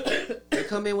younger. They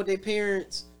come in with their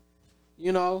parents,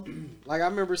 you know. Like, I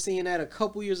remember seeing that a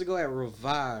couple years ago at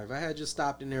Revive. I had just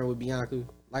stopped in there with Bianca.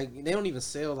 Like, they don't even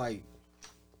sell, like,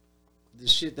 the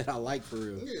shit that I like for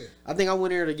real. Yeah. I think I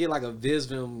went there to get, like, a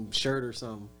Visvim shirt or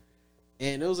something.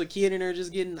 And there was a kid in there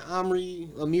just getting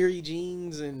Amiri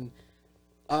jeans, and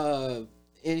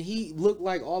he looked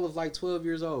like all of, like, 12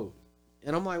 years old.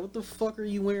 And I'm like, what the fuck are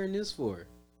you wearing this for?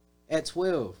 At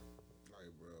 12. Like,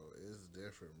 bro, it's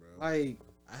different, bro. Like,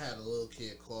 I had a little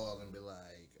kid call and be like,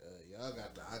 y'all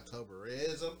got the October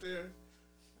Reds up there?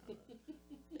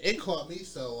 It caught me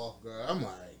so off guard. I'm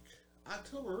like,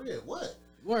 October Red, what?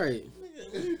 right.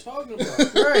 What are you talking about?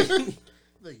 Right.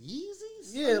 The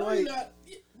Yeezys? Yeah, No, like, you're not.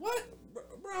 What?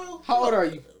 bro. How old are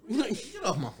you? Get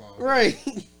off my phone. Right.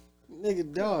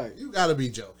 Nigga, dog. You gotta be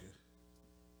joking.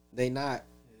 They not.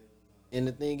 And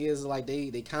the thing is, like, they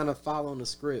kind of follow the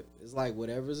script. It's like,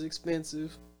 whatever's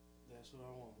expensive, That's what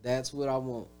I want. that's what I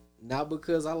want. Not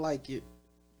because I like it,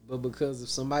 but because if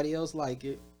somebody else like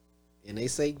it, and they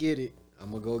say get it,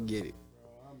 I'm gonna go get it. Bro,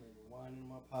 I remember whining to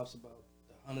my pops about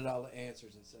the $100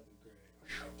 answers in 7th grade.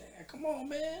 I'm like, damn, come on,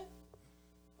 man.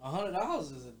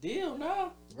 $100 is a deal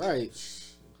now. Right.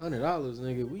 $100,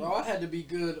 nigga. We Bro, I had to be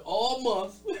good all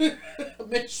month.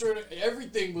 Make sure that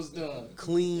everything was done.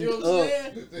 cleaned You know what I'm up.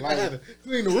 saying? They Right. had to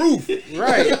clean the roof.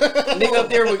 Right. Nigga up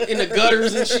there in the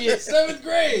gutters and shit. 7th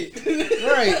grade.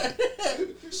 Right.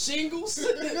 Shingles.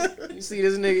 You see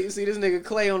this nigga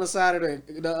Clay on the side of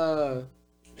the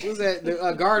what's that?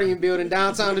 The Guardian building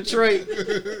downtown Detroit.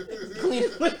 Clean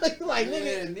like nigga.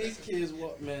 Man, these kids,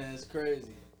 man, it's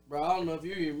crazy. Bro, I don't know if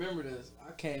you remember this.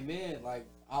 I came in like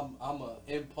I'm a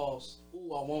impulse.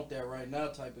 Ooh, I want that right now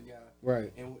type of guy.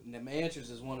 Right. And the Mantras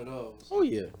is one of those. Oh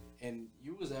yeah. And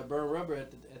you was at Burn Rubber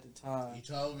at the time. He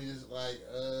told me it's like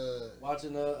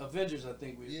Watching Avengers, I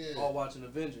think we all watching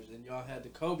Avengers, and y'all had the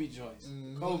Kobe joints,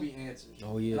 Kobe answers.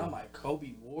 Oh yeah. And I'm like,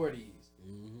 Kobe wore these.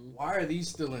 Why are these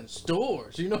still in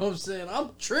stores? You know what I'm saying? I'm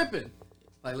tripping.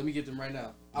 Like, let me get them right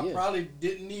now. I probably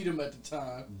didn't need them at the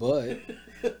time. But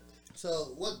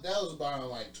so what that was about in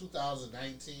like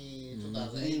 2019,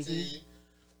 2018.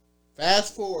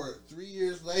 Fast forward 3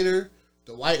 years later,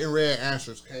 the white and red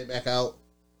answers came back out.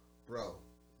 Bro,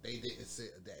 they didn't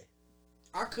sit a day.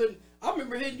 I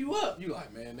remember hitting you up. You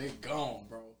like, man, they gone,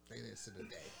 bro. They didn't sit a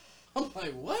day. I'm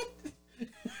like, what?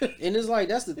 and it's like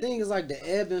that's the thing, is like the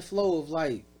ebb and flow of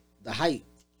like the hype.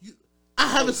 I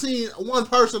haven't seen one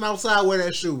person outside wear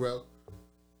that shoe, bro.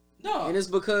 No. And it's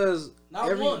because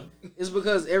one. It's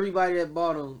because everybody that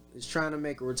bought them is trying to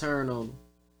make a return on them.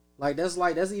 Like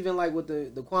that's even like with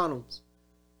the Quantums,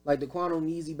 like the Quantum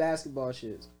Yeezy basketball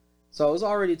shits. So it's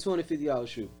already a $250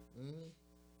 shoe.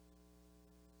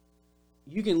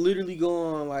 You can literally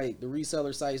go on like the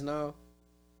reseller sites now.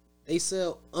 They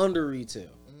sell under retail,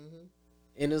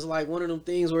 and it's like one of them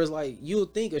things where it's like you'll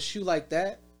think a shoe like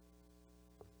that.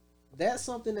 That's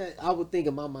something that I would think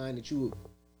in my mind that you would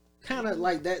kind of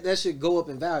like that should go up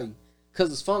in value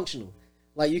because it's functional.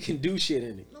 Like you can do shit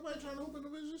in it. Nobody trying to open the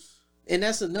business. And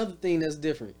that's another thing that's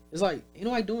different. It's like, ain't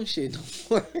nobody doing shit no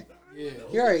more. Yeah.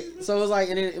 You're right. So it's like,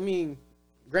 and then, I mean,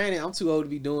 granted, I'm too old to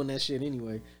be doing that shit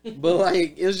anyway. But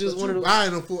like, it's just But one of you those.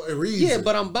 buying them for a reason. Yeah,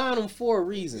 but I'm buying them for a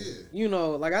reason. Yeah. You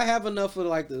know, like I have enough of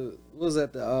like the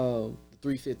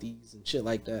 350s and shit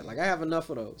like that. Like I have enough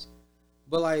of those.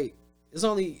 But like, it's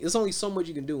only so much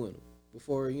you can do in them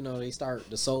before, you know, they start,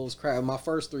 the soles crack. My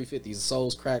first 350s, the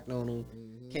soles cracked on them.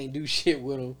 Can't do shit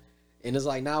with them. And it's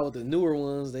like now with the newer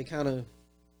ones, they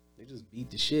just beat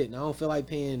the shit. And I don't feel like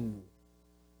paying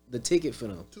the ticket for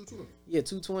them. $220. Yeah,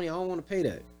 $220. I don't want to pay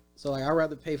that. So like, I'd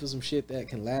rather pay for some shit that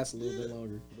can last a little bit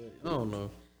longer. But I don't know.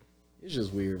 It's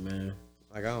just weird, man.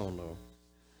 Like I don't know.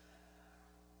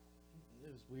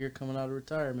 It was weird coming out of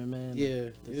retirement, man. Yeah,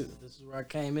 This is where I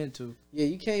came into. yeah.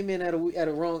 You came in at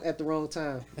the wrong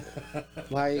time.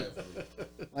 like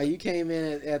you came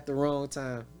in at the wrong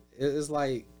time. It's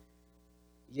like,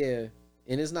 yeah,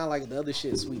 and it's not like the other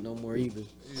shit sweet no more either.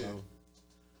 Yeah.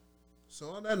 So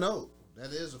on that note,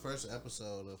 that is the first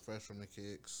episode of Fresh from the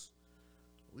Kicks.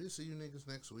 We'll see you niggas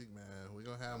next week, man. We're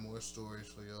gonna have more stories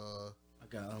for y'all. I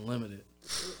got unlimited.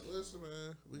 Listen,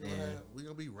 man, we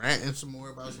gonna be ranting some more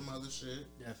about some other shit.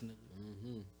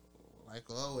 Definitely. Like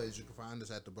always, you can find us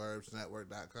at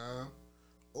theburbsnetwork.com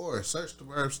or search The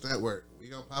Burbs Network. We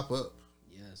gonna pop up.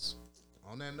 Yes.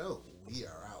 On that note, we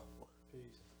are out.